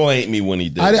he flamed me when he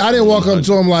did. I didn't walk up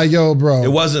to him like, yo, bro.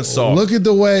 It wasn't soft. Look at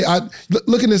the way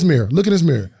look in this mirror. Look in this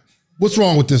mirror. What's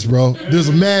wrong with this, bro? There's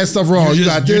mad stuff wrong. You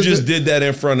just did that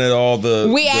in front of all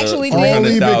the. We actually did.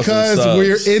 Only because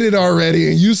we're in it already,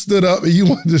 and you stood up and you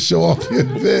wanted to show off your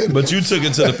fit. But you took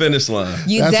it to the finish line.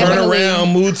 You turn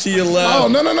around, move to your left. Oh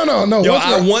no! Yo,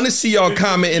 I want to see y'all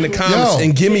comment in the comments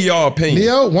and give me y'all opinion.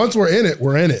 Neo, once we're in it,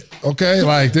 we're in it. Okay,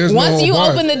 like there's once you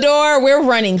open the door, we're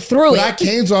running through it. I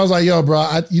came to, I was like, yo,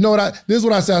 bro, you know what? This is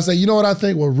what I said. I said, you know what I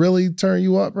think will really turn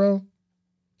you up, bro?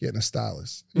 Getting a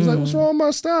stylist. He's like, what's wrong with my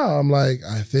style? I'm like,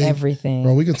 I think everything.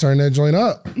 Bro, we can turn that joint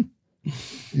up.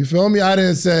 You feel me? I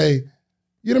didn't say,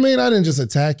 you know what I mean? I didn't just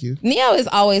attack you. Neo is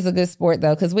always a good sport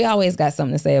though, because we always got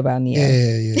something to say about Neo.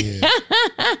 Yeah.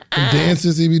 The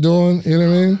dances he be doing, you know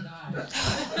what I mean?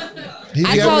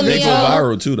 I told they Neo, go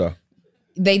viral too though.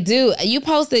 They do. You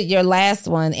posted your last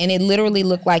one and it literally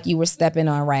looked like you were stepping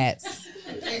on rats.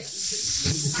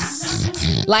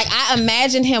 Like I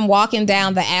imagine him walking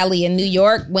down the alley in New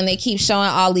York when they keep showing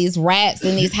all these rats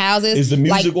in these houses. Is the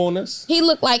music on this? He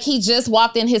looked like he just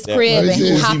walked in his crib and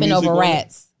he's hopping over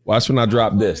rats. Watch when I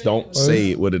drop this. Don't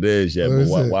say what it is yet, but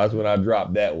watch when I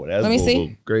drop that one. That's Let me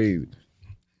see. Crazy.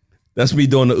 That's me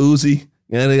doing the Uzi.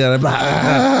 Yeah, they got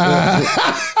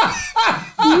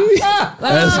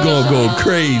That's gonna go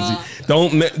crazy.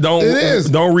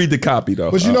 Don't read the copy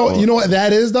though. But you know what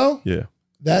that is though? Yeah.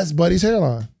 That's Buddy's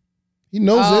hairline. He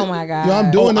knows it. Oh my God. Yo, I'm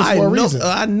doing this for a reason.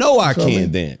 I know I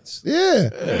can't dance. Yeah.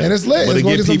 And it's lit. But it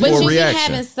gives people But a you be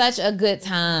reaction. having such a good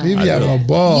time. You be having a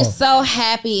ball. You're so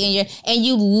happy and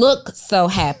you look so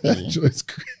happy. It's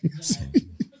crazy.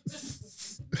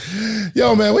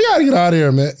 Yo, man, we gotta get out of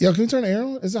here, man. Yo, can you turn the air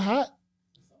on? Is it hot?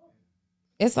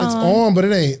 It's on. It's on, but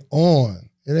it ain't on.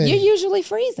 It ain't. You're usually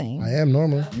freezing. I am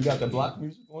normally. You got the block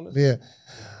music on this? Yeah.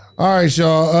 All right,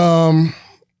 y'all.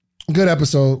 Good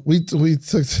episode. We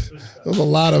took there was a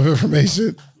lot of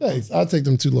information. Thanks. I'll take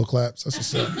them 2 little claps. That's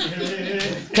what's up.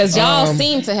 Because y'all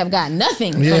seem to have got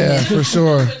nothing from Yeah, this. for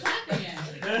sure.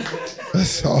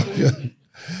 That's all good.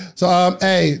 So,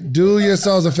 hey, do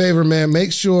yourselves a favor, man.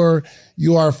 Make sure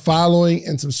you are following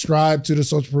and subscribe to the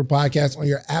Social Proof Podcast on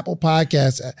your Apple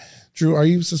Podcasts. Drew, are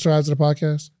you subscribed to the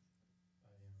podcast?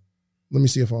 Let me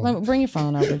see your phone. Bring your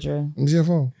phone over, Drew. Let me see your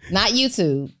phone. Not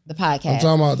YouTube, the podcast. I'm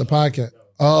talking about the podcast.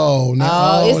 Oh,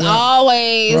 no. It's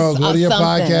always Bro, go to your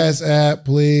something. podcast app,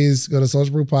 please. Go to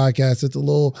Social Proof Podcast. Hit the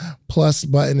little plus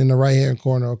button in the right-hand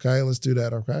corner, okay? Let's do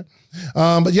that, okay?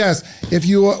 But yes, if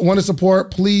you want to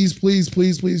support, please hit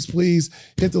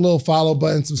the little follow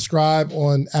button, subscribe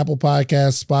on Apple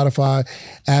Podcasts, Spotify,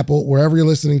 Apple, wherever you're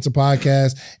listening to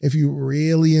podcasts. If you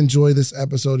really enjoy this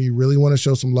episode and you really want to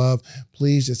show some love,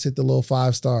 please just hit the little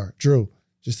 5-star. Drew,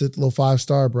 just hit the little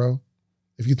 5-star, bro.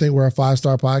 If you think we're a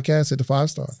 5-star podcast, hit the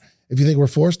 5-star. If you think we're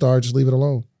 4-star, just leave it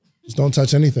alone. Just don't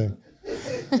touch anything.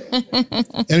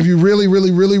 And if you really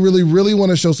want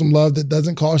to show some love that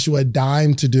doesn't cost you a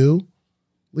dime to do,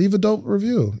 leave a dope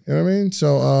review. You know what I mean?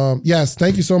 So, yes,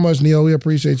 thank you so much, Neo. We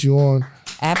appreciate you on.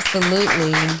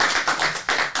 Absolutely.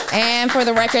 And for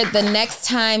the record, the next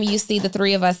time you see the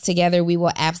 3 of us together, we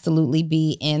will absolutely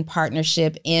be in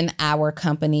partnership in our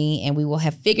company, and we will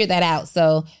have figured that out.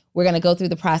 So we're going to go through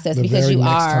the process because you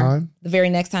are the very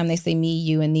next time they see me,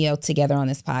 you, and Neo together on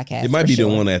this podcast. It might be the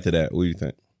one after that. What do you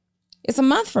think? It's a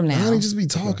month from now. Why don't you just be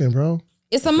talking, bro?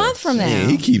 It's a month from now. Yeah,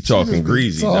 he keep talking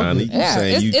greasy, Donnie.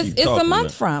 It's a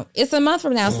month from. It's a month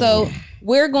from now. So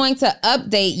we're going to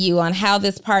update you on how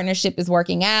this partnership is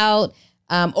working out.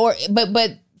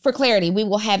 But for clarity, we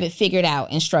will have it figured out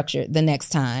and structured the next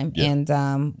time, and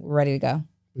we're ready to go.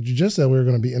 But you just said we were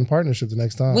going to be in partnership the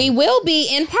next time. We will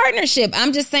be in partnership.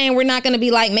 I'm just saying we're not going to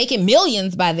be like making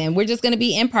millions by then. We're just going to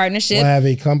be in partnership. We'll have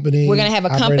a company. We're going to have a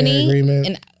company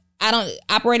agreement. And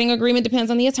operating agreement depends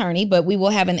on the attorney, but we will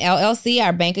have an LLC,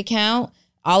 our bank account,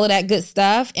 all of that good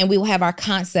stuff, and we will have our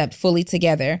concept fully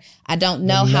together. I don't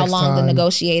know how long the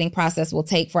negotiating process will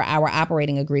take for our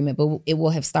operating agreement, but it will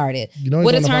have started. You know,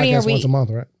 what attorney are we? Once a month,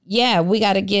 right? Yeah, we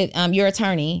got to get your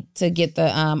attorney to get the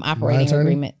operating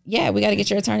agreement. Yeah, we got to get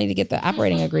your attorney to get the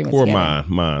operating agreement. Or together.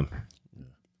 mine.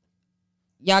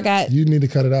 Y'all got. You need to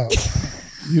cut it out.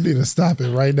 You need to stop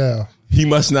it right now. He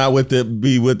must not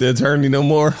be with the attorney no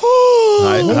more.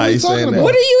 How you saying that?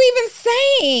 What are you even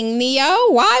saying,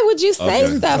 Neo? Why would you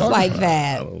say stuff like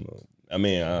that? I don't know. I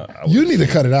mean, you need to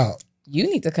cut it out. You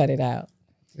need to cut it out.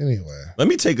 Anyway, let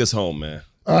me take us home, man.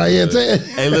 All right, yeah.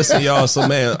 Hey, listen, y'all. So,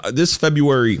 man, this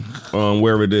February,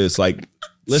 wherever it is, like,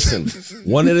 listen,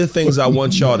 one of the things I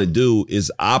want y'all to do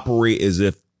is operate as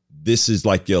if this is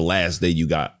like your last day you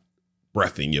got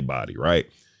breath in your body, right?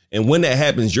 And when that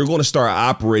happens, you're going to start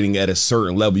operating at a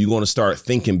certain level. You're going to start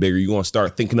thinking bigger. You're going to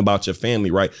start thinking about your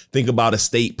family, right? Think about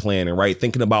estate planning, right?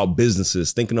 Thinking about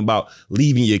businesses, thinking about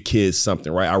leaving your kids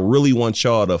something, right? I really want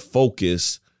y'all to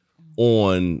focus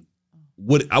on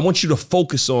what I want you to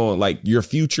focus on, like your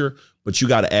future, but you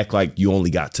got to act like you only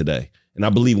got today. And I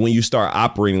believe when you start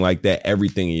operating like that,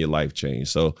 everything in your life changes.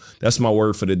 So that's my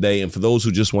word for the day. And for those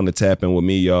who just want to tap in with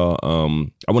me, y'all,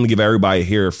 I want to give everybody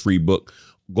here a free book.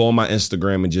 Go on my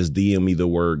Instagram and just DM me the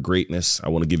word greatness. I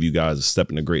want to give you guys a Step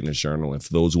into Greatness journal. And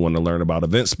for those who want to learn about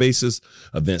event spaces,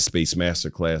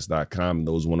 eventspacemasterclass.com. And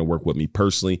those who want to work with me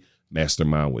personally,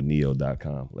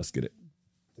 mastermindwithneo.com. Let's get it.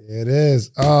 It is.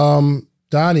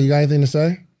 Donnie, you got anything to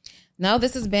say? No,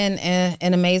 this has been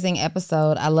an amazing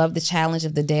episode. I love the challenge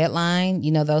of the deadline.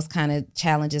 You know, those kind of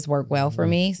challenges work well for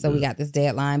me. So we got this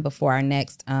deadline before our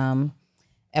next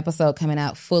episode coming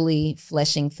out, fully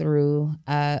fleshing through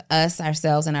us,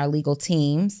 ourselves, and our legal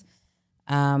teams,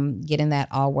 getting that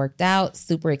all worked out.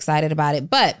 Super excited about it.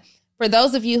 But for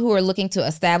those of you who are looking to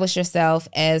establish yourself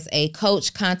as a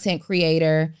coach, content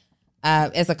creator,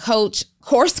 as a coach,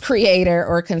 course creator,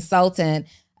 or consultant,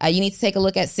 you need to take a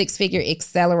look at Six Figure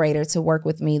Accelerator to work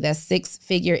with me. That's Six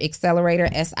Figure Accelerator,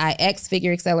 SIX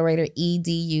Figure Accelerator,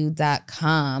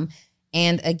 edu.com.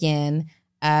 And again,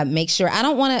 make sure I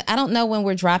don't know when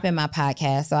we're dropping my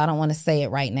podcast, so I don't want to say it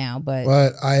right now, but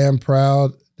I am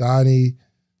proud. Donnie,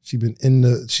 she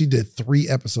did 3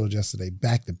 episodes yesterday,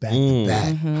 back to back to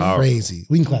back. Mm-hmm. Crazy.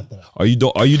 We can clap that up. Are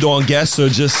you doing guests or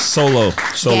just solo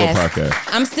podcast?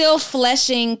 I'm still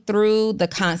fleshing through the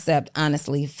concept,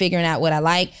 honestly, figuring out what I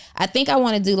like. I think I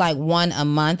want to do like one a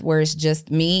month where it's just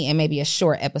me and maybe a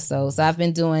short episode. So I've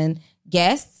been doing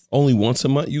guests. Only once a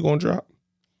month you gonna drop?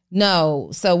 No.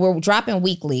 So we're dropping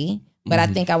weekly, but I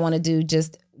think I want to do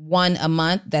just one a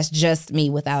month that's just me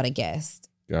without a guest.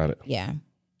 Got it. Yeah.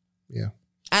 Yeah.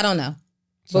 I don't know.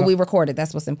 But we recorded.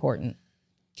 That's what's important.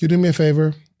 Can you do me a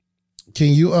favor? Can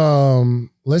you,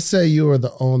 let's say you are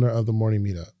the owner of the Morning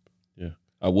Meetup. Yeah,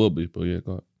 I will be, but yeah,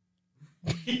 go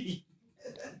ahead.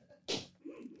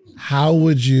 How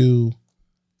would you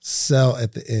sell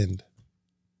at the end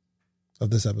of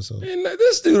this episode? Man,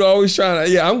 this dude always trying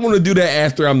to, I'm going to do that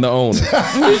after I'm the owner.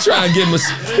 He trying to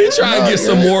get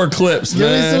some more clips, Give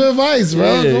man. me some advice,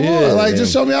 bro. Come on. Like,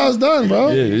 just show me how it's done, bro.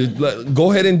 Yeah,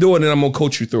 go ahead and do it, and I'm going to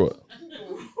coach you through it.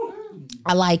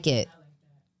 I like it.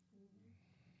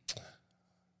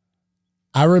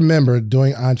 I remember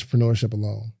doing entrepreneurship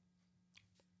alone.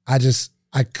 I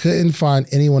couldn't find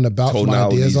anyone to bounce my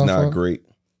ideas off not of. great.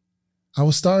 I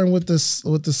was starting with the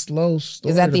slow story.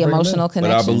 Is that the emotional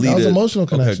connection? But I believe that was emotional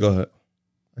connection. Okay, go ahead.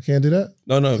 I can't do that?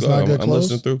 No, It's go not ahead. good I'm close?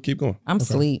 listening through. Keep going. I'm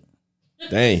asleep.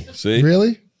 Dang, see?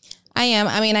 Really? I am.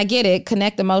 I mean, I get it.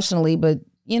 Connect emotionally, but,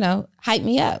 hype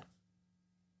me up.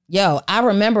 Yo, I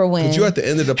remember when. But you at the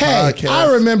end of the Hey, podcast.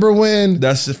 I remember when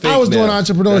That's the fake I was now. doing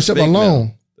entrepreneurship That's fake alone.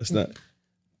 now. That's not.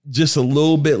 Just a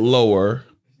little bit lower,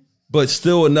 but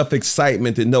still enough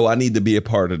excitement to know I need to be a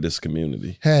part of this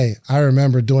community. Hey, I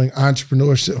remember doing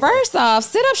entrepreneurship. First off,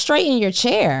 sit up straight in your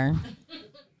chair.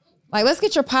 Like, let's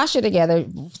get your posture together.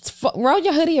 Roll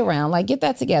your hoodie around. Like, get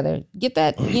that together. Get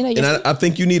that, And I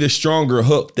think you need a stronger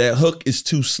hook. That hook is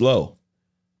too slow.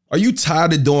 Are you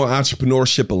tired of doing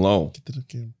entrepreneurship alone? Get to the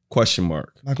camera. Question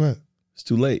mark. Now go ahead. It's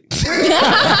too late.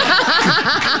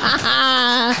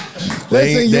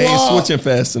 Listen, they you ain't all, switching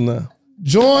fast enough.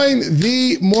 join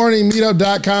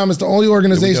themorningmeetup.com. It's the only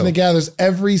organization that gathers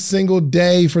every single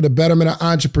day for the betterment of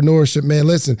entrepreneurship. Man,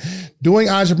 listen, doing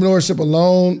entrepreneurship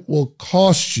alone will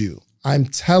cost you. I'm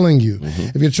telling you,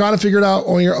 if you're trying to figure it out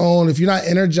on your own, if you're not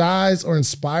energized or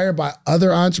inspired by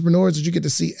other entrepreneurs that you get to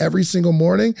see every single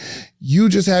morning, you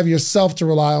just have yourself to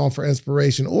rely on for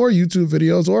inspiration, or YouTube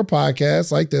videos or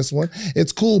podcasts like this one.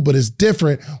 It's cool, but it's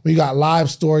different when you got live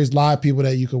stories, live people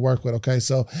that you can work with. Okay.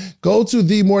 So go to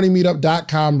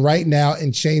themorningmeetup.com right now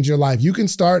and change your life. You can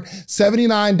start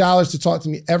 $79 to talk to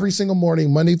me every single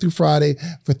morning, Monday through Friday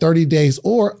for 30 days,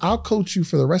 or I'll coach you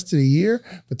for the rest of the year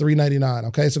for $3.99.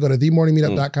 Okay. So go to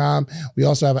themorningmeetup.com. We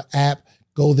also have an app.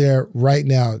 Go there right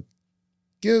now.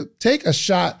 Take a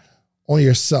shot on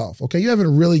yourself. Okay. You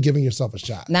haven't really given yourself a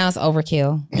shot. Now it's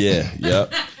overkill. Yeah.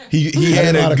 Yep. He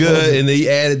had it good and he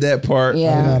added that part.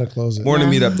 Yeah. I don't know how to close it.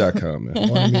 Morningmeetup.com, man.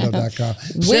 Morningmeetup.com.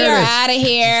 We are out of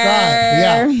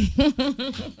here.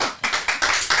 Subscribe. Yeah.